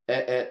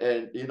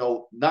and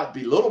not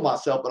belittle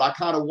myself, but I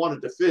kind of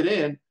wanted to fit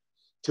in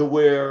to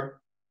where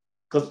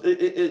because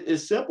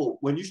it's simple.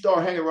 When you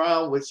start hanging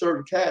around with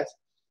certain cats,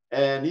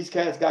 and these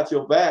cats got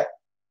your back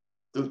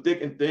through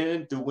thick and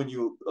thin, through when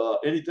you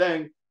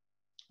anything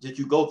that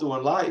you go through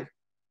in life,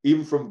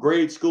 even from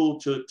grade school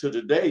to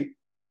today,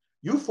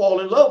 you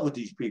fall in love with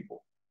these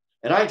people.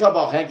 And I ain't talking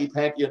about hanky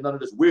panky and none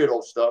of this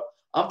weirdo stuff.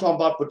 I'm talking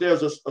about, but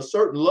there's a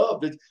certain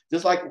love that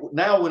just like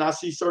now when I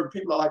see certain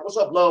people, I'm like, "What's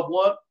up, loved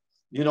one?"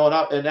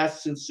 And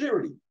that's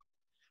sincerity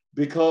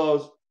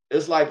because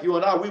it's like you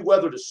and I, we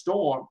weathered the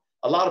storm.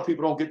 A lot of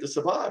people don't get to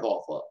survive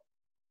off of.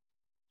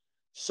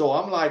 So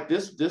I'm like,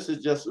 this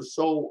is just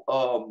so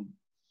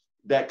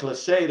that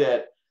cliche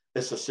that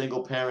it's a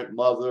single parent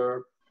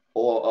mother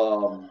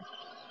or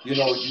you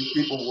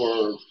people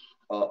were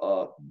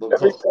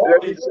Let me because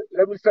let me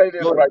let me say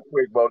this right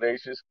quick,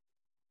 Bodacious.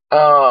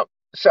 Uh,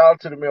 Shout out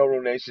to the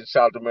Mailroom Nation.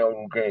 Shout out to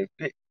Mailroom Game.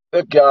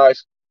 Look,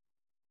 guys,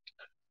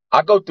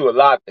 I go through a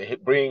lot to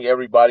bring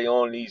everybody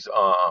on these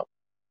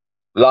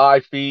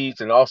live feeds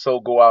and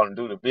also go out and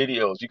do the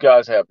videos. You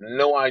guys have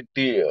no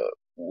idea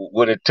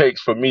what it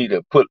takes for me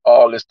to put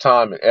all this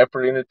time and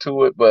effort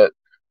into it. But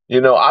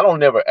I don't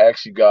never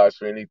ask you guys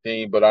for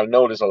anything, but I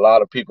notice a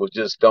lot of people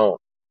just don't.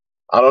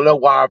 I don't know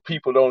why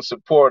people don't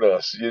support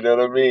us. You know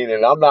what I mean?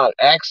 And I'm not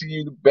asking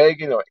you,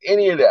 begging, or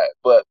any of that.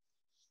 But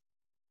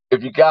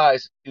if you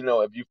guys,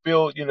 if you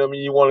feel, what I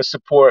mean, you want to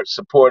support.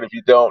 If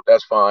you don't,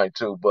 that's fine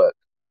too. But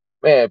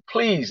man,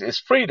 please, it's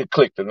free to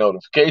click the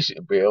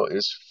notification bell.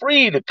 It's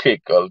free to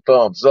click a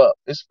thumbs up.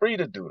 It's free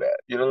to do that.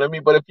 You know what I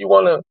mean? But if you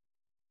want to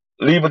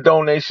leave a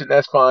donation,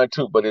 that's fine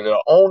too. But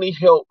it'll only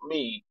help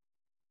me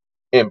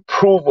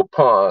improve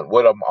upon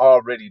what I'm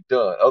already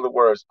done. In other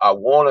words, I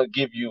want to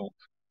give you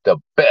the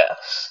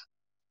best.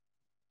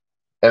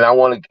 And I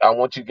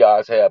want you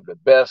guys to have the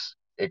best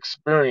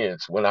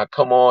experience when I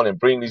come on and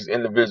bring these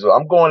individuals.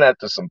 I'm going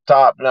after some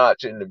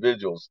top-notch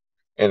individuals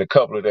in a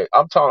couple of days.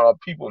 I'm talking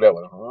about people that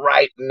was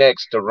right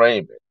next to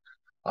Raymond.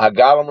 I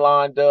got them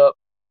lined up,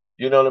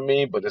 you know what I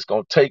mean? But it's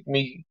gonna take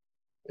me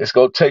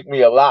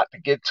a lot to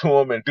get to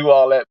them and do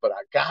all that, but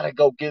I gotta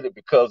go get it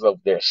because of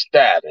their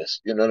status.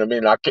 You know what I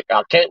mean? I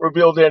can't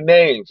reveal their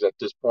names at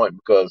this point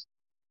because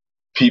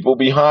people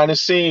behind the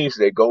scenes,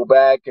 they go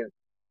back and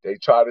they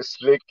try to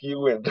slick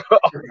you, and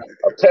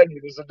I'll tell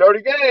you, it's a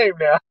dirty game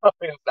now.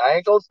 I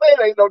ain't gonna say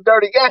it ain't no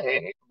dirty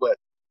game, but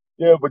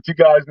yeah, but you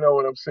guys know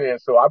what I'm saying.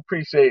 So I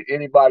appreciate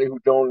anybody who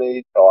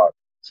donate or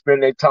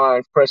spend their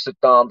time, press the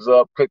thumbs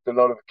up, click the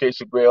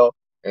notification bell,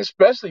 and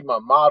especially my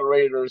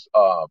moderators,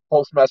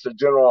 Postmaster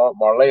General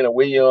Marlena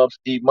Williams,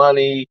 E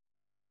Money,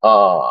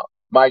 uh,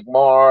 Mike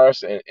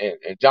Mars, and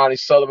Johnny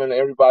Sullivan, and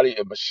everybody,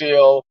 and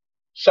Michelle.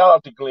 Shout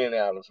out to Glenn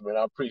Adams, man.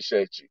 I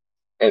appreciate you.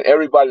 And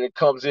everybody that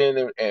comes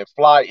in and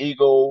Fly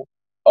Eagle,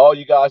 all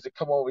you guys that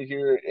come over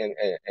here and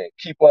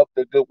keep up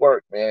the good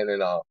work, man.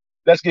 And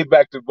let's get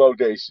back to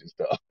Bodacious,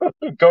 though.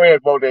 Go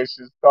ahead,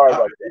 Bodacious. Sorry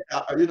about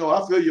that. I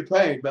feel your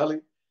pain, Belly.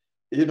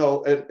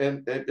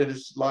 And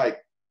it's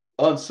like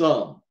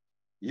unsung.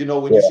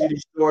 When you Yeah. see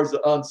these stories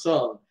of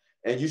unsung,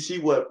 and you see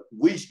what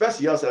we,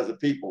 especially us as a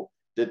people,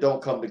 that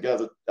don't come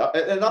together.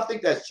 And I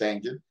think that's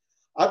changing.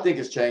 I think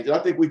it's changing. I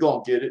think we're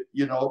gonna get it.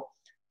 You don't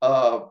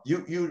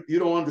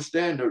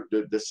understand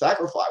the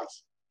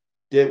sacrifice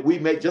that we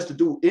make just to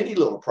do any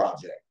little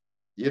project.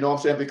 You know what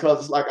I'm saying? Because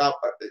it's like I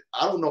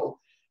don't know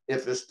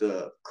if it's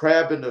the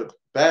crab in the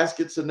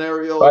basket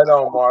scenario. Right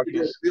on,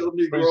 Marcus.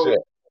 Appreciate it.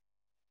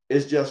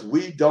 It's just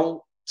we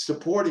don't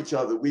support each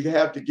other. We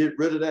have to get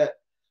rid of that.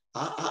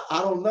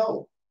 I don't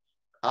know.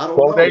 I don't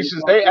know.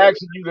 Bodacious, they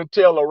asking you to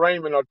tell a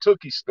Raymond or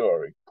Tookie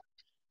story.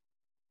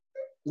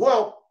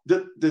 Well,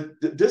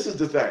 this is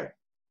the thing,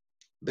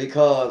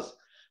 because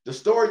the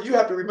story, you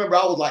have to remember,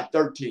 I was like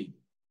 13,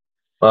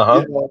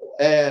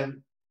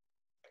 and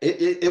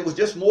it was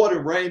just more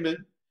than Raymond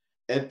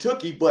and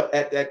Tookie. But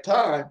at that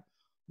time,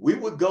 we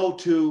would go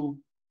to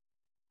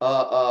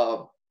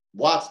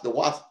Watts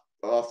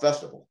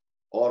Festival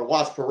or the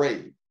Watts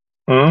Parade.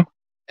 Mm-hmm.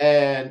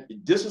 And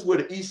this is where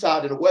the East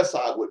Side and the West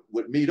Side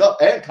would meet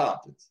up, and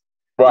Compton's.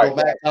 Right.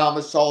 Matt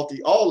Thomas,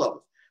 Salty, all of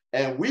us.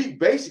 And we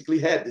basically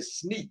had to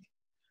sneak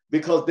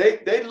because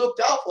they looked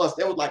out for us.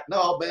 They was like,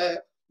 no, man,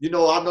 I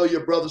know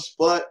your brother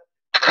Sput,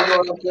 you know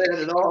what I'm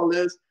saying, and all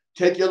this.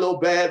 Take your little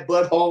bad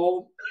butt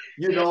home,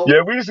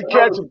 Yeah, we used to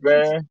catch it,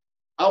 man.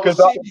 I was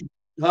seeing,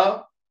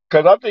 huh?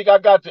 Because I think I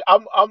got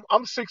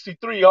I'm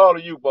 63. How old are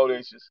you,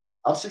 Bodacious?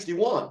 I'm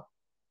 61.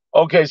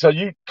 Okay, so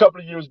you a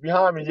couple of years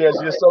behind me. Yes,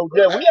 yes. So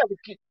yeah,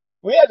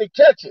 we had to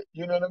catch it.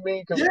 You know what I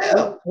mean? Because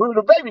we were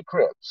the baby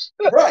Crips.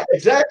 Right.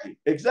 Exactly.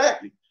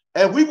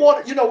 And we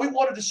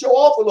wanted to show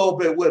off a little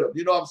bit with them.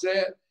 You know what I'm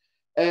saying?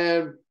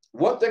 And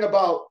one thing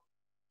about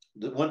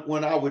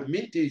when I would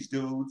meet these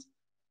dudes,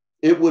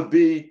 it would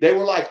be, they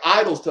were like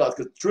idols to us,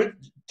 because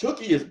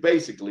Tookie is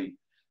basically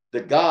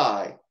the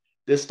guy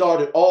that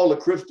started all the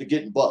Crips to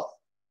getting buff,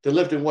 to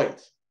lifting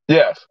weights.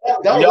 Yes. That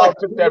we was all like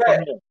took that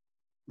from him.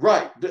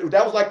 Right.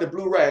 That was like the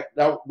blue rag.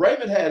 Now,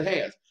 Raymond had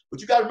hands, but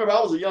you got to remember,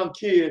 I was a young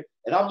kid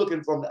and I'm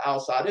looking from the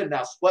outside in.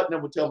 Now, Sput and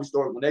them would tell me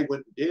stories when they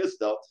went and did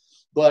stuff,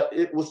 but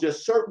it was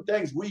just certain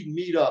things we'd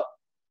meet up.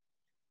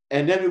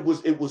 And then it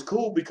was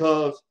cool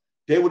because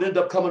they would end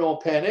up coming on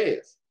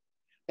Panez.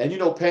 And,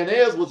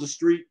 Panez was a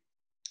street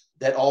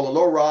that all the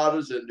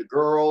lowriders and the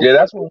girls. Yeah,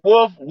 that's when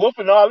Wolf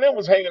and all them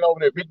was hanging over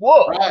there. Big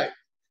Wolf. Right.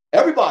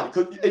 Everybody.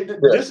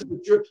 Because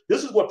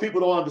this is what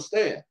people don't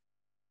understand.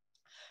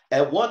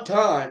 At one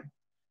time,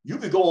 you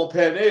could go on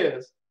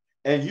Panez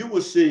and you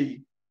would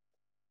see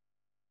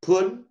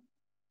Puddin',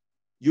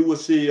 you would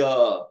see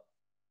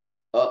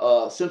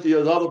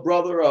Cynthia's other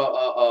brother,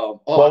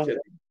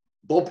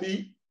 Bo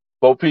Peep,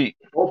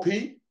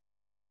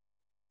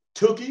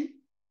 Tookie,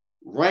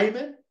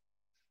 Raymond,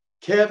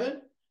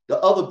 Kevin, the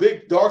other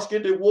big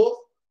dark-skinned wolf,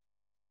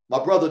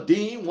 my brother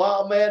Dean,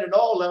 Wild Man, and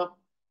all of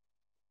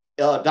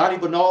them, Donnie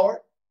Bernard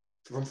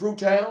from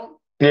Fruitown.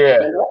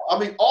 Yeah. I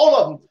mean, all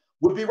of them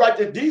would be right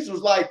there. These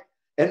was like,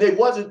 and they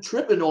wasn't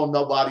tripping on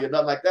nobody or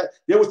nothing like that.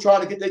 They was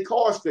trying to get their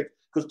cars fixed,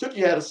 because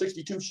Tookie had a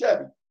 62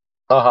 Chevy.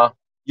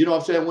 You know what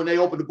I'm saying? When they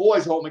opened the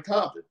boys' home in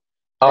Compton.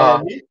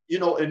 And,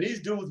 and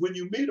these dudes, when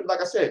you meet them,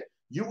 like I said,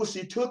 you would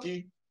see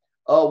Tookie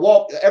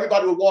walk.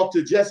 Everybody would walk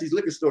to Jesse's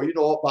liquor store,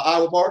 by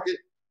Iowa Market.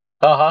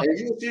 And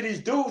you would see these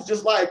dudes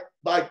just like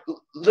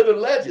living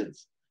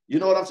legends. You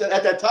know what I'm saying?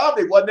 At that time,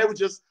 they wasn't. They were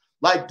just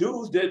like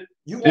dudes that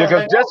you want to hang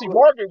out with. Jesse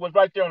Market was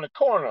right there on the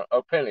corner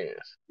of Penny's.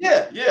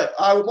 Yeah,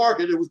 Iowa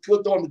Market. It was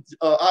clipped on the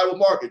Iowa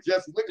Market,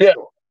 Jesse's liquor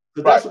store.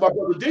 Because that's where my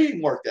brother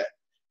Dean worked at.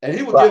 And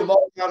he would give them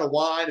all kind of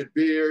wine and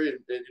beer,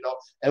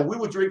 and we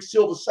would drink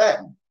Silver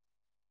Satin.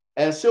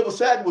 And Silver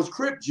Satin was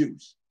Crip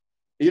juice.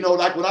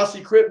 Like when I see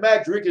Crip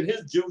Mac drinking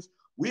his juice,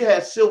 we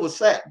had Silver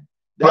Satin.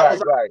 Right.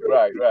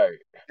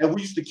 And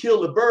we used to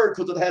kill the bird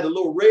because it had a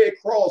little red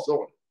cross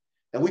on it.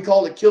 And we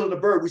called it killing the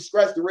bird. We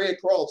scratched the red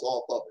cross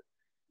off of it.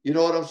 You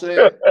know what I'm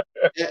saying?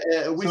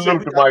 And we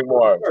said, Mike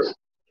Morris.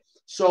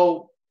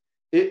 So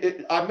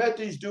I met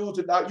these dudes,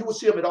 and you would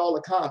see them at all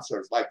the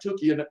concerts, like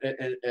Tookie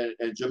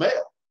and Jamel.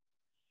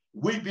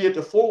 we'd be at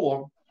the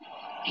forum,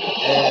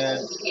 and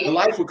the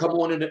lights would come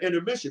on in the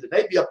intermission, and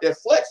they'd be up there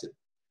flexing.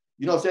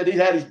 You know what I'm saying? He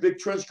had these big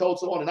trench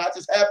coats on, and I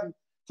just happened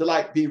to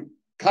like be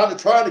kind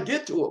of trying to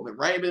get to him, and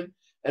Raymond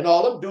and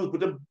all them dudes. But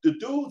the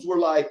dudes were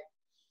like,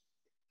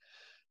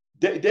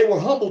 they were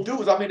humble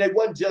dudes. I mean, they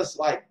wasn't just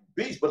like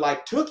beasts, but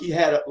like Tookie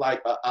had a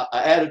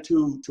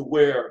attitude to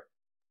where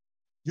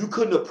you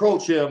couldn't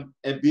approach him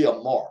and be a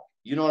mark.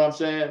 You know what I'm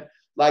saying?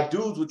 Like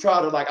dudes would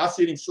try to like, I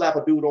seen him slap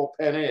a dude on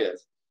Penez,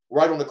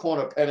 right on the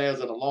corner of Penez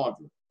and the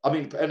laundry. I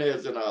mean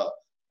Penez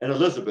and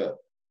Elizabeth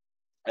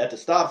at the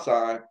stop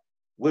sign,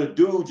 where the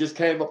dude just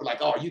came up and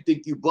like, oh, you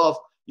think you buff?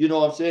 You know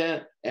what I'm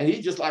saying? And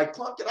he just like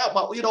punked it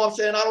out. You know what I'm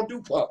saying? I don't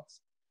do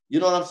punks. You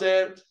know what I'm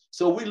saying?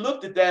 So we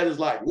looked at that as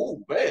like, whoa,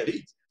 man,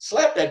 he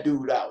slapped that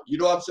dude out. You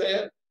know what I'm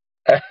saying?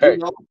 You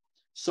know,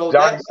 so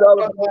Johnny that's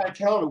Sullivan. my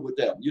encounter with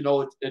them. You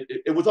know,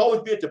 it was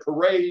always be at the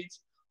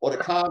parades or the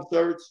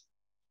concerts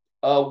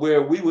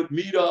where we would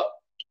meet up.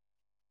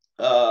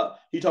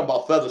 He talking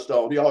about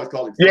Featherstone. He always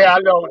called him Yeah, I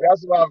Featherstone. know.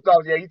 That's what I'm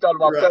talking. Yeah, he talking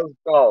about Right,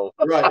 Featherstone.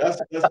 right.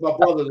 That's my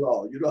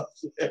brother-in-law. You know what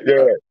I'm saying? Yeah.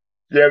 Right.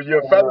 Yeah,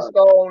 you're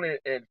Featherstone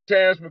and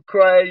Terrence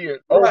McCrae and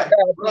Old Right, Pappy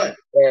right.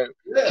 and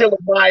Yeah. Killer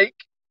Mike.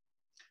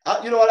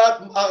 You know what?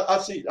 I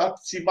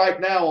see Mike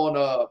now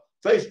on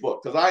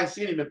Facebook because I ain't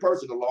seen him in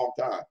person in a long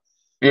time.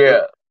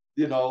 Yeah. But,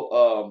 you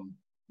know,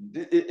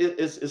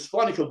 it's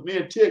funny because me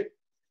and Tick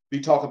be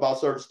talking about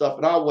certain stuff,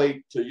 and I'll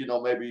wait till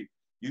maybe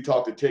you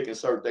talk to Tick and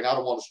certain thing. I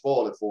don't want to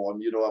spoil it for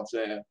him. You know what I'm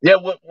saying? Yeah,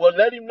 well,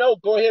 let him know.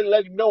 Go ahead and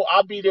let him know.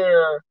 I'll be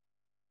there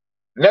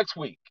next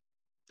week.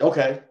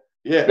 Okay.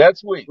 Yeah.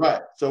 Next week.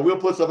 Right. So we'll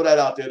put some of that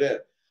out there then.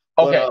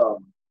 Okay. But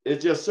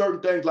it's just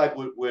certain things like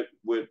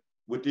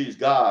with these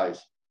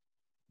guys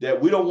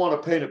that we don't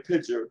want to paint a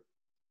picture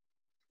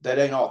that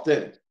ain't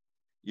authentic.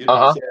 You know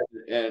what I'm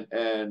saying?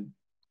 And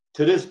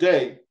to this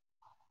day,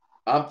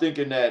 I'm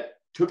thinking that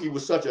Tookie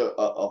was such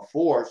a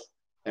force,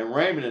 and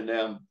Raymond and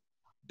them,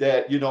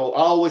 that I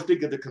always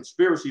think of the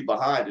conspiracy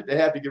behind it. They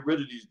had to get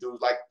rid of these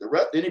dudes like the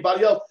rest.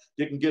 Anybody else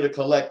didn't get a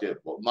collective.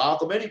 Well,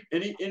 Malcolm,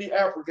 any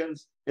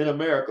Africans in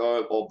America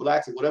or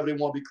blacks or whatever they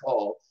want to be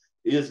called,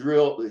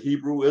 Israel, the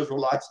Hebrew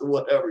Israelites or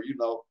whatever,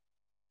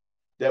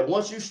 that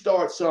once you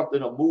start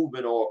something, a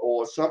movement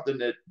or something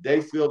that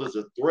they feel is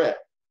a threat.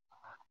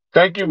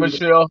 Thank you,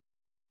 Michelle.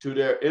 To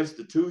their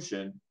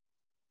institution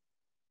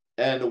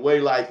and the way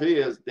life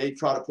is, they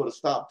try to put a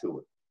stop to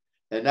it.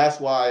 And that's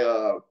why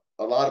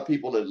a lot of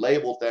people that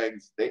label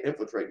things, they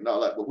infiltrate and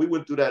all that. But we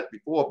went through that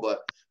before.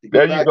 But to get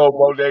there you back go,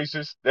 on,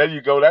 Bodacious. There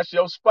you go. That's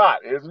your spot,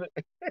 isn't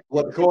it?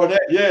 what, the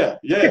Coronet? Yeah.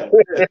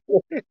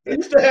 We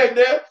used to hang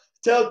there.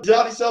 Tell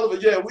Johnny Sullivan,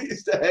 yeah, we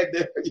used to hang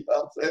there, you know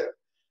what I'm saying?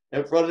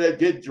 In front of that,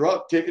 get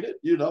drunk, kicking it,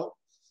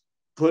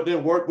 putting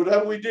in work,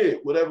 whatever we did.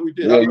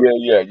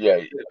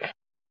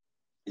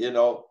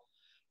 Yeah.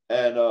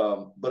 And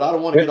but I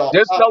don't want to get off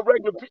There's topic. no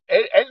regular,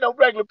 ain't no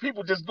regular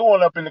people just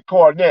going up in the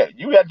cornet.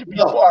 You had to be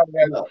No, part of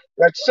no.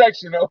 that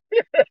section.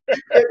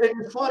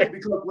 It's funny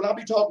because when I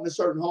be talking to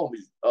certain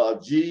homies,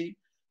 G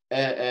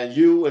and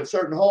you and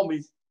certain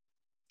homies,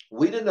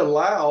 we didn't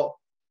allow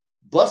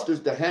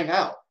busters to hang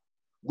out.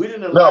 We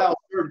didn't No. allow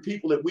certain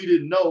people that we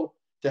didn't know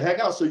to hang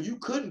out. So you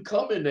couldn't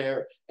come in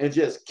there and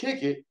just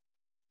kick it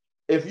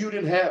if you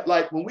didn't have,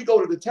 like when we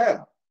go to the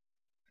town,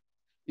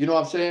 you know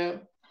what I'm saying?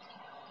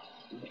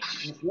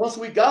 Once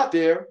we got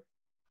there,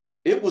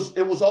 it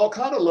was all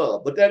kind of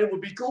love, but then it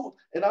would be cool.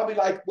 And I'll be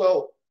like,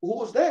 well, who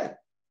was that?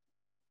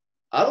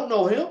 I don't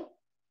know him.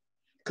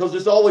 Because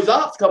there's always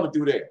ops coming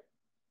through there.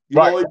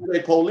 Either they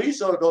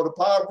police or the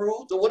power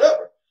rules or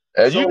whatever.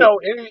 And So,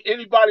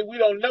 anybody we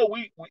don't know,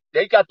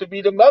 they got to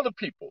be them other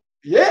people.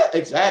 Yeah,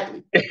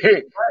 exactly.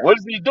 What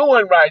is he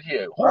doing right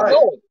here? Who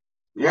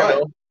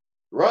knows?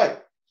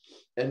 Right.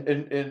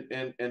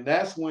 And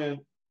that's when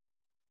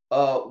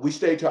we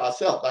stayed to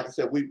ourselves. Like I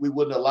said, we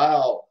wouldn't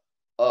allow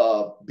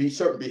be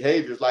certain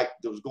behaviors like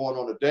that was going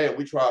on today, and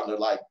we trying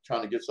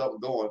to get something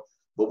going,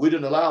 but we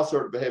didn't allow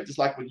certain behaviors. Just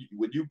like when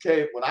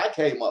I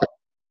came up,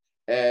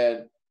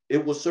 and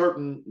it was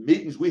certain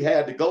meetings we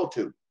had to go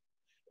to.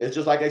 It's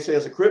just like they say,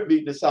 it's a Crip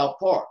meeting in South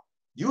Park.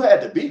 You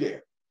had to be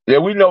there. Yeah,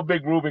 we know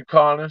Big Ruben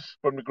Connors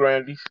from the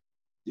Grandies.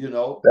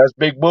 That's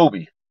Big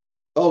Booby.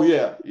 Oh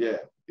yeah.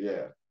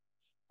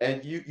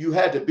 And you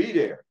had to be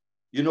there.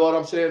 You know what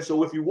I'm saying?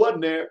 So if you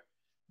wasn't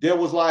there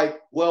was like,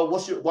 well,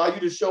 why you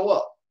didn't show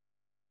up?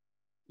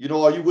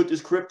 Are you with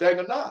this Crip thing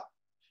or not?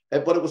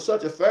 But it was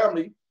such a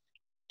family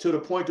to the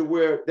point to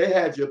where they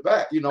had your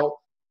back. Of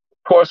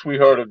course, we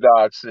heard of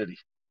Dodge City.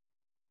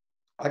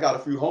 I got a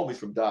few homies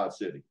from Dodge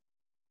City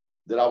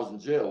that I was in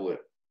jail with.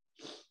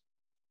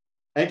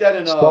 Ain't that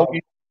in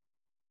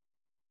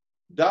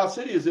Dodge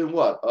City is in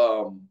what?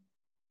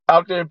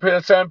 Out there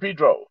in San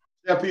Pedro.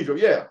 San Pedro,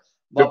 yeah.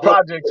 The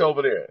projects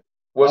over there.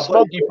 Where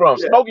Smokey from?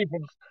 Yeah.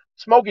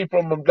 Smokey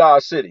from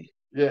Dodge City.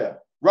 Yeah.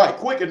 Right.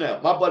 Quick and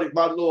them. My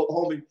little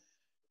homie,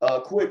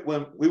 Quick,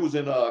 when we was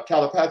in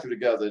Calipatria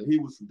together, and he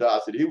was from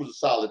Dodge City. He was a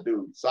solid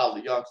dude,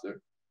 solid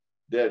youngster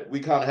that we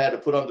kind of had to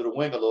put under the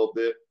wing a little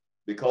bit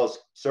because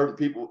certain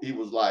people, he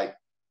was like,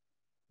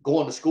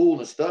 going to school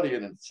and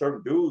studying, and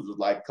certain dudes was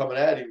like coming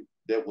at him.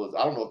 That was,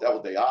 I don't know if that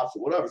was their ops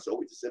or whatever. So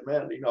we just said,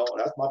 man,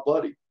 that's my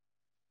buddy.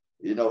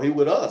 He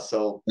with us.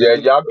 So Yeah,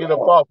 we y'all get up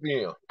off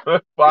him.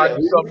 Find yeah,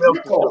 you we something else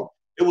to do. called him.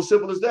 It was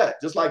simple as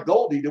that. Just like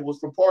Goldie, that was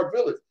from Park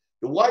Village,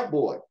 the white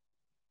boy.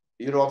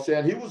 You know what I'm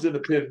saying? He was in the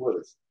pen with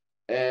us.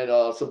 And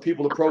some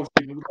people approached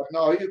him and was like,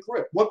 no, he a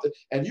Crip.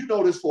 And you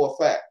know this for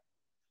a fact.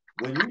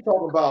 When you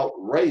talk about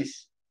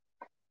race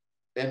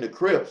and the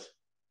Crips,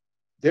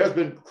 there's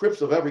been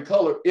Crips of every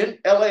color in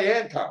LA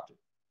and Compton.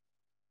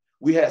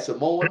 We had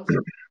Samoans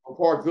from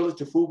Park Village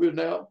to Fuga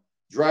now,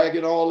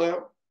 Dragon, all them,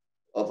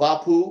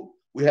 Vapu.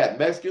 We had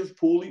Mexicans,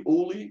 Pooley,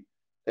 Uli,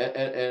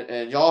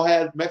 and y'all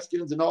had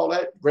Mexicans and all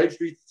that. Grape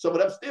Street, some of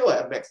them still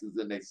have Mexicans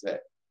in their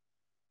set.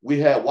 We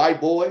had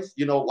white boys,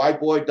 white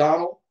boy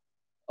Donald,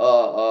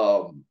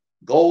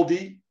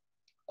 Goldie,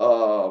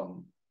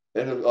 and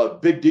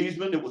Big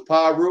Deesman. It was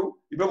Pyru.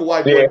 You remember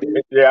white boy?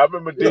 Yeah, I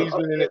remember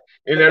Deesman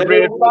in that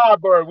red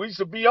Firebird. We used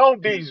to be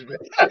on Deesman.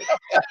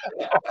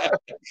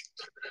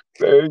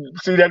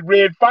 See that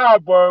red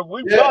Firebird?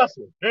 We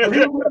busting. But he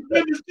was with the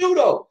business too,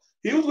 though.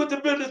 He was with the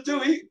business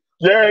too.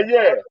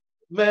 Yeah.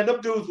 Man,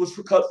 them dudes was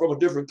cut from a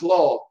different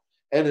cloth,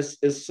 and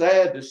it's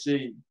sad to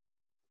see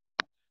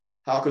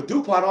how, because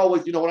DuPont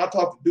always, when I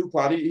talk to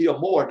DuPont, he a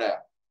more now.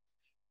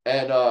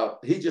 And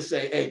he just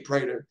say, hey,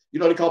 Prater.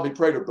 They call me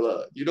Prater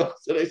Blood.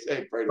 So they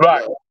say Prater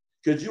Blood.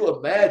 Could you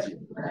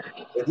imagine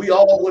if we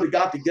all would have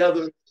got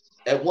together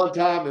at one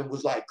time and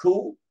was like,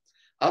 cool?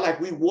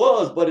 We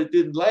was, but it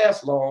didn't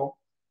last long.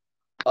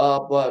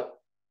 But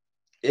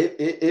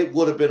it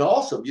would have been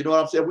awesome. You know what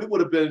I'm saying? We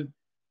would have been,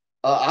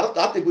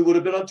 I think we would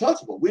have been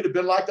untouchable. We'd have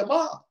been like the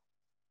mob.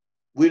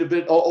 We'd have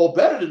been, or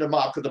better than the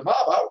mob, because the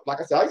mob,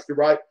 like I said, I used to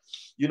write,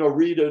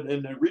 read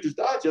in the Reader's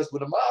Digest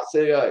when the mob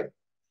say, hey,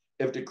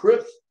 if the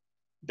Crips,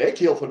 they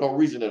kill for no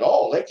reason at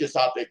all. They just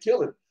out there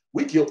killing.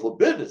 We kill for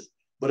business.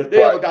 But if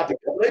they ever got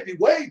together, they'd be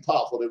way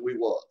powerful than we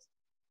was.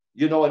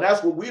 And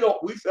that's what we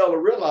fail to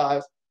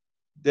realize,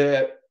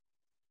 that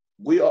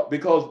we are,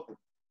 because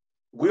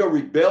we are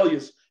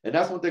rebellious. And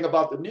that's one thing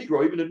about the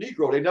Negro. Even the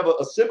Negro, they never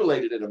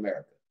assimilated in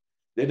America.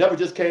 They never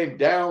just came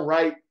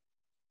downright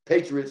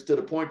patriots to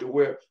the point to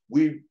where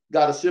we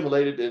got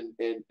assimilated,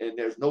 and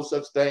there's no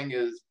such thing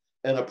as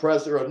an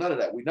oppressor or none of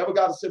that. We never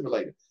got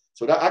assimilated.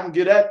 So that I can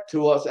get that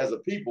to us as a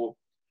people,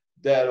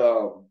 that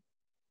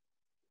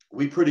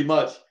we pretty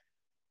much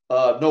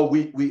know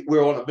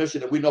we're on a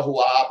mission, and we know who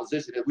our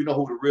opposition is. We know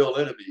who the real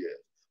enemy is.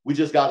 We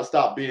just got to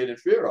stop being in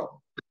fear of them.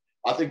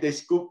 I think they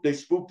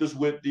spooked us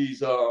with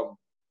these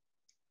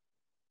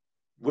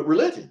with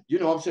religion. You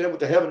know what I'm saying? With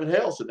the heaven and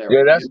hell scenario.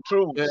 Yeah, that's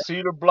true.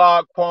 Cedar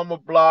Block, Palmer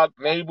Block,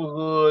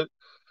 Neighborhood,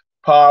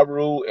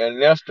 Paru, and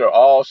Nestor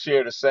all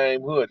share the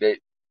same hood. They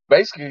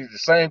basically the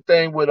same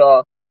thing with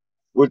the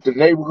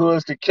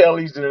neighborhoods, the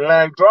Kellys, and the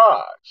Atlantic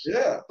Drives.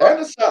 Yeah, and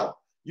the South.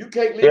 You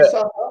can't leave the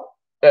South out.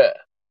 Yeah.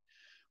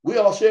 We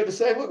all share the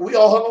same hood. We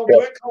all hung on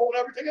Glencoe and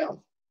everything else.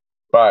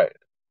 Right.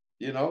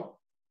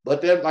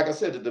 But then, like I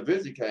said, the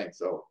division came.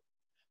 So,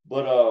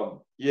 but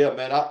yeah,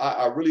 man,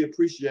 I really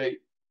appreciate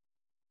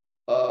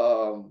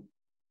Ron,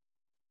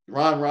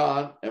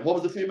 and what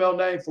was the female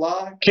name?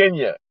 Fly?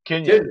 Kenya.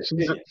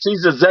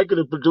 She's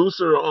executive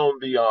producer on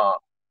the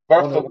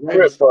Birth of the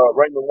Crip,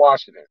 Raymond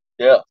Washington.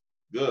 Yeah.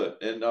 Good.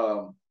 And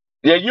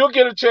yeah, you'll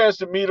get a chance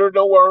to meet her.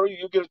 Don't worry,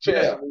 you'll get a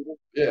chance to meet her.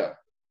 Yeah,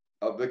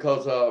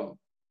 because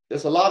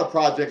there's a lot of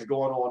projects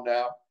going on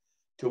now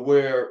to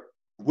where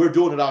we're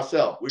doing it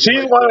ourselves.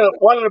 She's one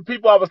of the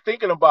people I was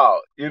thinking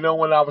about, when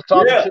I was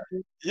talking to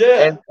you.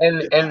 Yeah. And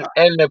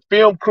the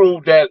film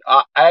crew that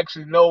I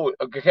actually know,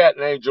 a cat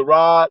named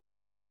Gerard.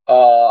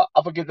 I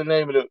forget the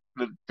name of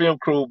the film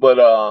crew, but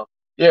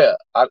yeah,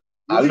 I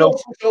know.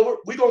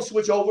 We're gonna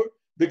switch over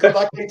because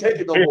I can't take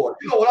it no more.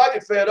 When I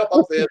get fed up,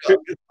 I'm fed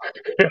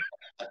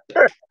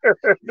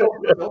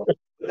up.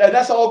 And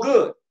that's all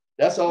good.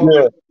 That's all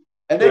good.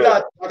 And they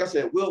got, like I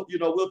said, we'll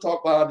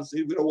talk behind the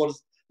scenes. We don't want to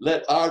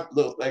let our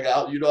little thing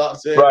out. You know what I'm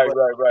saying?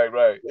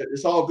 Right.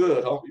 It's all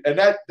good, homie. And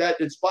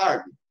that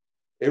inspired me.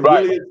 It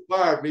really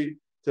inspired me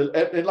to.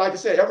 And like I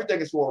said,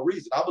 everything is for a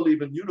reason. I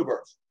believe in the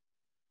universe.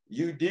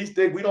 These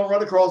things, we don't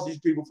run across these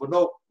people for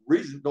no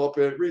reason, no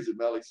apparent reason,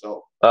 Melly.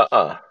 So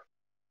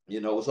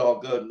it's all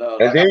good.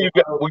 And then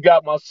we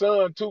got my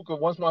son too, because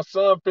once my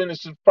son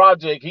finishes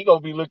project, he gonna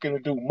be looking to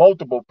do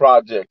multiple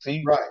projects.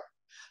 Right.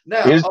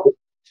 Now,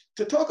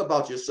 to talk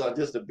about your son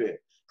just a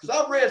bit, because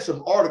I read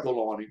some article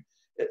on him.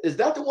 Is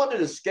that the one that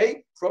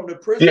escaped from the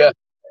prison?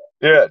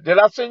 Yeah. Did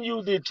I send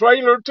you the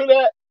trailer to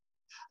that?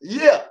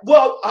 Yeah.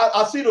 Well,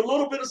 I seen a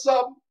little bit of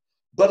something,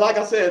 but like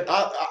I said,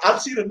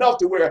 I've seen enough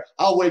to where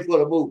I'll wait for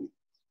the movie.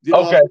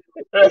 Okay.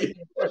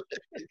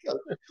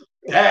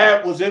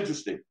 That was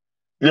interesting.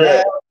 Yeah.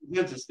 That was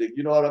interesting.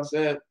 You know what I'm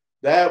saying?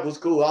 That was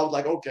cool. I was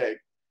like, okay.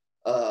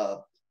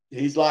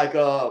 He's like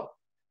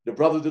the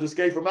brothers that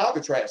escaped from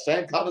Alcatraz.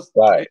 Same kind of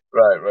stuff.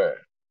 Right.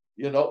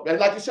 And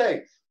like you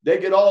say, they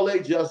get all they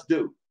just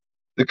do.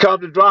 The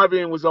Compton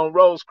Drive-In was on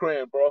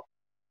Rosecrans, bro.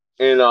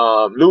 in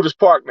Ludus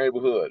Park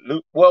neighborhood.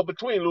 Well,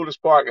 between Ludus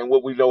Park and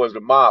what we know as the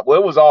mob. Well,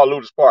 it was all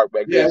Ludus Park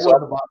back Yeah, then. it So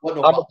wasn't about,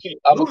 wasn't no I'm gonna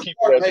mob. Lewis keep it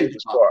Park as made the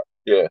Ludus mob. Park.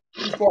 Yeah.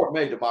 Lewis Park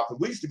made the mob.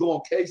 We used to go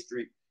on K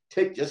Street.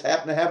 Just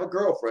happened to have a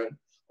girlfriend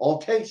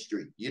on K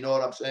Street. You know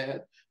what I'm saying?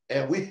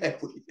 And we, you know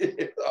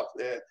what I'm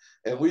saying?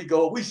 And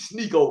we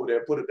sneak over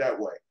there. Put it that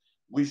way.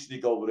 We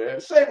sneak over there.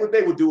 Same what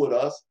they would do with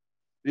us.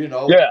 You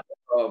know. Yeah.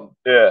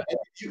 Yeah.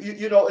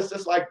 You know, it's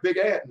just like Big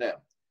Ant now.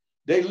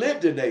 They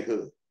lived in their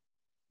hood.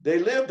 They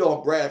lived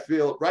on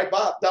Bradfield, right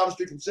down the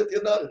street from Cynthia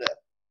Nunn and that.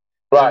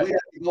 And Right. we had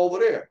to go over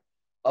there.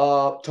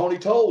 Tony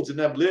Toads and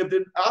them lived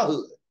in our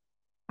hood.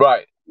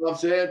 Right. You know what I'm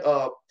saying?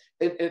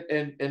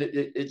 And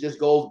it just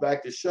goes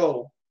back to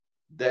show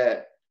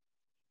that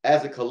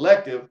as a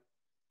collective,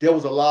 there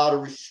was a lot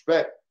of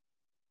respect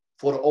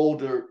for the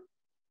older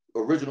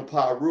original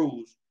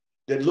Pyrus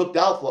that looked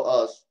out for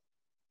us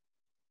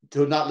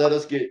to not let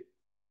us get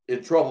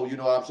in trouble. You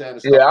know what I'm saying?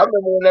 And stuff Yeah, I like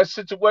remember when that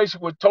situation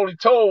with Tony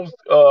Toes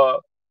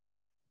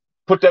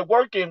put that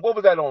work in. What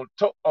was that on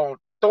that.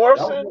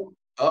 Thorson?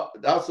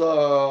 That's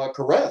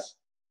Caress.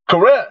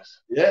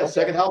 Caress. Yeah, Okay.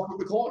 second house from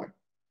the corner.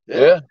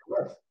 Yeah.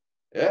 Caress.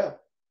 Yeah.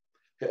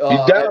 He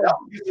And down. that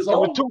was his There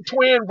were own. two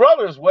twin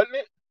brothers, wasn't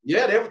it?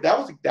 Yeah,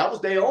 that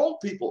was their own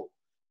people.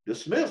 The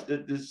Smiths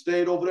that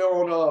stayed over there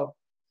on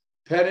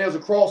Pan Am's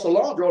across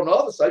Alondra on the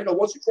other side. You know,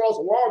 once you cross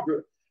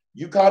Alondra,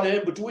 you kind of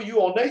in between, you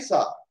on their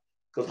side.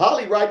 Because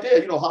Holly right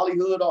there, you know,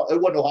 Hollywood, it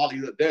wasn't no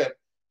Hollywood then,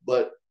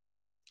 but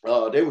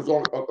they was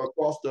on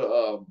across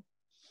the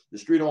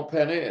street on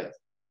Pan Am,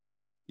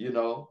 you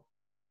know.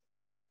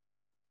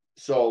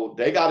 So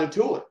they got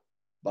into it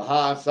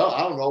behind some, I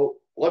don't know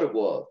what it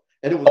was.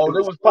 And it was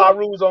there was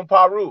Pyrus on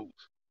Pyrus.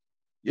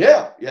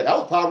 Yeah, that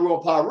was Pyru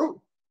on Pyru.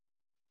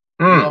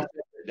 You know what I'm saying?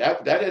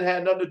 That didn't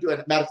have nothing to do.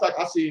 And matter of fact,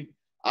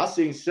 I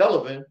seen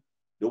Sullivan,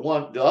 the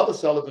other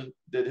Sullivan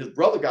that his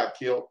brother got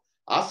killed.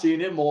 I seen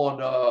him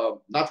on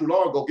not too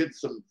long ago getting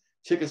some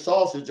chicken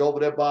sausage over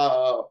there by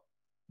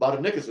the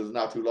Nickersons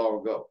not too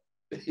long ago.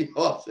 You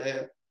know what I'm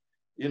saying?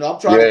 You know, I'm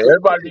trying to creep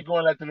everybody in. be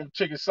going after them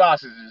chicken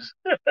sausages.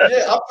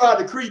 Yeah, I'm trying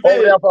to creep Over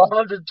in. there for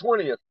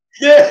 120th.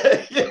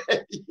 Yeah.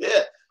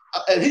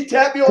 And he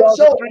tapped me on the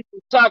shoulder.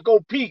 Taco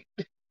Pete.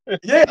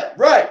 Yeah,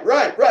 right.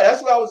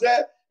 That's where I was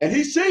at. And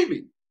he seen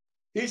me.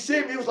 He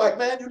was like,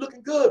 man, you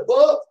looking good,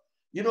 bub.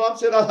 You know what I'm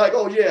saying? I was like,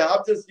 oh, yeah,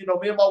 I'm just, you know,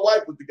 me and my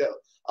wife was together.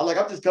 I'm like,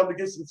 I'm just coming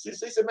to get some shit.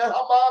 They said, man,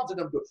 how moms and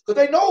them do? Because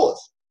they know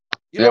us.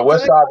 You know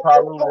West Side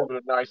Pyru live in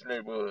a nice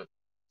neighborhood.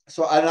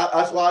 So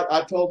that's why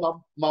I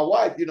told my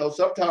wife, you know,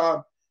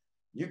 sometime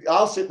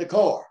I'll sit in the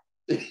car.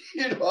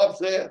 You know what I'm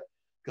saying?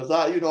 Because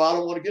I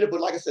don't want to get it.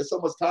 But like I said, so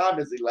much time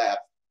has elapsed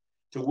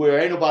to where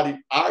ain't nobody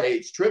our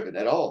age tripping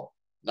at all.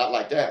 Not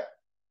like that.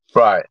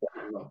 Right.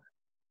 You know?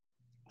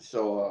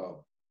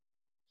 So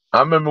I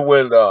remember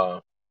when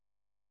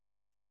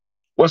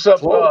what's up,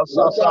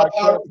 Southside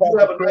Crip,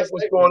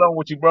 what's going on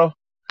with you, bro?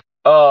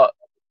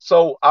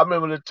 So I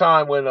remember the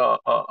time when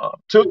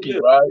Tookie,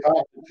 right?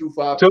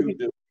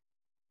 252.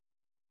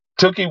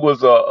 Tookie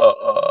was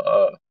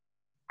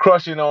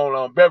crushing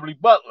on Beverly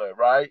Butler,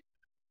 right?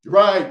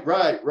 Right.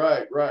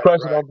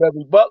 Crushing on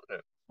Beverly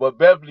Butler. But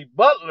Beverly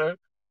Butler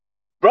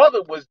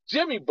brother was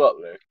Jimmy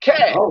Butler,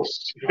 Cash.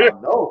 I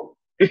know.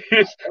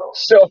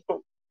 So,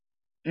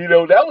 you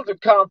know, that was a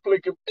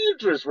conflict of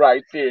interest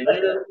right there. You know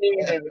what I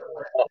mean? And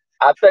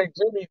I think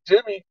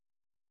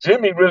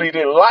Jimmy really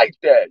didn't like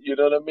that. You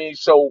know what I mean?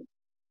 So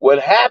what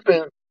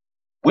happened,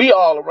 we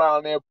all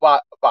around there by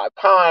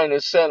Pine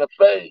and Santa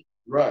Fe.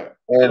 Right.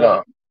 And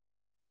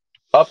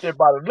up there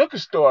by the liquor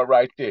store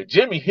right there.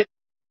 Jimmy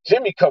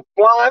come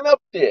flying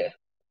up there.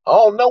 I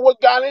don't know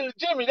what got into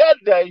Jimmy that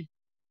day,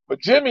 but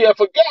Jimmy had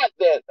forgot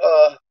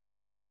that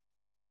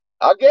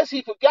I guess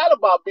he forgot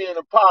about being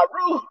a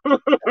Pyru.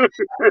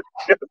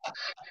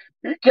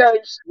 He came,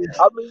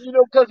 I mean, you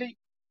know, because he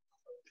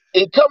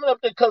coming up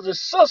there because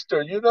his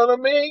sister, you know what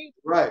I mean?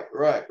 Right.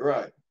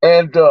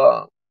 And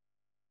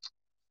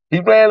he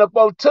ran up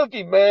on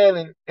Tookie,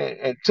 man,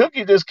 and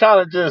Tookie just kind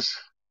of just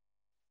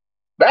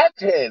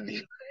backhanded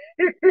him.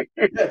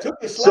 Yeah,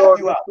 Tookie slap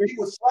you out. He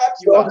would slap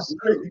you out.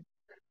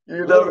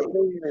 You know what I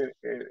mean?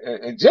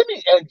 And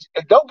Jimmy,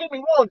 and don't get me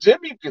wrong,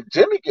 Jimmy can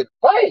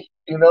fight,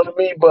 you know what I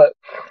mean? But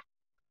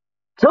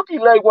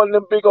Tookie laid one of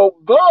them big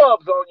old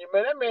gloves on you,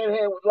 man. That man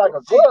hand was like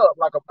a glove,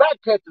 like a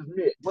backcatcher's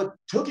mitt. But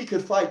Tookie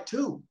could fight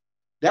too.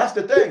 That's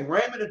the thing.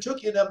 Raymond and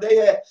Tookie and them,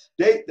 they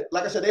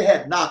like I said, they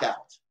had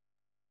knockouts.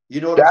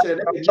 You know what I'm saying?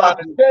 I'm trying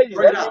to tell you,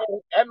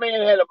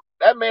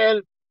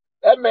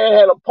 that man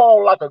had a paw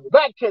like a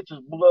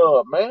backcatcher's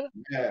glove, man.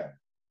 Yeah.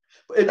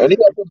 And he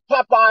had the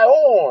Popeye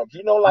arms,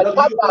 you know, like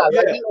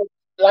Popeye,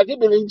 like he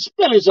been eating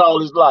spinach all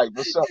his life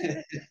or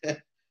something.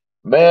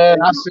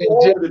 Man, I seen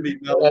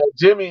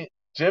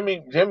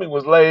Jimmy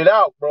was laid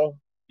out, bro.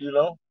 You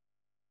know.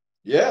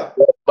 Yeah.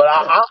 But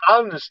I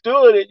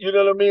understood it. You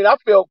know what I mean. I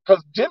felt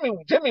because Jimmy,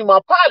 my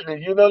partner.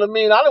 You know what I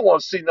mean. I didn't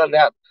want to see nothing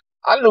happen.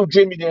 I knew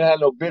Jimmy didn't have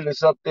no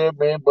business up there,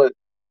 man. But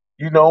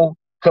you know,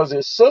 because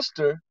his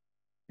sister,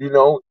 you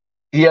know,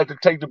 he had to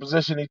take the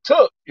position he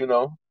took. You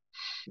know.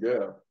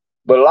 Yeah.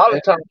 But a lot of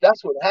And times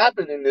that's what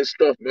happened in this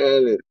stuff,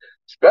 man. And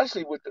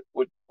especially with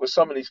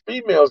some of these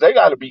females, they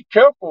got to be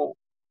careful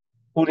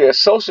who they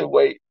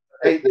associate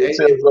it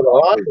themselves was with,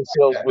 align always like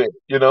themselves that. with.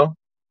 You know.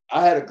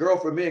 I had a girl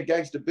from me and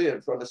Gangsta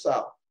Ben from the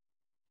South.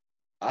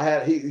 I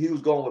had he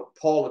was going with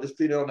Paula, this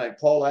female named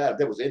Paula Adams.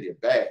 That was Indian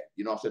bad.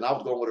 You know what I'm saying? I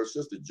was going with her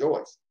sister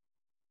Joyce.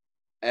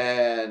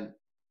 And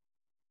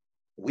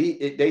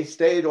they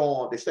stayed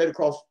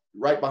across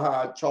right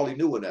behind Charlie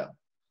New and them,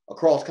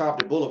 across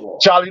Compton Boulevard.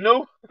 Charlie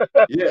New.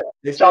 Yeah,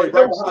 they Charlie stayed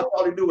right Newsom. behind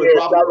Charlie New and Yeah,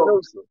 Robert Charlie Earl.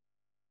 Newsom.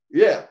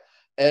 Yeah,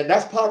 and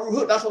that's Piru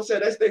Hood. That's what I'm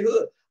saying. That's their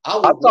hood. I I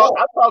would talked walk.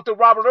 I talked to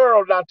Robert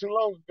Earl not too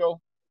long ago.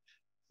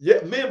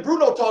 Yeah, me and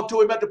Bruno talked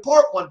to him at the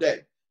park one day.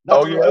 Not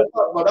Oh too long.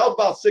 yeah. That was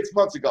about 6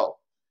 months ago.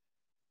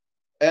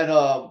 And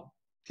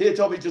he had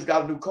told me he just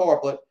got a new car,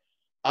 but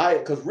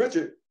because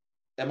Richard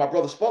and my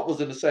brother Spunk was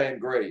in the same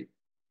grade,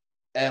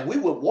 and we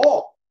would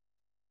walk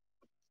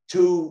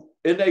in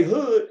their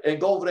hood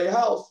and go over their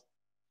house,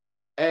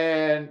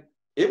 and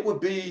it would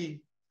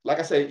be like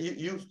I said,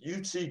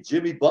 you'd see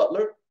Jimmy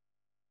Butler.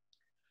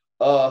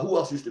 Who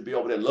else used to be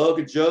over there? Lug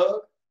and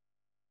Jug.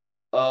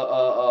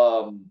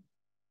 Uh,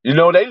 You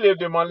know they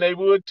lived in my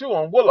neighborhood too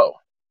on Willow.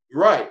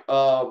 right.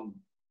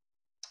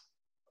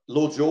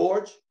 Lil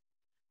George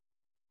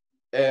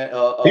and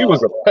He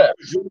was a pet.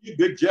 Junior,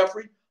 Big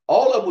Jeffrey.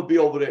 All of them would be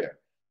over there,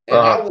 and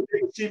Uh-huh.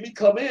 they would see me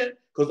come in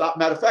because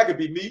matter of fact, it'd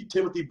be me,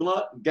 Timothy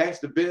Blunt, and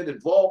Gangsta Ben,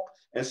 and Volk,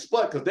 and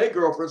Spud because their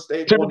girlfriend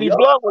stayed on Timothy the other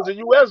Blunt was side. a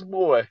U.S.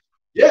 boy.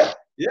 Yeah,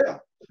 yeah,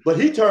 but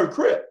he turned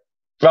Crip.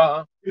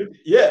 Uh-huh.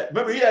 Yeah,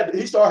 remember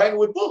he started hanging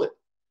with Bullet.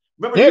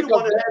 Remember he Yeah, the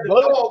because one that had the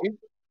Bullet, dog.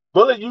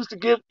 Bullet used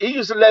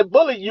to let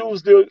Bullet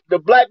use the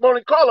Black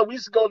Monte Carlo. We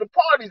used to go to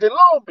parties in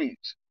Long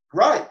Beach.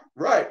 Right,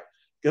 right.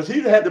 Because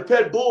he had the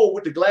pet bull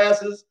with the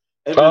glasses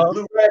and the Uh-huh.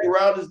 blue rag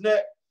around his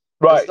neck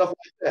and Right. stuff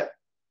like that.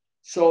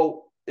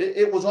 So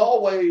it was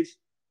always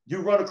you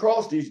run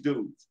across these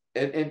dudes.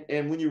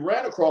 And when you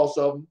ran across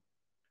them,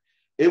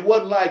 it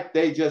wasn't like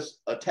they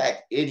just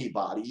attacked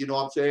anybody. You know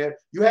what I'm saying?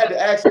 You had to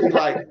actually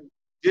like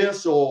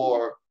diss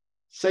or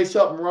say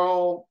something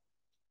wrong,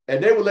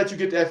 and they would let you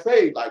get that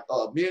fade. Like,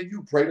 me and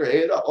you, pray their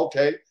head up.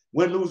 Okay,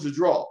 win, lose, or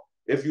draw.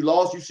 If you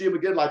lost, you see him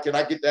again. Like, can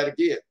I get that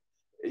again?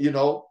 You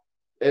know,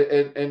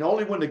 and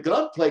only when the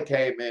gunplay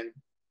came in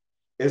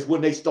is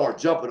when they start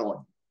jumping on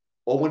you,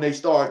 or when they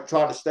start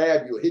trying to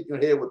stab you or hit your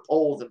head with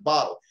poles and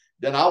bottles.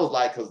 Then I was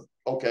like, because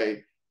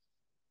okay,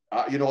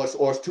 you know,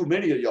 it's too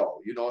many of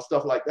y'all, you know,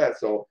 stuff like that.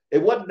 So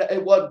it wasn't,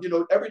 you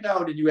know, every now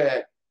and then you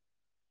had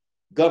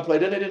gunplay.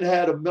 Then they didn't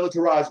have the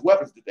militarized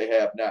weapons that they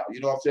have now.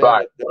 You know what I'm saying?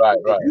 Right. Right.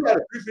 If you had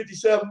a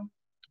 357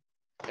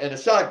 and a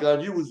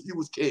shotgun, you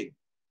was king.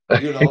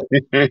 You know,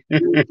 Right.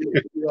 you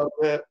know what I'm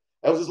saying?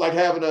 That was just like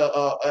having a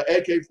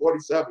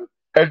AK-47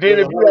 And then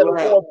with if you had a 100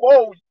 rounds.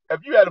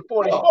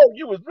 44, Oh,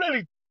 you was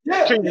really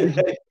yeah, king. yeah.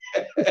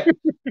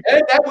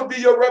 And that would be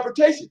your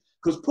reputation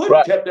because Putin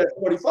Right. kept that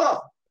 45.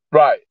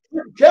 Right.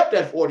 Putin kept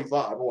that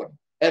 45 on him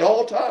at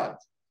all times.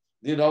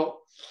 You know,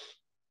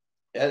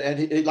 and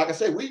he, like I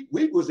said, we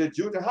was in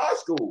junior high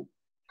school,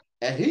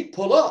 and he'd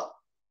pull up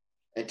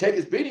and take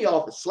his beanie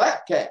off and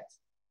slap cats.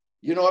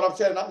 You know what I'm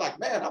saying? And I'm like,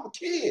 man, I'm a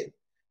kid.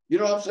 You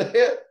know what I'm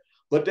saying?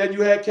 But then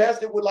you had cats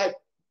that would like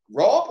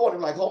raw up on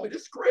him, like, homie,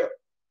 this Crip.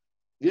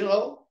 You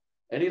know?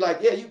 And he like,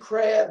 yeah, you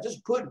crab,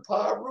 just putting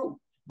Pyru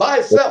by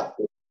itself.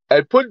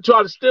 And Putin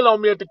tried to steal on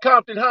me at the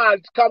Compton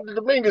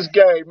Dominguez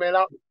game, man.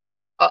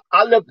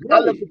 I left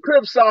Really? the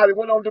Crip side and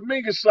went on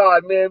Dominguez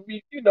side, man.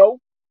 You know,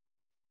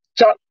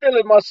 trying to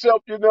feeling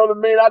myself, you know what I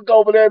mean? I go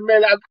over there,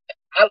 man. I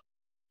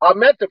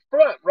I'm at the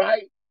front,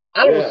 right?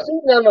 I don't Yeah. see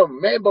none of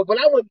them, man. But when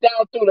I went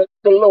down through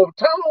the little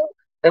tunnel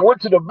and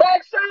went to the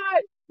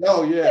backside,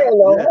 Oh, man, yeah.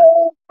 the Yeah.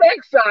 whole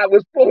backside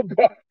was full of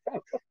black.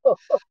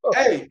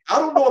 Hey, I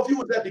don't know if you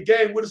was at the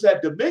game with us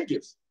at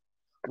Dominguez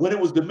when it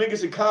was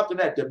Dominguez and Compton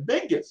at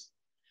Dominguez.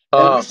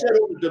 And we sat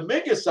on the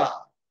Dominguez side.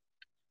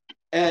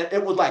 And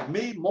it was like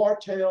me,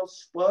 Martell,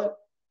 Spud,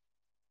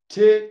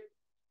 Tig.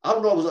 I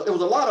don't know. It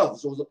was a lot of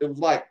us. It was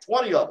like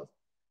 20 of us.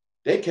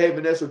 They came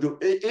in there. So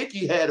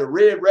Icky had a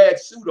red rag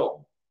suit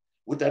on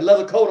with that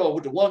leather coat on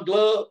with the one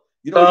glove.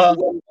 You know, he used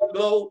to wear one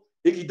glove,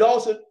 Icky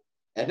Dawson.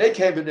 And they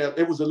came in there.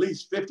 It was at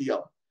least 50 of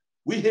them.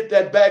 We hit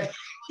that back.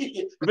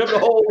 Remember the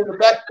hole in the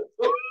back?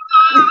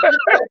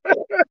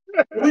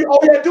 All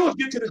we had to do was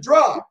get to the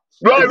drive.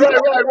 Right.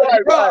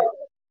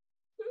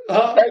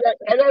 Uh-huh.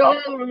 And that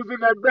hole was in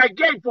that back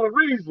gate for a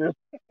reason.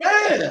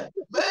 Man.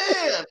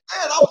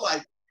 I was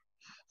like,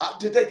 I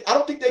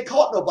don't think they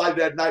caught nobody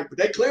that night, but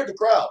they cleared the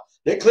crowd.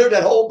 They cleared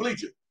that whole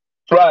bleacher.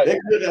 Right. They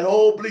cleared that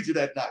whole bleacher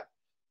that night.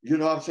 You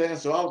know what I'm saying?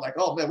 So I was like,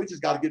 oh man, we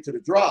just got to get to the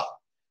drive.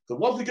 Because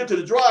once we get to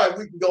the drive,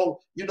 we can go,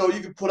 you know, you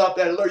can put out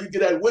that alert, you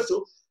get that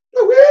whistle.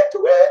 You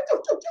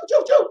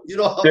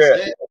know what I'm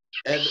saying?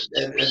 And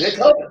they're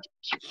coming.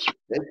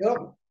 They're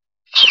coming.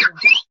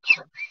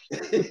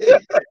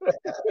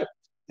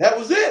 That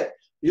was it.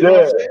 You know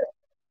what I'm saying?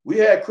 We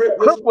had Crip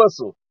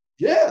whistle.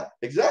 Yeah,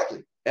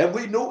 exactly. And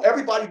we knew,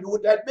 everybody knew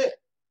what that meant.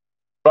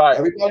 Right.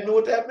 Everybody knew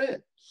what that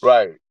meant.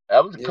 Right.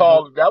 That was a You know,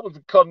 call. That was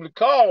a come to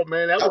call,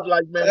 man. That was that,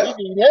 like, man, we that,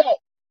 need help.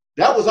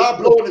 that was our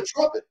blowing the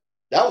trumpet.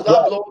 That was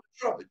our Right. blowing the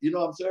trumpet. You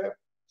know what I'm saying?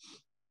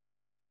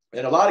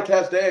 And a lot of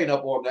cats, they ain't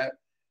up on that.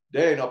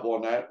 They ain't up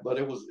on that. But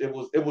it was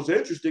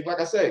interesting.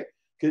 Like I say,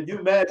 can you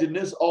imagine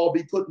this all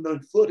be putting on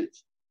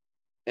footage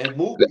and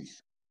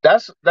movies?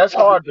 That's That's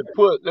hard to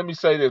put. Let me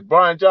say this,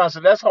 Brian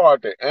Johnson. That's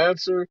hard to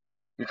answer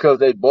because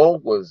they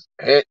both was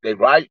they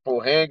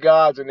rightful hand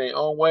gods in their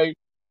own way.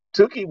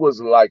 Tookie was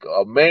like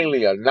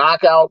mainly a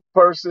knockout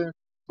person,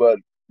 but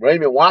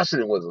Raymond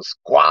Washington was a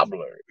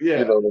squabbler. You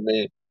yeah. know what I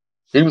mean?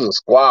 He was a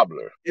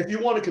squabbler. If you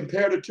want to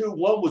compare the two,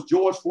 one was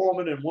George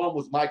Foreman and one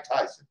was Mike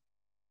Tyson.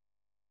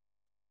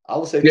 I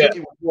would say Yeah, Tookie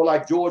was more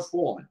like George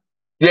Foreman.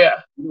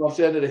 yeah. You know what I'm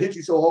saying? That it hit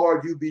you so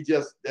hard, you be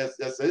just that's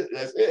it.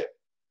 That's it.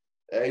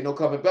 There ain't no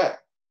coming back.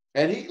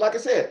 And he, like I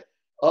said,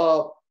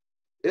 uh,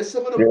 it's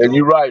some of Yeah, them and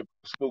you're dudes. right.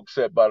 Spook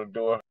set by the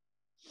door.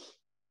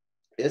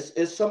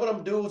 It's some of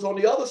them dudes on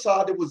the other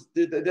side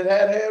that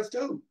had hands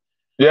too.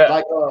 Yeah.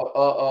 Like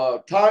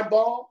Time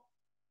Bomb.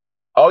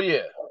 Oh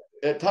yeah.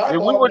 And Time Yeah,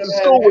 we Bomb went to never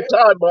had school with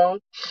hands. Time Bomb.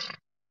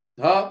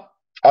 Huh?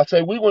 I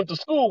say we went to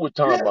school with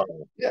Time Yeah. Bomb.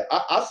 Yeah.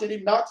 I seen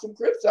him knock some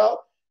Crips out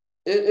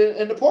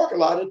in the parking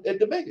lot at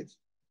Dominguez.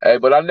 Hey,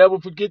 but I never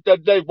forget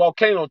that day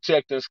Volcano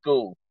checked in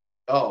school.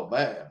 Oh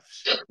man.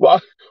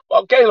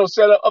 Volcano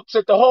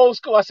upset the whole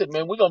school. I said,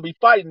 man, we're gonna be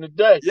fighting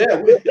today.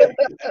 Yeah,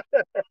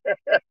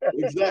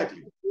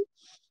 exactly.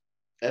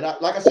 And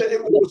like I said,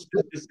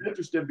 it's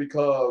interesting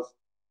because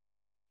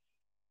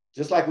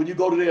just like when you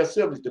go to their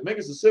assemblies,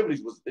 Dominguez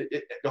assemblies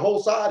the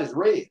whole side is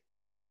red,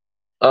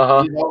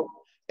 Uh-huh. you know,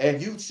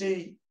 and you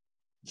see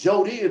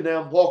Jody and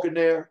them walking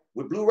there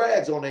with blue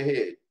rags on their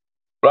head,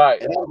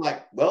 Right. and I was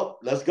like, well,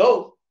 let's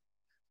go.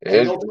 Ain't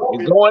It's no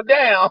talking, going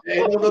down.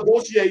 ain't no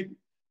negotiating.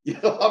 You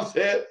know what I'm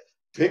saying?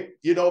 Pick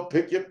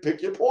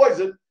your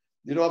poison.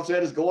 You know what I'm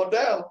saying? It's going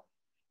down.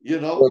 You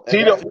know, Well,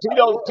 and that's just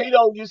how it was.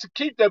 Tito used to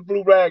keep that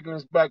blue rag in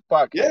his back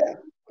pocket. Yeah,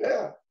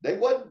 yeah. They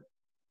wasn't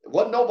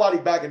nobody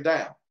backing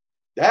down.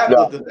 That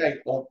was No. the thing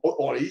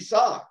on the east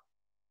side.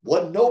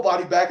 Wasn't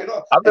nobody backing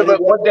up. I And it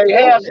remember one day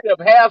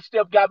wasn't Half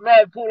Step got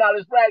mad, pulled out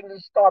his rag and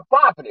just started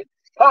popping it.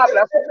 Popping it.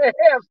 I said, man,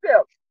 Half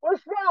Step,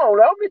 what's wrong,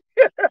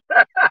 homie?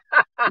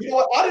 you know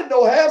what? I didn't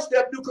know Half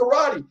Step knew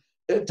karate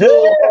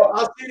until Yeah.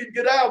 I seen him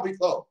get out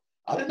before.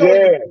 I didn't know he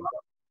knew Yeah. karate.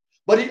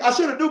 But I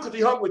should have knew because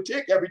he hung with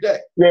Tick every day.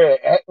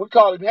 Yeah. We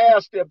called him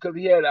Half Step because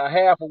he had a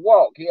half a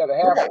walk. He had a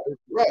half Right,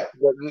 right.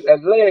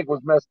 his leg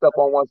was messed up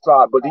on one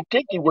side, but he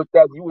kicked you with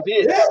that, you was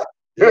hit. Yeah,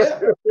 yeah.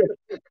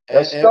 That And,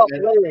 and, stuff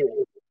and, leg.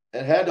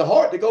 and had the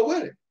heart to go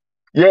with it.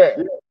 Yeah.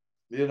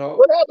 You know,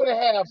 What happened to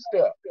Half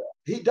Step?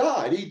 he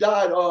died. He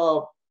died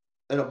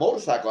in a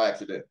motorcycle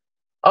accident.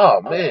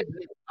 Oh man.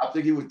 I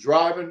think he was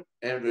driving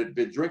and had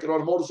been drinking on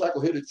a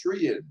motorcycle, hit a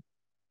tree and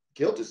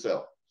killed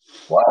himself.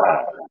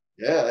 Wow.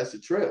 Yeah, that's a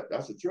trip.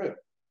 That's a trip.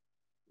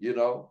 You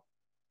know,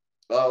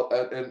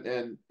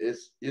 and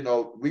it's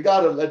we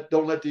gotta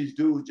don't let these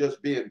dudes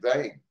just be in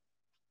vain.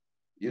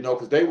 You know,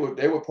 because they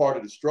were part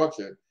of the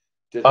structure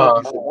to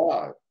help you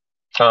survive.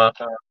 Uh,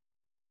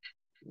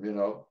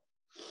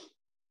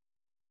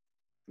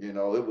 You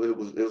know, it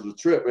was a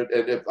trip. And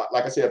if,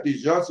 like I said, if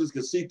these youngsters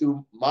could see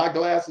through my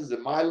glasses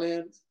and my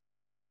lens,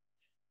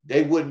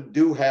 they wouldn't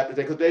do half the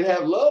thing because they'd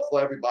have love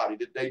for everybody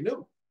that they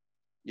knew.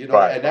 You know,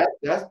 right. and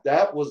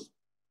that was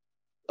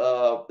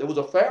it was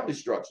a family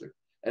structure.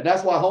 And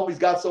that's why homies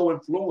got so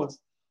influenced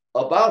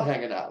about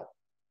hanging out.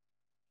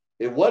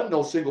 It wasn't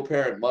no single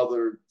parent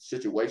mother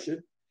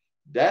situation.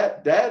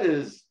 That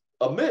is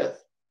a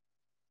myth.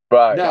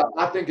 Right. Now,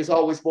 I think it's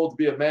always supposed to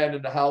be a man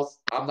in the house.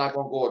 I'm not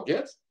going to go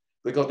against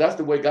because that's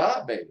the way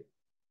God made it.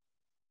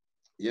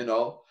 You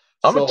know,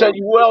 I'm gonna tell so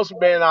you who else,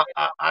 man.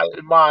 I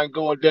didn't mind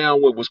going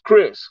down with was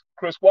Chris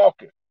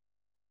Walker.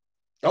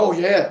 oh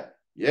yeah,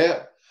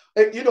 yeah.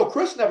 And,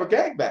 Chris never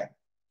gangbanged.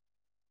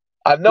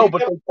 I know, He but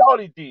never, they thought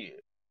he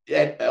did.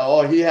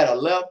 and he had a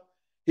left.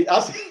 I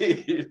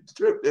see.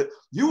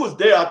 You was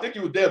there. I think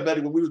you was there,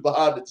 Betty, when we was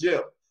behind the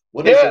gym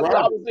when they Yeah, I was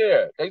surrounded.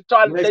 there. They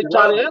When they tried to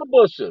surrounded.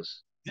 ambush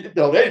us.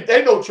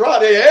 They don't try.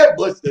 They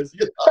ambushed us.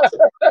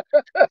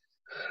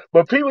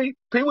 But Pee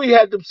Wee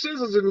had them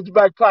scissors in his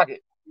back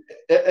pocket.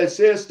 And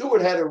Sam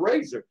Stewart had a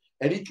razor,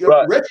 and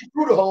Right. Reggie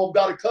Fruderholm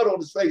got a cut on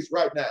his face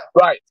right now.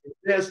 Right.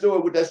 Sam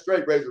Stewart with that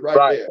straight razor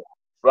right there.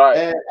 Right.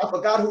 And I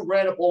forgot who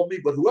ran up on me,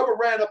 but whoever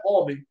ran up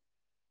on me,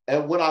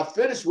 and when I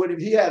finished with him,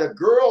 he had a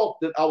girl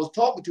that I was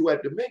talking to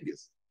at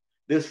Dominguez,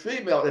 this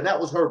female, and that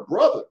was her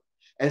brother.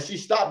 And she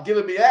stopped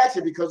giving me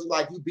action because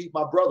like you beat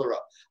my brother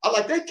up. I'm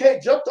like, they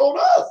can't jump on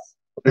us.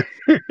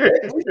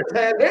 We just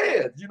had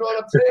hands, you know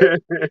what I'm saying?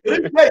 But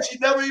anyway, she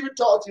never even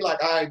talked. She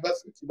like, I ain't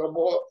messing with you no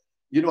more.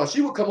 And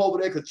she would come over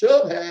there because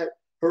Chubb had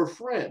her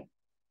friend.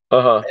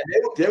 Uh-huh.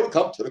 And they would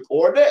come to the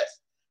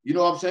coronets. You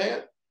know what I'm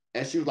saying?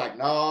 And she was like,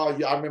 no,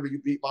 I remember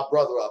you beat my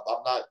brother up.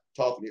 I'm not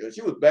talking to you. And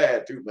she was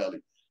bad too, Melly.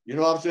 You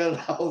know what I'm saying?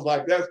 I was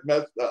like, that's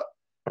messed up.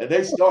 And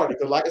they started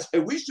because, like I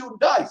said, we shooting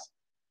dice.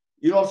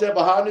 You know what I'm saying?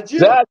 Behind the gym.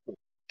 Exactly.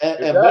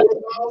 And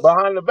both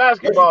behind the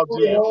basketball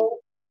gym.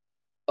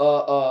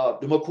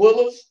 the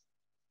McQuillas,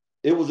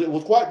 it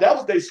was quite, that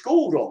was their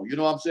school though. You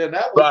know what I'm saying?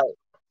 That was,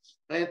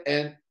 Right.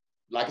 and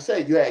like I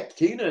said, you had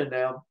Keena and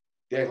them,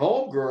 their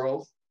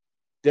homegirls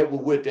that were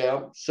with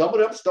them. Some of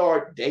them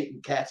started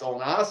dating cats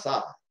on our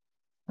side.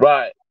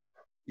 Right.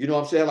 You know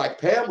what I'm saying? Like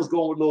Pam was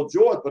going with Little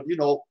George, but you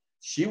know,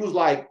 she was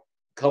like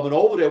coming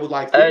over there with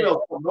like Hey,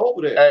 females coming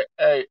over there.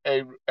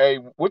 hey,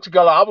 what you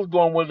got? I was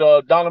going with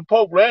Donna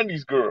Pope,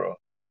 Randy's girl.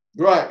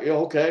 Right. Yeah,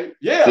 okay.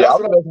 Yeah, Yeah, I that's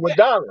was what messing with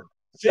Donna.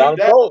 I see. Donna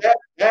Pope. Hey,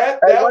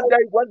 That was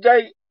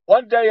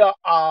one day,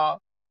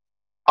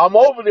 I'm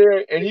over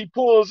there and he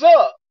pulls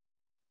up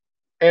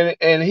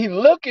and he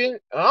looking,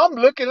 and I'm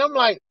looking, I'm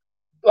like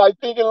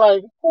thinking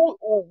like,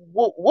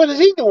 what is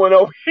he doing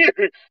over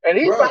here? And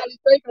he right. probably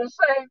thinking the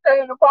same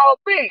thing about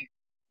me.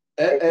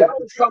 And And Donna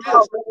the come truth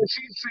out, is, man,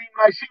 she seemed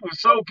like she was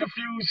so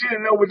confused, she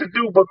didn't know what to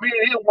do. But me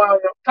and him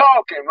wound up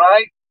talking,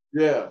 right?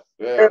 yeah,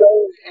 You yeah.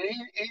 know, and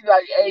he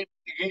like, hey,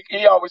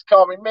 he always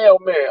called me Mel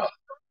Mel.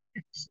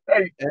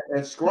 Hey, And he told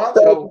me,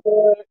 Scroncho,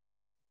 man,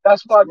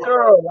 that's my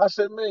girl. I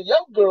said, man, your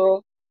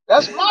girl,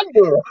 that's my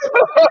girl.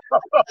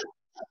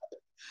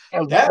 That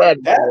was that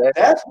funny, that man.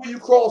 that's where you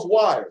cross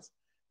wires.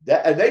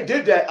 That, and they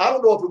did that. I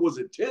don't know if it was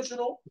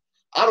intentional.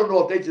 I don't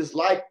know if they just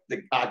liked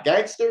the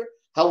gangster,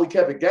 how we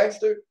kept it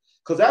gangster.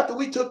 Because after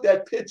we took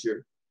that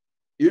picture,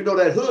 you know,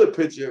 that hood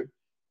picture,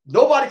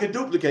 nobody could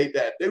duplicate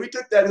that. Then we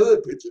took that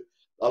hood picture.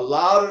 A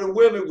lot of the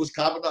women was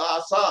coming to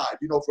our side,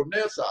 you know, from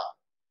their side.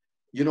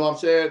 You know what I'm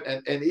saying?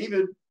 And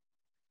even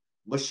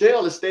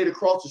Michelle has stayed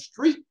across the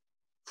street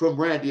from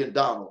Randy and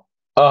Donald.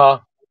 Uh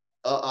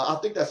huh. I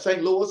think that's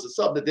St. Louis or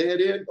something, the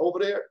dead end over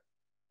there.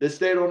 They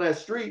stayed on that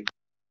street.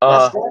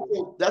 Uh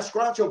huh. That's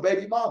Scroncho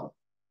baby mama.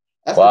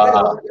 That's the big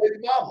Wow. homie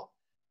baby mama.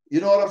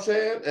 You know what I'm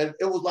saying? And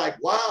it was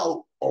like,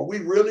 wow, are we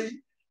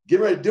really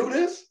getting ready to do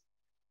this?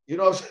 You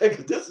know what I'm saying?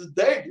 'Cause this is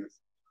dangerous,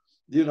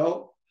 you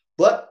know.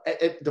 But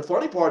the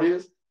funny part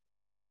is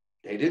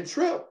they didn't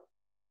trip.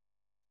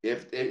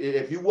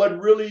 If you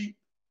wasn't really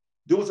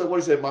doing something, what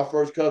he said, my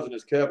first cousin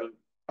is Kevin.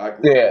 I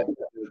grew up Yeah. on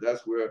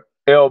that's where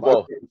my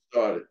Elbow. career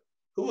started.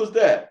 Who was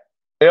that?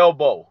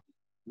 Elbow.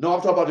 No,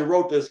 I'm talking about they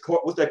wrote this.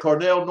 What's that?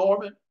 Cornell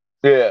Norman?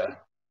 Yeah.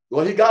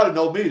 Well, he got to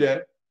know me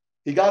then.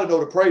 He got to know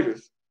the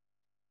Praters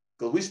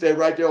because we stayed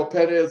right there on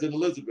Perez and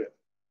Elizabeth.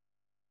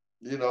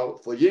 You know,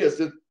 for years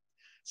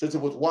since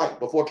it was white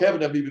before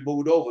Kevin ever even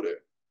moved over there.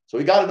 So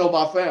he got to know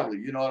my family.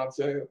 You know what I'm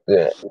saying?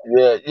 Yeah,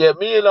 yeah.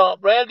 Me and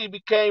Randy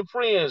became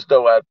friends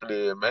though after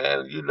that,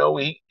 man. You know,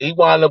 he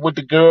wound up with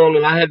the girl,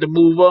 and I had to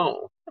move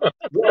on.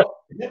 Well,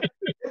 him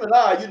and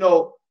I, you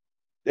know,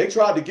 they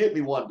tried to get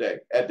me one day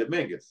at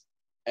Dominguez,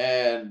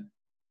 and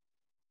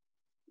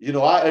you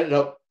know, I ended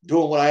up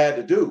doing what I had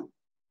to do.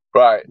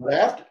 Right. But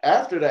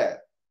after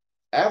that,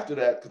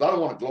 because I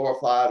don't want to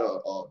glorify it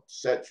or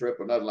set trip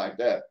or nothing like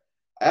that.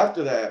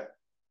 After that,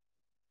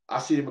 I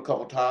seen him a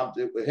couple times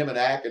with him and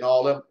Ack and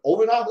all them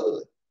over in our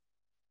hood.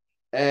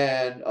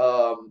 And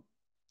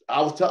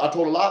I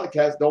told a lot of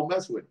cats don't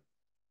mess with him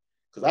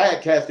because I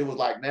had cats that was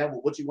like, man,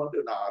 well, what you want to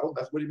do? Nah, I don't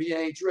mess with him. He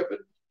ain't tripping.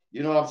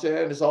 You know what I'm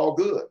saying? It's all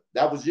good.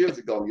 That was years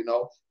ago, you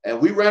know.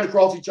 And we ran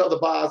across each other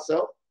by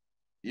ourselves,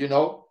 you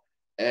know.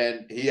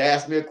 And he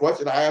asked me a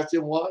question. I asked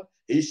him one.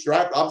 He's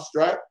strapped. I'm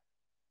strapped.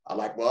 I'm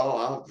like, well,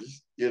 I'm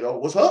just, you know,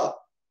 what's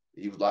up?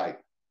 He was like,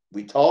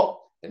 we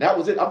talked, and that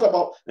was it. I'm talking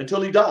about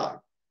until he died.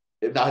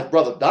 If not his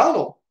brother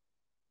Donald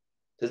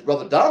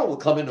would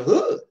come in the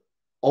hood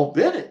on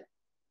Bennett,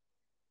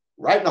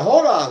 right in the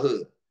heart of our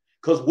hood.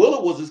 Because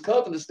Willa was his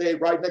cousin that stayed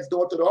right next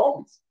door to the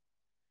homies.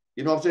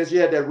 You know what I'm saying? She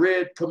had that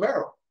red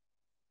Camaro.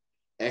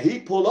 And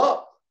he'd pull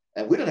up,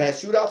 and we done had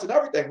shootouts and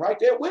everything right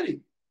there with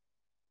him.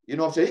 You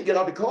know what I'm saying? He'd get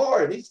out the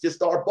car, and he just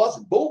started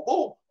busting, boom,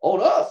 boom,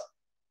 on us.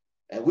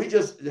 And we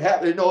just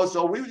happened to know it.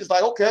 So we were just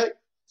like, okay.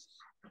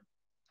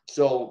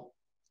 So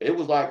it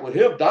was like with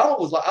him,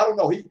 Donald was like, I don't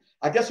know.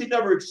 I guess he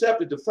never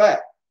accepted the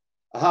fact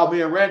of how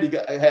me and Randy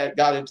had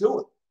got into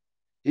it.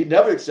 He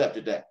never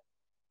accepted that.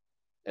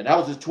 And that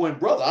was his twin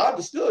brother. I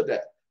understood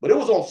that. But it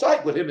was on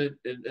site with him and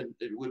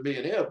with me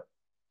and him.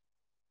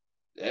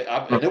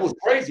 And it was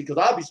crazy because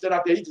I'd be standing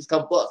out there, he just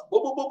come bust,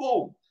 boom, boom, boom,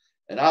 boom.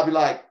 And I'd be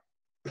like,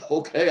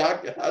 okay,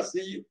 I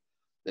see you.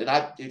 And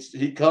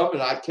he'd come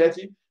and I'd catch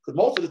him. Because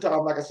most of the time,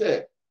 like I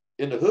said,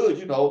 in the hood,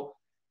 you know,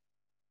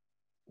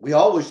 we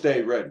always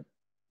stayed ready.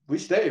 We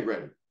stayed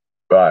ready.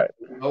 Right.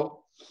 You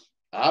know,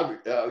 I'd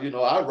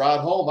ride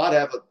home. I'd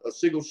have a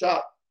single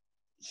shot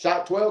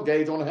 12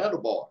 gauge on the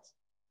handlebars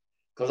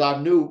because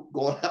I knew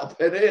going out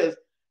Perez,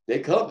 they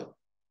coming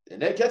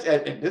and they catch.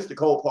 And this is the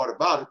cold part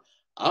about it.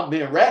 I'm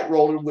being rat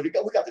rolling with it.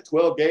 We got the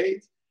 12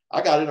 gauge.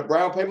 I got it in a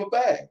brown paper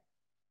bag.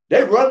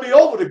 They run me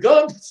over. The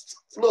gun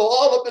flew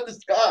all up in the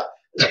sky.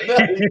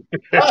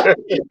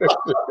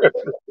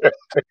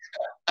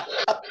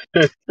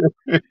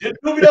 Didn't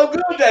do me no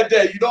good that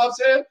day. You know what I'm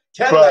saying?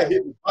 Cadillac Right.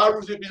 hit me.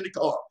 Virus hit me in the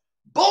car.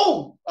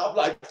 Boom! I'm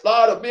like,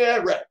 fly to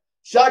man rat.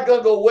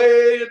 Shotgun go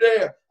way in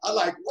there. I'm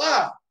like,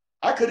 wow.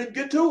 I couldn't even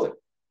get to it.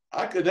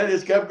 I could. That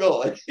just kept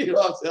going. You know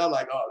what I'm saying? I'm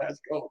like, oh, that's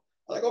cool.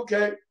 I'm like,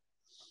 okay.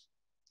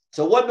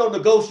 So wasn't no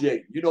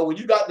negotiating. You know, when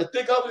you got in the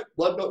thick of it,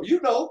 wasn't no,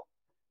 you know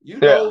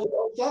Yeah.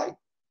 what it's like.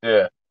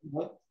 Yeah.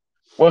 Mhm.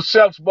 Well,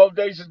 shucks,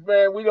 Bodacious,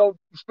 man, we don't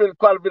spend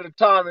quite a bit of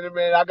time in it,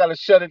 man. I gotta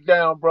shut it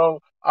down, bro.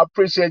 I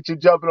appreciate you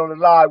jumping on the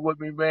live with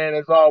me, man.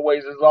 As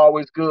always, it's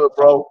always good,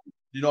 bro.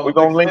 You know, I'm We're a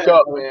big gonna link fan,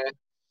 up, bro. man.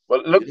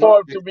 But You look know, I'm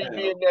forward a big to me fan of.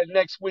 being there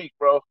next week,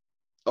 bro.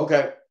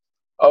 Okay.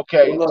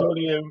 Okay, Well, look. tune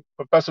in,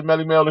 Professor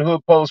Melly Mel, the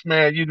Hood Post,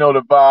 man. You know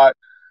the vibe.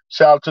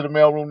 Shout out to the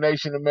Mailroom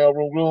Nation, the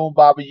Mailroom Room,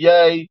 Bobby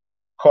Ye,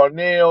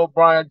 Cornell,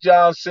 Brian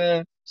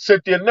Johnson,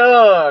 Cynthia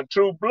Nunn,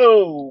 True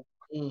Blue,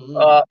 Hmm.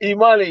 E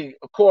Money,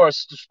 of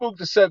course, the spook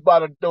to set by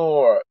the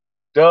door,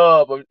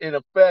 Dub in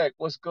effect.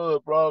 What's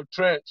good, bro?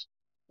 Trench,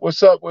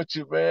 what's up with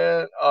you,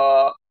 man?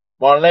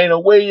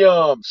 Marlena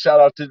Williams, shout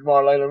out to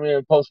Marlena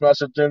Williams,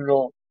 Postmaster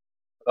General,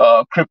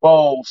 Crip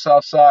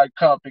Southside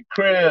Compton,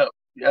 Crip.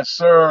 Yes,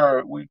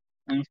 sir. We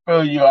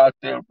feel you out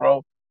there,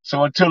 bro.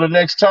 So until the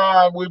next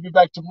time, we'll be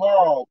back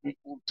tomorrow.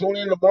 Tune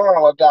in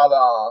tomorrow. I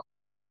got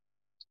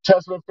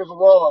Tesla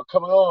Figueroa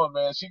coming on,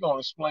 man. She's gonna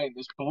explain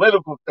this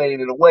political thing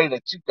in a way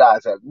that you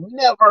guys have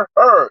never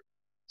heard.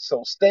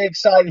 So stay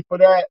excited for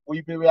that.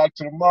 We'll be back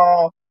to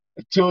tomorrow.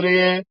 Until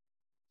then,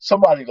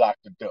 somebody lock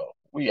the door.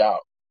 We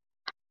out.